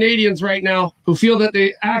millions of Canadians right now who feel that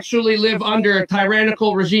they actually live under a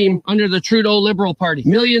tyrannical regime under the Trudeau Liberal Party.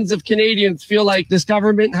 Millions of Canadians feel like this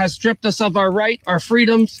government has stripped us of our right, our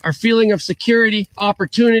freedoms, our feeling of security,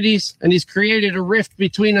 opportunities, and he's created a rift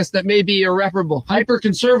between us that may be irreparable.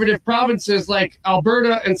 Hyper-conservative provinces like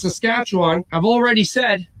Alberta and Saskatchewan have already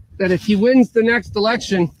said that if he wins the next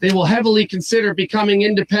election, they will heavily consider becoming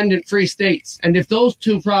independent free states. And if those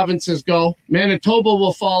two provinces go, Manitoba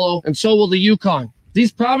will follow, and so will the Yukon.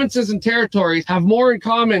 These provinces and territories have more in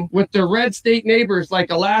common with their red state neighbors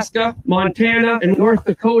like Alaska, Montana, and North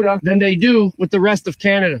Dakota than they do with the rest of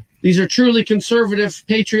Canada. These are truly conservative,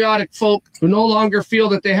 patriotic folk who no longer feel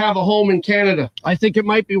that they have a home in Canada. I think it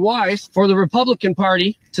might be wise for the Republican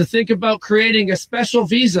Party to think about creating a special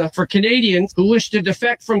visa for Canadians who wish to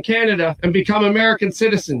defect from Canada and become American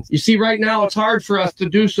citizens. You see, right now it's hard for us to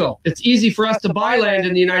do so. It's easy for us to buy land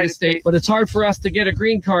in the United States, but it's hard for us to get a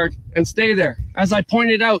green card and stay there. As I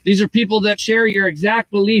pointed out, these are people that share your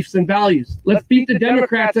exact beliefs and values. Let's beat the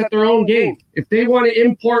Democrats at their own game. If they want to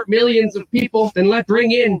import millions of people, then let's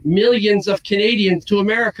bring in millions of Canadians to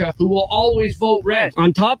America who will always vote red.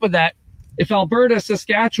 On top of that, if Alberta,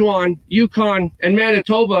 Saskatchewan, Yukon, and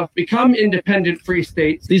Manitoba become independent free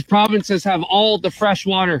states, these provinces have all the fresh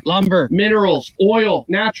water, lumber, minerals, oil,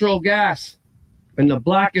 natural gas, and the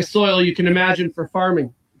blackest soil you can imagine for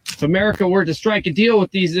farming. If America were to strike a deal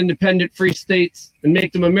with these independent free states and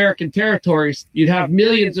make them American territories, you'd have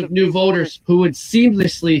millions of new voters who would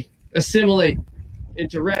seamlessly assimilate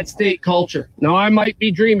into red state culture. Now, I might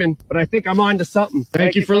be dreaming, but I think I'm on to something.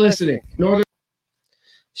 Thank you for listening.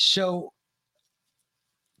 So,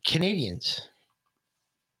 Canadians,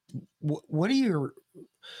 what are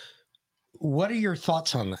your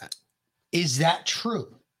thoughts on that? Is that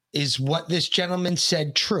true? Is what this gentleman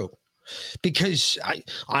said true? Because I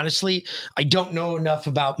don't know enough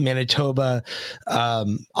about Manitoba,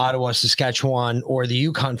 Ottawa, Saskatchewan, or the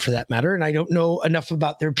Yukon for that matter, and I don't know enough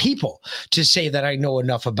about their people to say that I know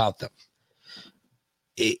enough about them.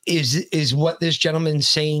 Is what this gentleman's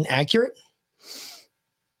saying accurate?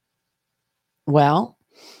 Well,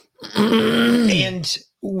 and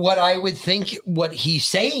what I would think, what he's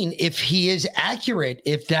saying, if he is accurate,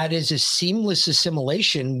 if that is a seamless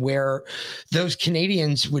assimilation where those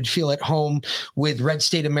Canadians would feel at home with red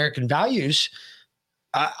state American values,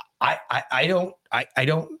 I don't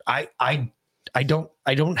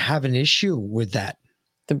have an issue with that.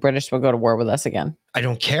 The British will go to war with us again. I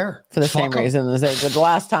don't care. For the same reason as they did the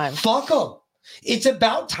last time. Fuck them. It's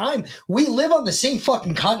about time. We live on the same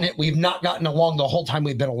fucking continent. We've not gotten along the whole time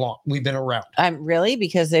we've been around. Really?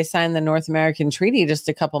 Because they signed the North American Treaty just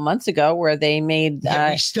a couple months ago, where they made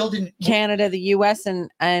we still didn't. Canada, the U.S.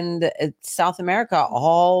 and South America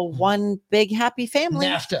all one big happy family.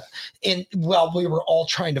 NAFTA, and we were all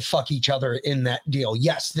trying to fuck each other in that deal.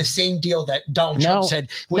 Yes, the same deal that Donald Trump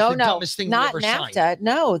said was the dumbest thing we ever signed. Not NAFTA.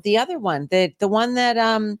 No, the other one, the one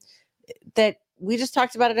that we just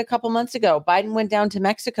talked about it a couple months ago. Biden went down to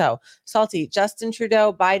Mexico. Salty, Justin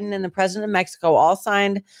Trudeau, Biden, and the president of Mexico all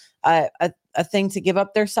signed a thing to give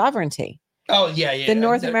up their sovereignty. Oh, yeah. The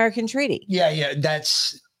North American Treaty. Yeah.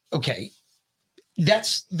 That's okay.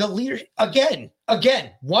 That's the leader. Again,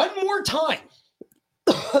 one more time.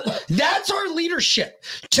 That's our leadership.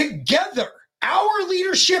 Together, our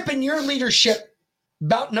leadership and your leadership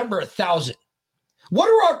about number 1,000. What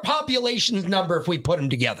are our population's number if we put them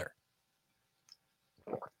together?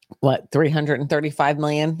 What, 335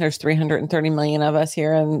 million? There's 330 million of us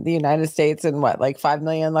here in the United States, and 5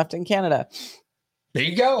 million left in Canada. There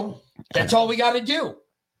you go. That's all we got to do.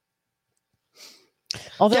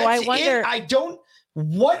 Although I wonder,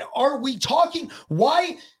 what are we talking?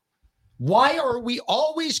 Why are we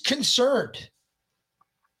always concerned?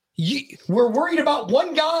 We're worried about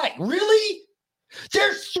one guy. Really?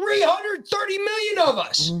 There's 330 million of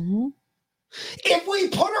us. Mm-hmm. If we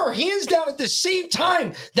put our hands down at the same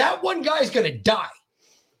time, that one guy's going to die.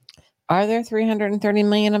 Are there 330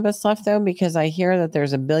 million of us left, though? Because I hear that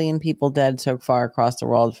there's 1 billion people dead so far across the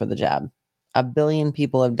world for the jab. 1 billion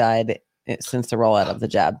people have died since the rollout of the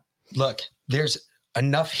jab. Look, there's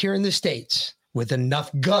enough here in the States with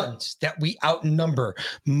enough guns that we outnumber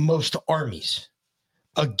most armies.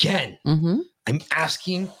 Again, I'm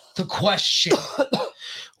asking the question.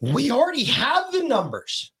 We already have the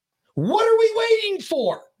numbers. What are we waiting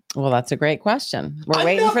for? Well, that's a great question. We're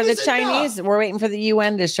waiting for the Chinese. We're waiting for the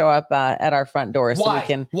UN to show up at our front door so we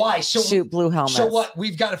can shoot blue helmets. So what?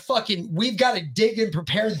 We've got to dig and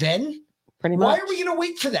prepare then? Pretty much. Why are we going to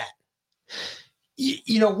wait for that?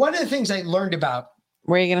 You know, one of the things I learned about.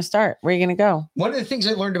 Where are you going to start? Where are you going to go? One of the things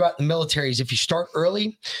I learned about the military is if you start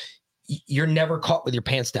early, you're never caught with your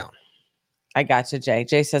pants down. I got you, Jay.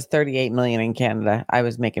 Jay says 38 million in Canada. I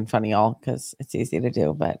was making fun of y'all because it's easy to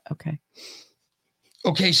do, but okay.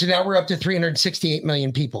 Okay, so now we're up to 368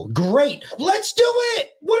 million people. Great. Let's do it.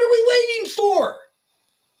 What are we waiting for?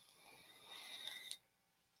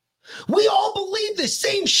 We all believe the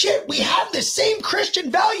same shit. We have the same Christian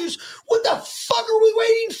values. What the fuck are we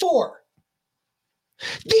waiting for?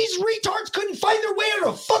 These retards couldn't find their way out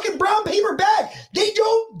of a fucking brown paper bag. They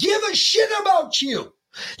don't give a shit about you.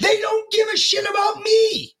 They don't give a shit about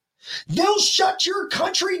me. They'll shut your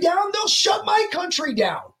country down. They'll shut my country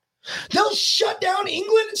down. They'll shut down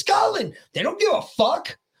England and Scotland. They don't give a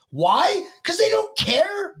fuck. Why? Because they don't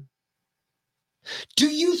care. Do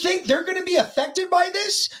you think they're going to be affected by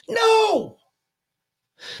this? No.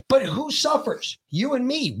 But who suffers? You and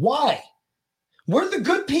me. Why? We're the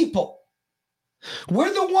good people.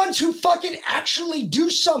 We're the ones who fucking actually do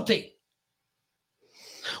something.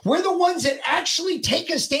 We're the ones that actually take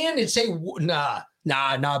a stand and say, nah,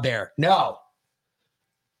 Bear, no.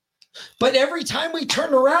 But every time we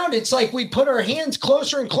turn around, it's like we put our hands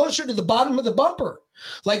closer and closer to the bottom of the bumper.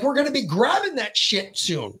 Like we're going to be grabbing that shit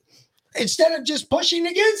soon instead of just pushing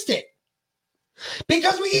against it.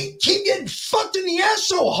 Because we keep getting fucked in the ass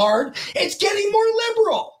so hard, it's getting more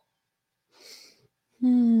liberal.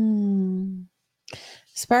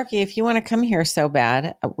 Sparky, if you want to come here so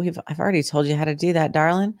bad, I've already told you how to do that,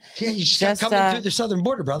 darling. Yeah, you just coming through the southern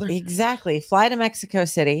border, brother. Exactly. Fly to Mexico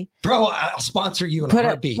City. Bro, I'll sponsor you in a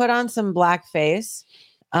heartbeat. Put on some blackface.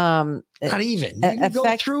 Not even. You can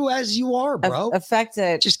go through as you are, bro.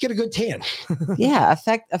 Just get a good tan. Yeah,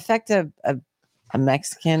 affect a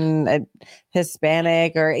Mexican, a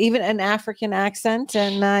Hispanic, or even an African accent,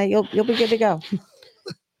 and you'll be good to go.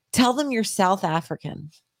 Tell them you're South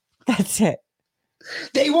African. That's it.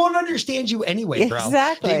 They won't understand you anyway, bro.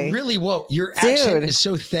 Exactly. They really won't. Your accent is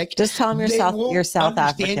so thick. Just tell them you're South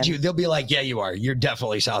African. You. They'll be like, yeah, you are. You're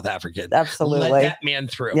definitely South African. Absolutely. Let that man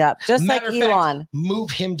through. Yeah. Just Matter like of Elon. Fact,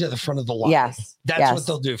 move him to the front of the line. Yes. That's what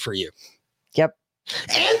they'll do for you. Yep.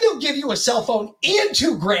 And they'll give you a cell phone and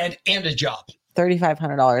 $2,000 and a job.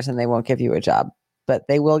 $3,500 and they won't give you a job, but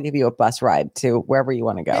they will give you a bus ride to wherever you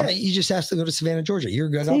want to go. Yeah, you just ask to go to Savannah, Georgia. You're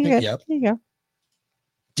good. I'll pick you up. There you go.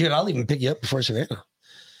 Dude, I'll even pick you up before Savannah.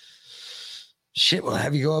 Shit, we'll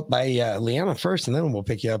have you go up by Leanna first, and then we'll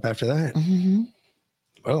pick you up after that. Mm-hmm.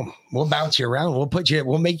 Boom. We'll bounce you around.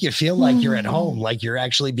 We'll make you feel like you're at home, like you're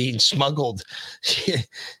actually being smuggled,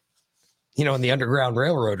 in the Underground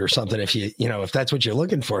Railroad or something. If that's what you're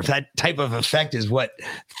looking for, if that type of effect is what,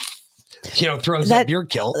 throws up your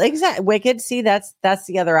kill. Exactly. Wicked. See, that's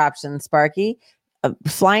the other option, Sparky.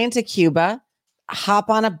 Fly into Cuba, hop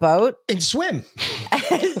on a boat and swim.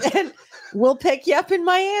 and we'll pick you up in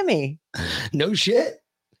Miami. No shit.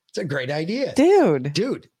 It's a great idea.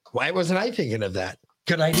 Dude. Why wasn't I thinking of that?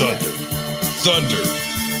 Good idea. Thunder.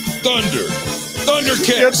 Thundercats.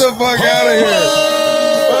 Get the fuck out of here.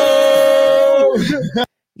 Oh!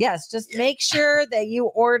 Yes, just make sure that you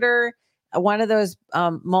order one of those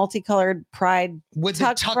multicolored Pride with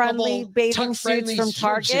tuck-friendly bathing suits from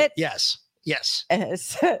Target. Yes.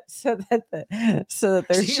 So that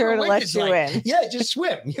they're sure to let you in. Yeah, just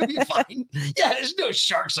swim. You'll be fine. Yeah, there's no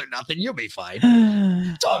sharks or nothing. You'll be fine.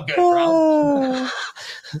 It's all good, bro.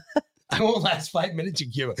 I won't last 5 minutes in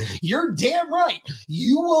Cuba. You're damn right.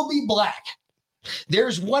 You will be black.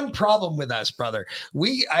 There's one problem with us, brother.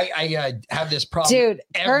 I have this problem. Dude,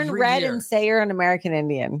 turn red and say you're an American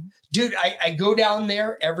Indian. Dude, I go down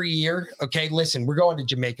there every year. Okay, listen, we're going to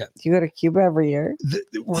Jamaica. Do you go to Cuba every year?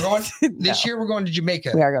 We're going this year. We're going to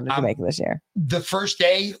Jamaica. We are going to Jamaica this year. The first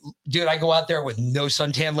day, dude, I go out there with no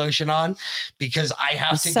suntan lotion on because I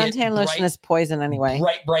have to get suntan lotion is poison anyway.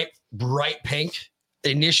 Bright pink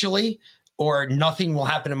initially, or nothing will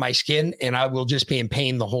happen to my skin and I will just be in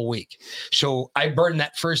pain the whole week. So I burn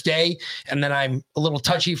that first day and then I'm a little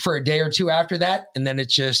touchy for a day or two after that. And then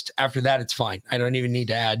it's just, after that, it's fine. I don't even need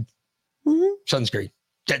to add sunscreen.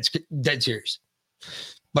 Dead serious.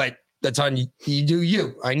 But that's on you. You do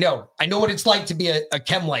you. I know what it's like to be a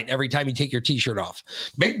chem light every time you take your t-shirt off.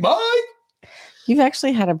 Big Mike. You've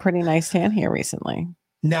actually had a pretty nice tan here recently.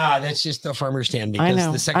 Nah, that's just the farmer stand. Because I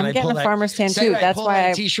know. The second I'm getting a farmer stand too. That's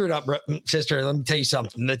why t-shirt up, sister. Let me tell you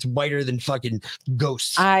something. That's whiter than fucking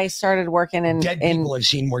ghosts. I started working in dead people have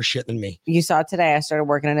seen more shit than me. You saw it today. I started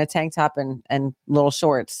working in a tank top and little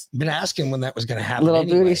shorts. Been asking when that was going to happen. Little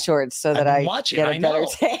booty shorts, so that I get a better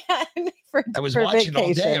tan. I was watching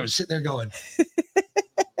all day. I was sitting there going,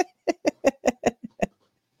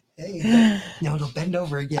 "Hey, no, bend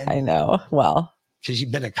over again." I know. Well, because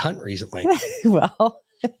you've been a cunt recently. Well.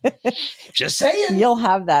 Just saying. You'll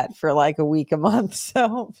have that for like a week, a month.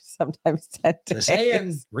 So sometimes 10 days. Just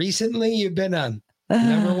saying. Recently, you've been on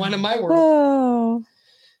number one in my world. Oh,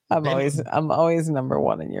 I'm always number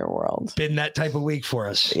one in your world. Been that type of week for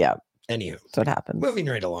us. Yeah. Anywho, that's what happens. Moving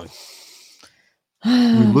right along. We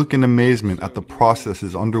look in amazement at the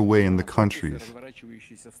processes underway in the countries,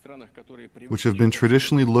 which have been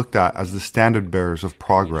traditionally looked at as the standard bearers of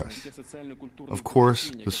progress. Of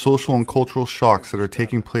course, the social and cultural shocks that are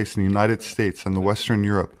taking place in the United States and Western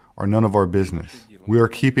Europe are none of our business. We are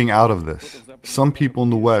keeping out of this. Some people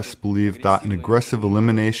in the West believe that an aggressive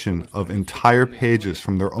elimination of entire pages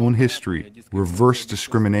from their own history reverse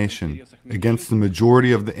discrimination against the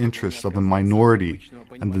majority of the interests of a minority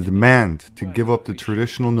and the demand to give up the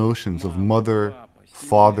traditional notions of mother,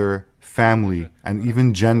 father, family, and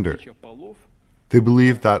even gender. They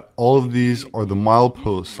believe that all of these are the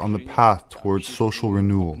mileposts on the path towards social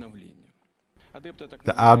renewal.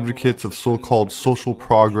 The advocates of so-called social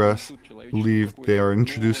progress believe they are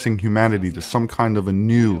introducing humanity to some kind of a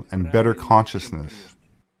new and better consciousness.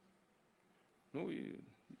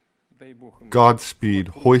 Godspeed,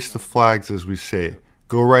 hoist the flags, as we say.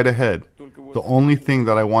 Go right ahead. The only thing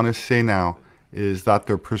that I want to say now is that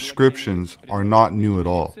their prescriptions are not new at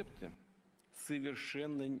all.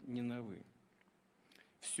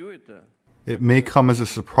 It may come as a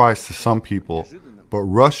surprise to some people, but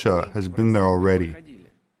Russia has been there already.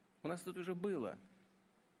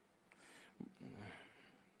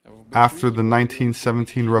 After the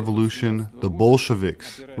 1917 revolution, the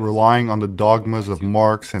Bolsheviks, relying on the dogmas of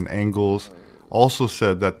Marx and Engels, also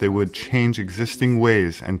said that they would change existing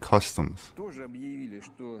ways and customs.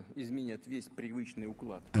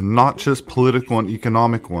 And not just political and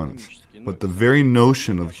economic ones, but the very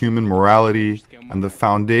notion of human morality and the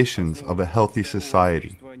foundations of a healthy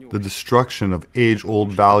society. The destruction of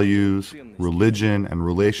age-old values, religion, and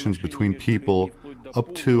relations between people,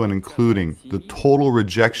 up to and including the total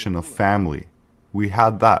rejection of family. We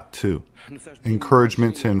had that too.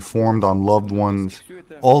 Encouragement to inform on loved ones.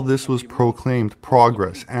 All this was proclaimed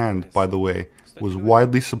progress and, by the way, was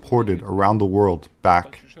widely supported around the world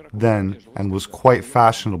back then and was quite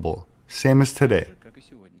fashionable, same as today.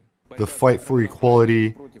 The fight for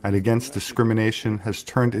equality and against discrimination has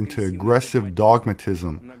turned into aggressive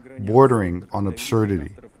dogmatism bordering on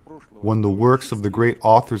absurdity. When the works of the great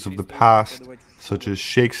authors of the past, such as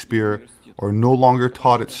Shakespeare, are no longer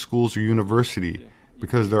taught at schools or university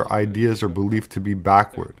because their ideas are believed to be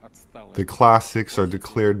backward. The classics are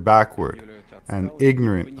declared backward and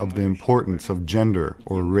ignorant of the importance of gender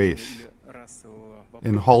or race.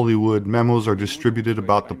 In Hollywood, memos are distributed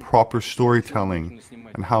about the proper storytelling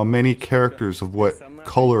and how many characters of what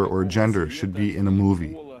color or gender should be in a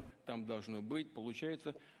movie.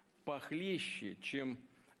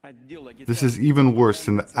 This is even worse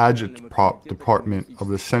than the agitprop department of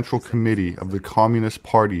the Central Committee of the Communist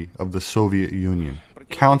Party of the Soviet Union.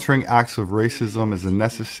 Countering acts of racism is a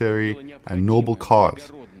necessary and noble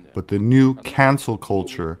cause, but the new cancel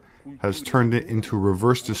culture has turned it into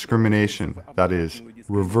reverse discrimination, that is,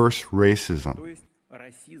 reverse racism.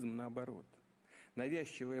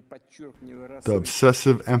 The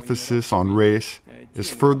obsessive emphasis on race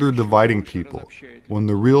is further dividing people, when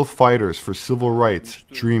the real fighters for civil rights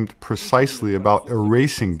dreamed precisely about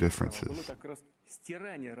erasing differences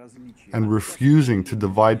and refusing to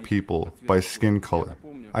divide people by skin color.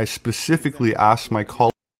 I specifically asked my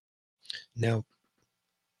colleagues. Now,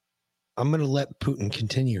 I'm going to let Putin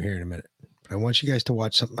continue here in a minute, but I want you guys to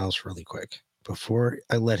watch something else really quick before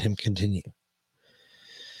I let him continue.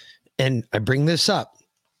 And I bring this up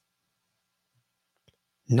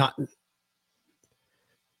not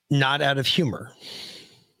out of humor.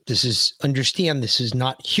 This is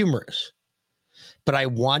not humorous, but I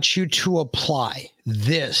want you to apply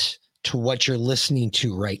this to what you're listening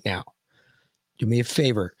to right now. Do me a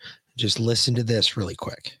favor, just listen to this really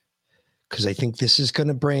quick, because I think this is going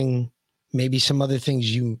to bring maybe some other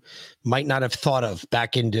things you might not have thought of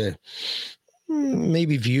back into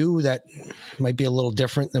maybe view that might be a little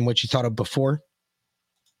different than what you thought of before.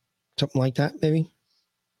 Something like that, maybe.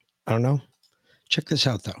 I don't know. Check this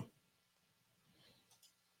out, though.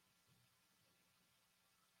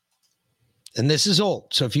 And this is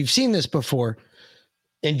old. So if you've seen this before,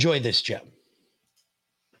 enjoy this gem.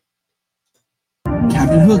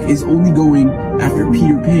 Captain Hook is only going after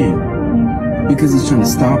Peter Pan because he's trying to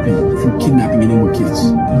stop him from kidnapping any more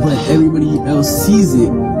kids. But everybody else sees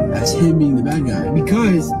it as him being the bad guy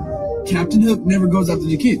because Captain Hook never goes after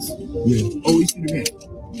the kids. Yeah. Always Peter Pan.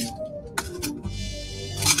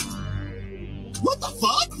 What the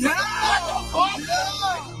fuck? Yeah!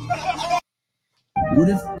 What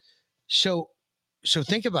if? So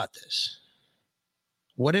think about this.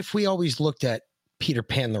 What if we always looked at Peter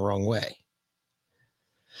Pan the wrong way?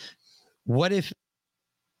 What if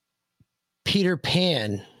Peter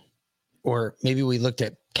Pan, or maybe we looked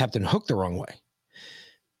at Captain Hook the wrong way?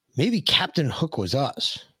 Maybe Captain Hook was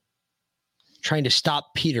us trying to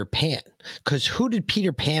stop Peter Pan. Because who did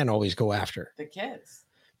Peter Pan always go after? The kids.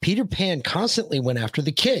 Peter Pan constantly went after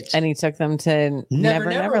the kids. And he took them to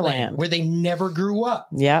Neverland, where they never grew up.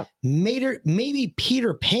 Yep. Maybe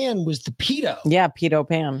Peter Pan was the pedo. Yeah, Pedo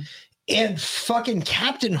Pan. And fucking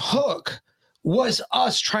Captain Hook was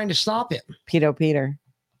us trying to stop him. Pedo Peter.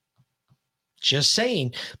 Just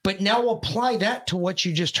saying. But now apply that to what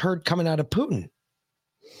you just heard coming out of Putin.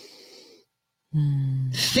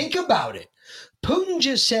 Think about it. Putin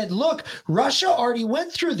just said, look, Russia already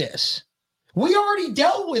went through this. We already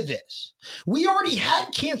dealt with this. We already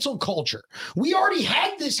had cancel culture. We already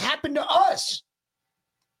had this happen to us.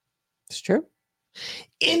 It's true.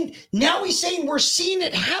 And now he's saying we're seeing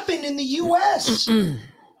it happen in the U.S.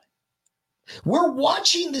 We're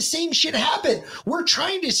watching the same shit happen. We're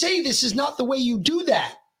trying to say this is not the way you do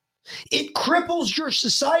that. It cripples your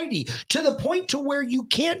society to the point to where you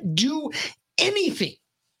can't do anything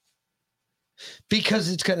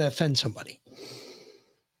because it's going to offend somebody.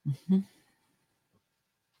 Mm-hmm.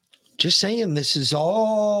 Just saying, this is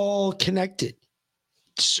all connected.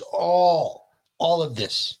 It's all of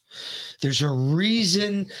this. There's a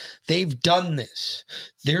reason they've done this.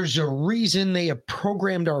 There's a reason they have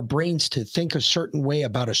programmed our brains to think a certain way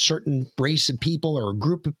about a certain race of people or a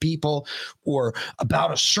group of people or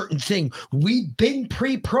about a certain thing. We've been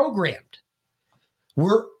pre-programmed.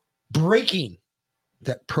 We're breaking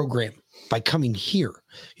that program by coming here.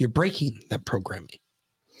 You're breaking that programming.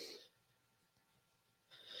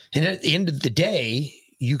 And at the end of the day,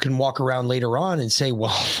 you can walk around later on and say,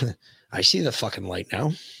 well, I see the fucking light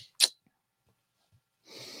now.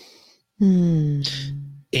 And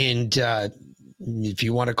if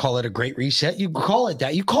you want to call it a great reset, you call it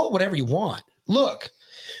that. You call it whatever you want. Look,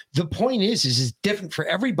 the point is it's different for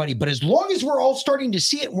everybody. But as long as we're all starting to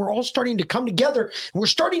see it, and we're all starting to come together, and we're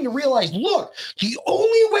starting to realize, look, the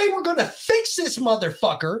only way we're going to fix this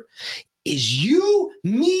motherfucker is you,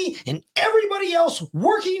 me, and everybody else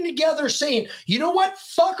working together saying, you know what?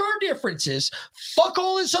 Fuck our differences. Fuck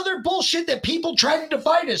all this other bullshit that people try to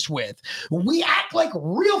divide us with. We act like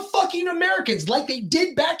real fucking Americans like they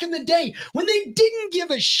did back in the day when they didn't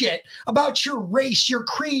give a shit about your race, your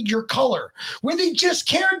creed, your color, where they just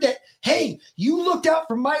cared that, hey, you looked out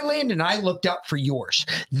for my land and I looked out for yours.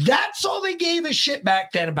 That's all they gave a shit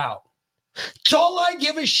back then about. It's all I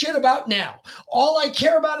give a shit about now. All I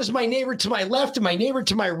care about is my neighbor to my left and my neighbor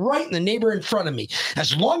to my right and the neighbor in front of me.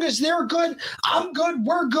 As long as they're good, I'm good,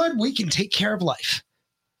 we're good, we can take care of life.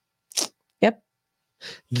 Yep.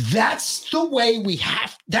 That's the way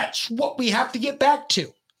that's what we have to get back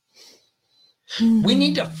to. We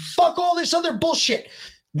need to fuck all this other bullshit.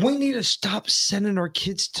 We need to stop sending our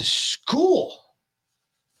kids to school.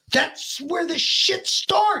 That's where the shit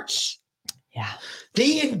starts. Yeah.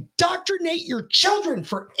 They indoctrinate your children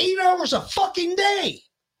for 8 hours a fucking day.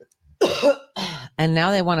 And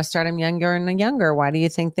now they want to start them younger and younger. Why do you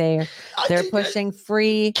think they're pushing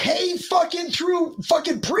free K fucking through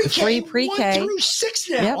fucking pre-K, free pre-K 1 through 6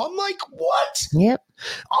 now? Yep. I'm like, what? Yep.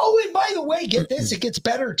 Oh, and by the way, get this, it gets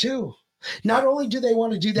better too. Not only do they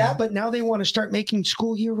want to do that, but now they want to start making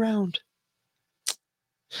school year round.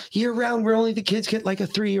 Year round, where only the kids get like a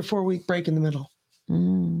 3 or 4 week break in the middle.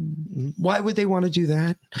 Why would they want to do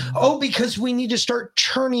that? Oh, because we need to start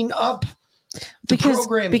turning up the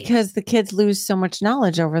programming. Because the kids lose so much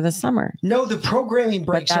knowledge over the summer. No, the programming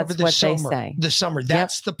breaks over the summer. They say. The summer.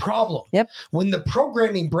 That's the problem. Yep. When the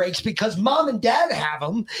programming breaks because mom and dad have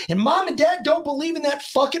them and mom and dad don't believe in that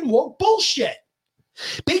fucking woke bullshit.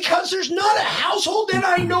 Because there's not a household that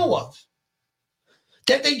I know of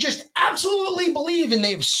that they just absolutely believe and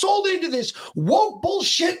they've sold into this woke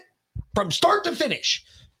bullshit from start to finish.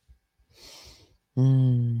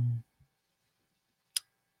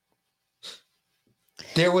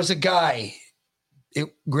 There was a guy,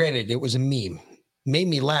 granted, it was a meme. Made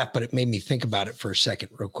me laugh, but it made me think about it for a second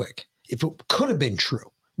real quick. If it could have been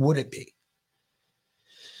true, would it be?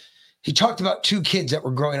 He talked about two kids that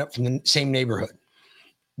were growing up from the same neighborhood.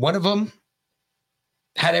 One of them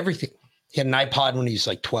had everything. He had an iPod when he was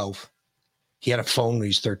like 12. He had a phone when he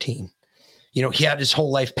was 13. You know, he had his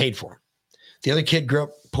whole life paid for him. The other kid grew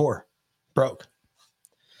up poor, broke.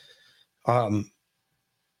 And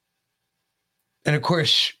of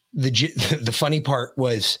course, the funny part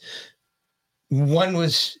was one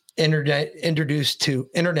was introduced to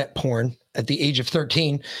internet porn at the age of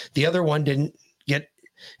 13. The other one didn't get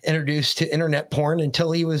introduced to internet porn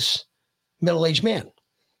until he was a middle-aged man.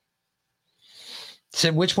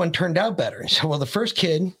 Said, which one turned out better? So, well, the first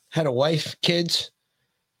kid had a wife, kids,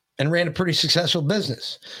 and ran a pretty successful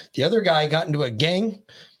business. The other guy got into a gang,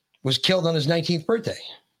 was killed on his 19th birthday.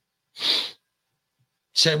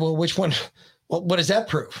 Said, well, which one? Well, what does that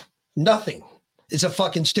prove? Nothing. It's a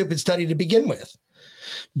fucking stupid study to begin with.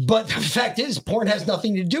 But the fact is, porn has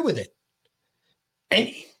nothing to do with it.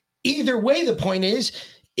 And either way, the point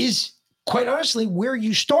is quite honestly, where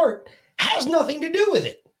you start has nothing to do with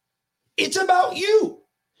it. It's about you.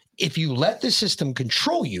 If you let the system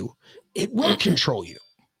control you, it will control you.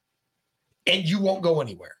 And you won't go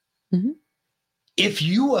anywhere. Mm-hmm. If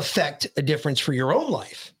you affect a difference for your own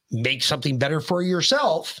life, make something better for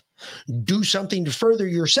yourself, do something to further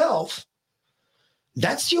yourself,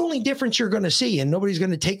 that's the only difference you're going to see, and nobody's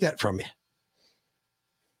going to take that from you.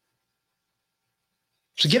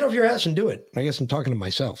 So get off your ass and do it. I guess I'm talking to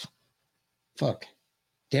myself. Fuck.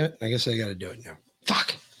 Damn it. I guess I got to do it now.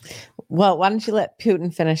 Fuck. Well, why don't you let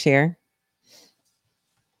Putin finish here?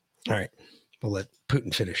 All right. We'll let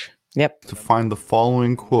Putin finish. Yep. To find the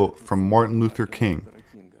following quote from Martin Luther King.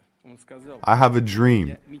 I have a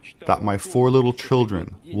dream that my 4 little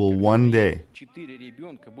children will one day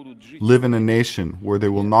live in a nation where they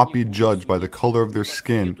will not be judged by the color of their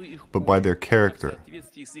skin, but by their character.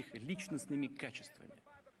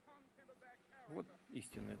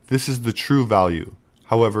 This is the true value.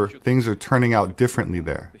 However, things are turning out differently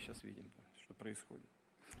there.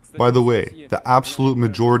 By the way, the absolute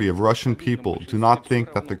majority of Russian people do not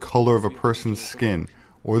think that the color of a person's skin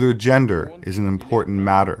or their gender is an important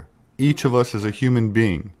matter. Each of us is a human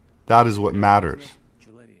being. That is what matters.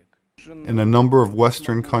 In a number of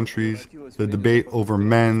Western countries, the debate over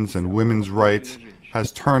men's and women's rights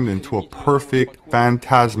has turned into a perfect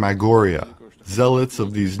phantasmagoria. Zealots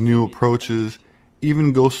of these new approaches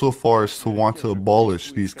even go so far as to want to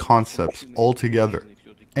abolish these concepts altogether.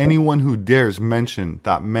 Anyone who dares mention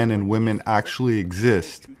that men and women actually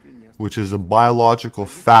exist, which is a biological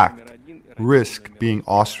fact, risk being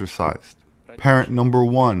ostracized. Parent number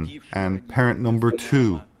 1 and parent number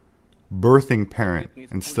 2, birthing parent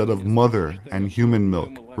instead of mother and human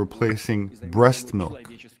milk, replacing breast milk,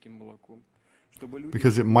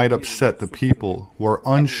 because it might upset the people who are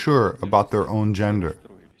unsure about their own gender.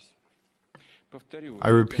 I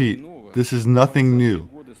repeat, this is nothing new.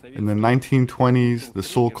 In the 1920s, the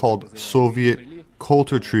so-called Soviet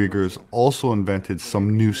Kulturträgers also invented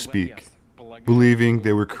some new speak, believing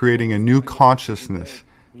they were creating a new consciousness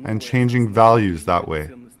and changing values that way.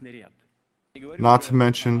 Not to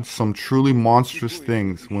mention some truly monstrous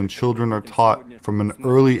things when children are taught from an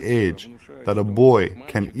early age that a boy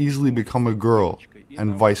can easily become a girl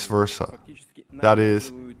and vice versa. That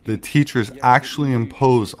is, the teachers actually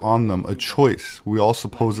impose on them a choice we all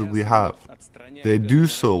supposedly have. They do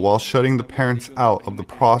so while shutting the parents out of the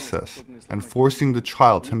process and forcing the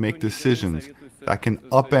child to make decisions that can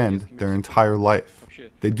upend their entire life.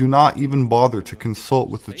 They do not even bother to consult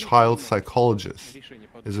with the child's psychologist.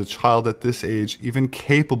 Is a child at this age even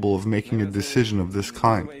capable of making a decision of this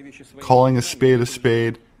kind? Calling a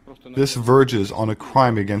spade, this verges on a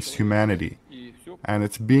crime against humanity. And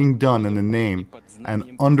it's being done in the name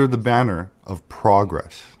and under the banner of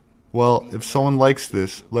progress. Well, if someone likes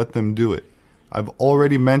this, let them do it. I've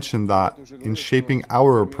already mentioned that in shaping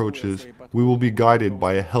our approaches, we will be guided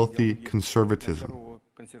by a healthy conservatism.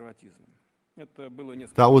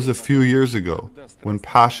 That was a few years ago, when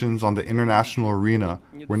passions on the international arena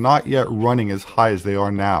were not yet running as high as they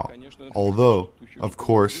are now, although, of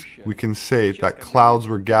course, we can say that clouds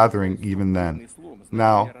were gathering even then.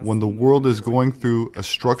 Now, when the world is going through a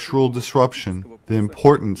structural disruption, the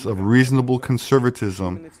importance of reasonable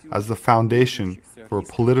conservatism as the foundation for a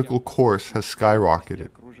political course has skyrocketed,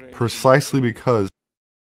 precisely because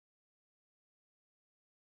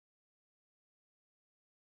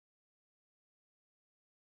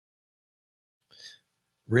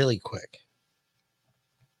really quick.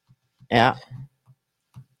 Yeah.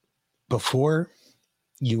 Before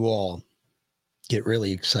you all get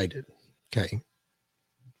really excited, okay?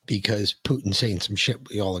 Because Putin's saying some shit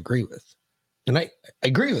we all agree with. And I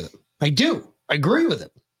agree with him. I do. I agree with him.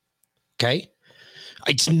 Okay?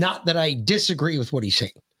 It's not that I disagree with what he's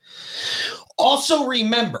saying. Also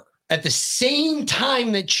remember, at the same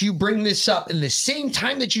time that you bring this up, and the same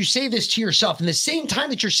time that you say this to yourself, and the same time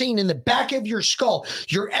that you're saying in the back of your skull,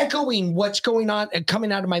 you're echoing what's going on and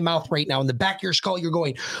coming out of my mouth right now. In the back of your skull, you're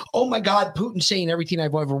going, oh my God, Putin's saying everything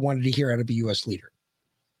I've ever wanted to hear out of a U.S. leader.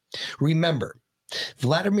 Remember,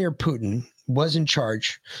 Vladimir Putin was in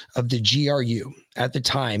charge of the GRU at the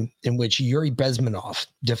time in which Yuri Bezmenov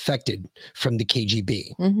defected from the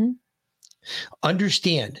KGB. Mm-hmm.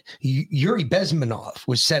 Understand, Yuri Bezmenov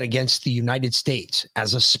was set against the United States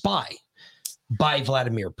as a spy by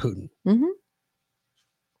Vladimir Putin. Mm-hmm.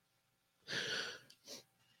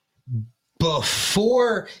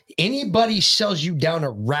 Before anybody sells you down a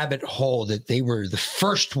rabbit hole that they were the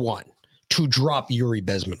first one to drop Yuri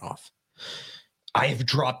Bezmenov, I have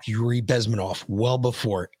dropped Yuri Bezmenov well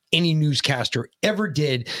before any newscaster ever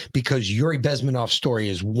did, because Yuri Bezmenov's story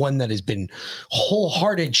is one that has been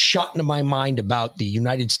wholehearted shot into my mind about the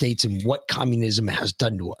United States and what communism has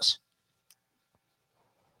done to us.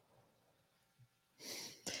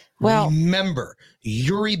 Well, remember,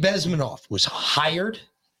 Yuri Bezmenov was hired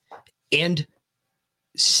and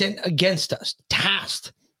sent against us,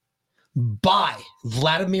 tasked by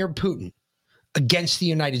Vladimir Putin against the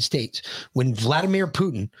United States when Vladimir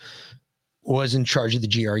Putin was in charge of the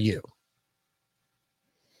GRU.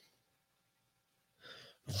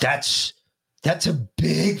 That's a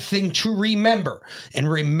big thing to remember. And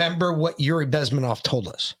remember what Yuri Bezmenov told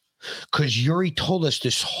us. Because Yuri told us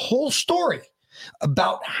this whole story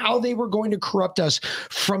about how they were going to corrupt us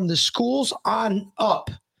from the schools on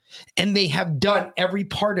and they have done every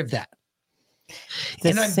part of that.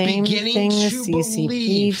 The same thing the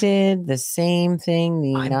CCP did, the same thing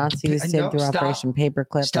the Nazis did through Operation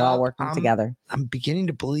Paperclip. They're all working together. I'm beginning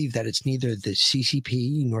to believe that it's neither the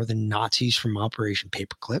CCP nor the Nazis from Operation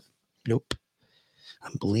Paperclip. Nope.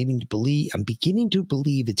 I'm beginning to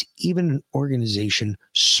believe it's even an organization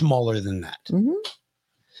smaller than that. Mm-hmm.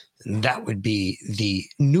 And that would be the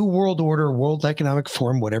New World Order, World Economic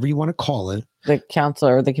Forum, whatever you want to call it. The Council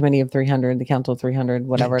or the Committee of 300, the Council of 300,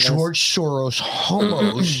 whatever it is. George Soros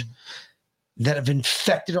homos that have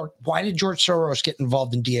infected our... Why did George Soros get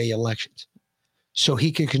involved in DA elections? So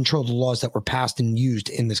he could control the laws that were passed and used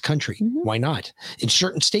in this country. Mm-hmm. Why not? In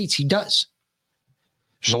certain states, he does.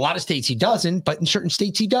 There's a lot of states he doesn't, but in certain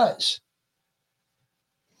states he does.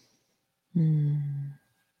 Isn't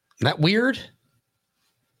that weird?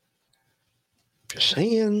 Just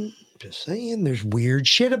saying, there's weird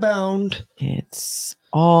shit abound. It's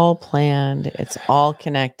all planned. It's all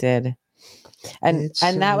connected. And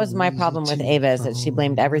that was my problem with Ava, is that she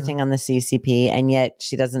blamed everything on the CCP, and yet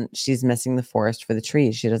she's missing the forest for the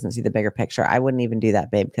trees. She doesn't see the bigger picture. I wouldn't even do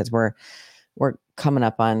that, babe, because we're coming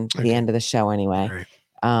up on the end of the show anyway. Right.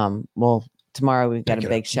 Well, tomorrow we've got a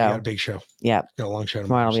big show. Got a big show. Yeah. Got a long show.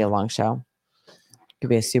 Tomorrow will be a long show. Could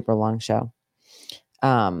be a super long show.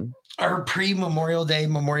 Our Memorial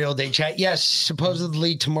Day chat. Yes,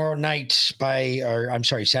 supposedly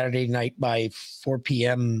Saturday night by 4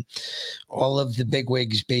 p.m. All of the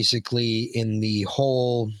bigwigs basically in the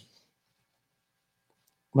whole.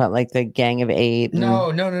 What, like the Gang of Eight? No.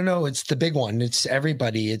 It's the big one. It's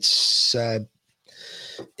everybody. It's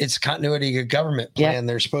continuity of government plan. Yep.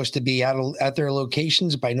 They're supposed to be at their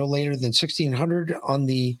locations by no later than 1600 on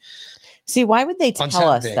the. See, why would they tell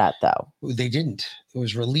us that, though? They didn't. It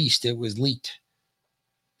was released. It was leaked.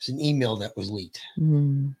 It's an email that was leaked.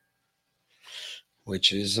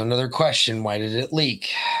 Which is another question. Why did it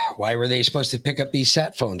leak? Why were they supposed to pick up these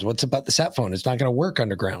sat phones? What's about the sat phone? It's not going to work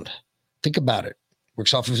underground. Think about it.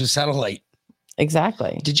 Works off of a satellite.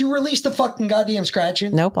 Exactly. Did you release the fucking goddamn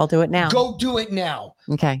scratching? Nope, I'll do it now. Go do it now.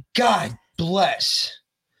 Okay. God bless.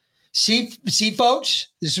 See, folks,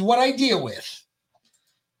 this is what I deal with.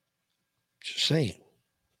 Just saying.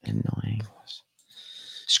 Annoying.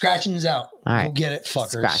 Scratching's out. All right. Go get it,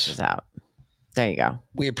 fuckers. Scratch is out. There you go.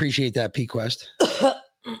 We appreciate that, P-Quest.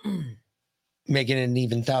 Making it an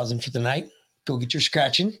even 1,000 for the night. Go get your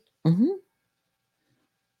scratching. Mm-hmm.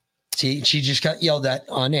 See, she just got yelled at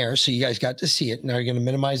on air, so you guys got to see it. Now you're going to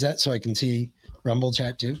minimize that so I can see Rumble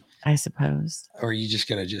chat too? I suppose. Or are you just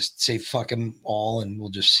going to just say fuck them all and we'll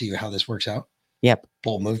just see how this works out? Yep.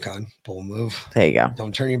 Bold move, Con. Bold move. There you go.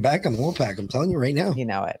 Don't turn your back on the Wolfpack. I'm telling you right now. You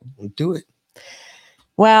know it. Do it.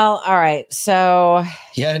 Well, all right. So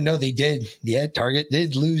yeah, no, they did. Yeah, Target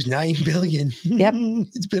did lose $9 billion. Yep.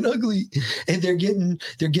 It's been ugly. And they're getting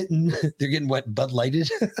what, Bud Lighted?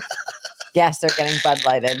 Yes, they're getting Bud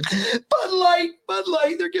Lighted. Bud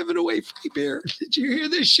Light. They're giving away free beer. Did you hear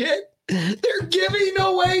this shit? They're giving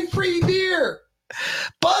away free beer.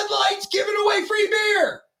 Bud Light's giving away free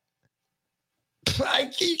beer.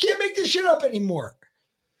 You can't make this shit up anymore.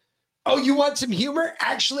 Oh, you want some humor?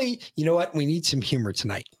 Actually, you know what? We need some humor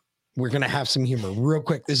tonight. We're going to have some humor real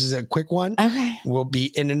quick. This is a quick one. Okay. We'll be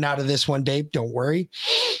in and out of this one, babe. Don't worry.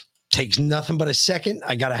 Takes nothing but a second.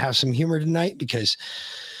 I got to have some humor tonight because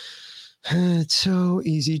it's so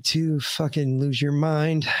easy to fucking lose your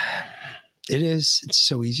mind. It is. It's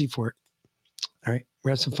so easy for it. All right.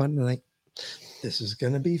 We're having some fun tonight. This is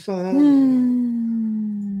going to be fun.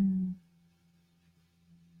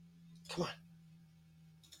 Come on.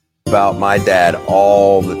 About my dad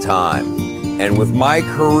all the time. And with my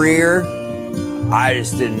career, I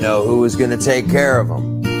just didn't know who was going to take care of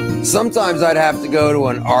him. Sometimes I'd have to go to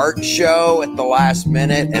an art show at the last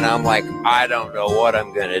minute, and I'm like, I don't know what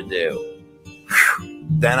I'm going to do.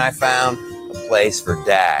 Then I found a place for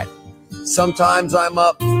Dad. Sometimes I'm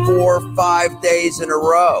up 4 or 5 days in a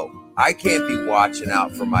row. I can't be watching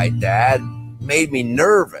out for my dad. Made me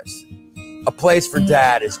nervous. A place for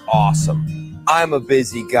Dad is awesome. I'm a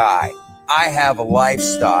busy guy. I have a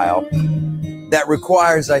lifestyle that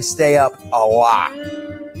requires I stay up a lot.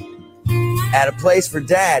 At a place for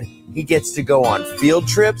Dad, he gets to go on field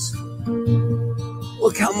trips.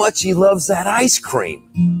 Look how much he loves that ice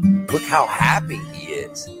cream. Look how happy he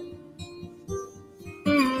is.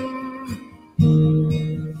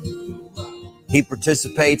 He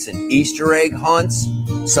participates in Easter egg hunts.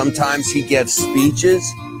 Sometimes he gives speeches.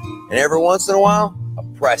 And every once in a while, a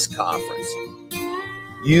press conference.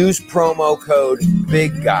 Use promo code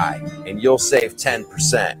BIGGUY and you'll save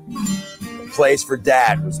 10%. The place for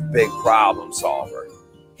Dad was a big problem solver.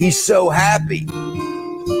 He's so happy.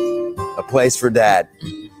 A place for Dad.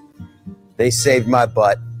 They saved my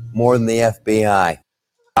butt more than the FBI.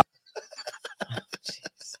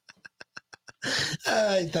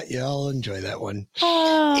 I thought you all enjoy that one.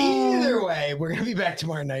 Either way, we're gonna be back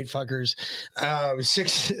tomorrow night, fuckers.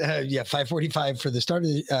 5:45 for the start of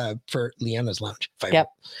the, for Leanna's Lounge.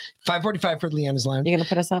 5:45 for Leanna's Lounge. You gonna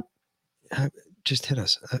put us up? Just hit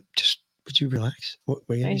us. Just would you relax? We're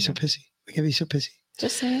gonna be so pissy. We're gonna be so pissy.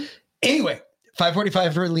 Just saying. Anyway,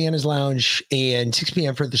 5:45 for Leanna's Lounge and 6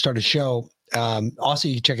 p.m. for the start of the show. Also,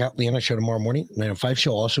 you can check out Leanna's show tomorrow morning. 9:05.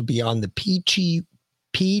 She'll also be on the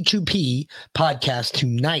P2P podcast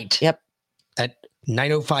tonight. Yep. At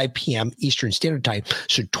 9:05 p.m. Eastern Standard Time.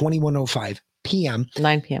 So 21:05 p.m.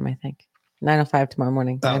 9 p.m. I think. 9:05 tomorrow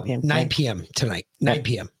morning. 9 p.m. 9 p.m. tonight. 9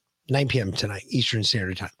 p.m. 9 p.m. tonight, Eastern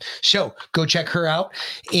Standard Time. So go check her out.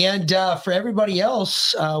 And for everybody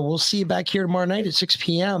else, we'll see you back here tomorrow night at 6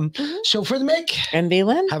 p.m. Mm-hmm. So for the Mick and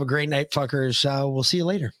Valen, have a great night, fuckers. We'll see you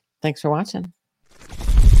later. Thanks for watching.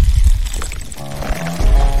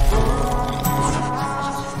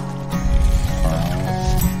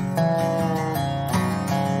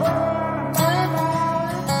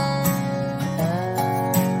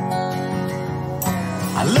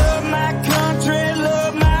 I love my country,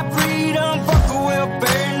 love my freedom. Fuck a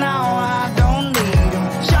welfare, now I don't need them.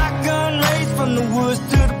 Shotgun race from the woods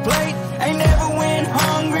to the plate. Ain't never went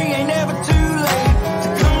hungry, ain't never too late to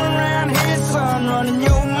come around here, son, running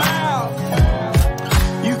your mouth.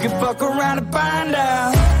 You can fuck around and find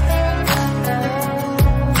out.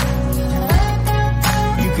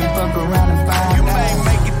 You can fuck around and find out. You may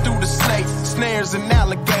make it through the snakes, snares, and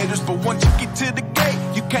alligators, but once you get to the gate,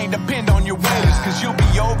 you can't depend on your waiters, cause you'll be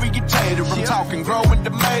overeducated. I'm talking growing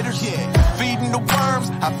tomatoes, feeding the worms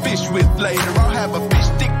I fish with later. I'll have a fish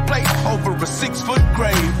stick plate over a 6-foot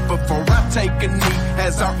grave before I take a knee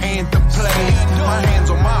as our anthem plays. My hands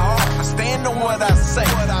on my heart, I stand on what I say,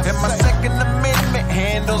 and my Second Amendment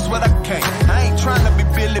handles what I can't. I ain't trying to be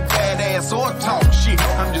Billy Badass or talk shit,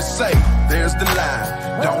 I'm just saying, there's the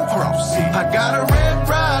line, don't cross it. I got a Red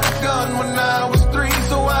Ryder gun when I was 3,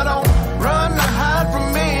 so I don't run or hide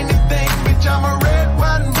from anything, bitch. I'm a red,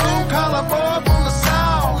 white, and blue collar boy from the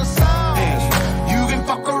South. And you can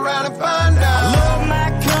fuck around and find out. I love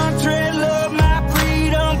my country, love my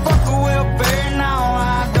freedom. Fuck a welfare, now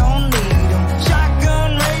I don't need them.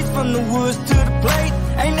 Shotgun race from the woods to the plate.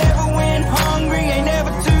 Ain't never went hungry, ain't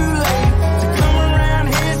never too late to come around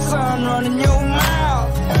here, son, running your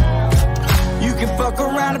mouth. You can fuck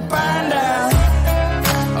around and find out.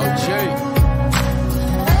 Oh, Jay.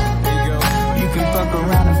 Fuck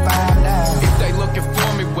around and find out. If they looking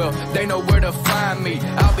for me, well, they know where to find me.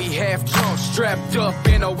 I'll be half drunk, strapped up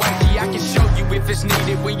in a whitey. I can show you if it's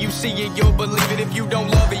needed. When you see it, you'll believe it. If you don't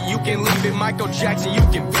love it, you can leave it. Michael Jackson, you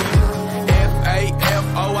can beat it.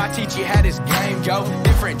 F-A-F-O, I teach you how this game go.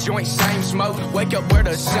 Different joints, same smoke. Wake up, wear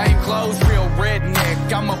the same clothes. Real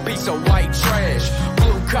redneck, I'm a piece of white trash.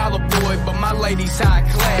 Blue collar boy, but my lady's high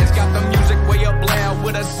class. Got the music way up loud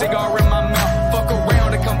with a cigar in my mouth. Fuck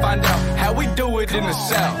around and come find out how we do it in the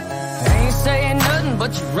South. I ain't saying nothing.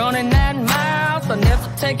 but you're running that mouth. I'll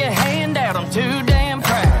never take a handout, I'm too damn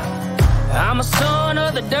proud. I'm a son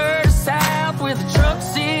of the dirty South with a truck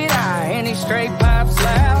seat high and these straight pipes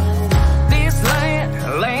loud. This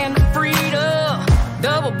land of freedom,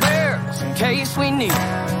 double barrels in case we need.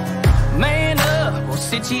 Man up, or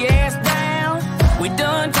sit your ass down. We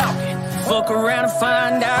done talking, fuck around and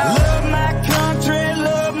find out. Love my country,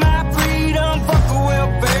 love my freedom. Fuck a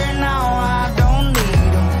welfare, no, I don't need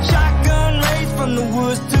them. Shotgun race from the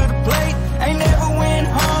woods to the plate. Ain't never went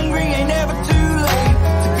hungry, ain't never too late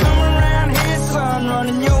to come around here, son,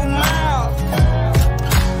 running your mouth.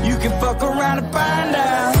 You can fuck around and find out.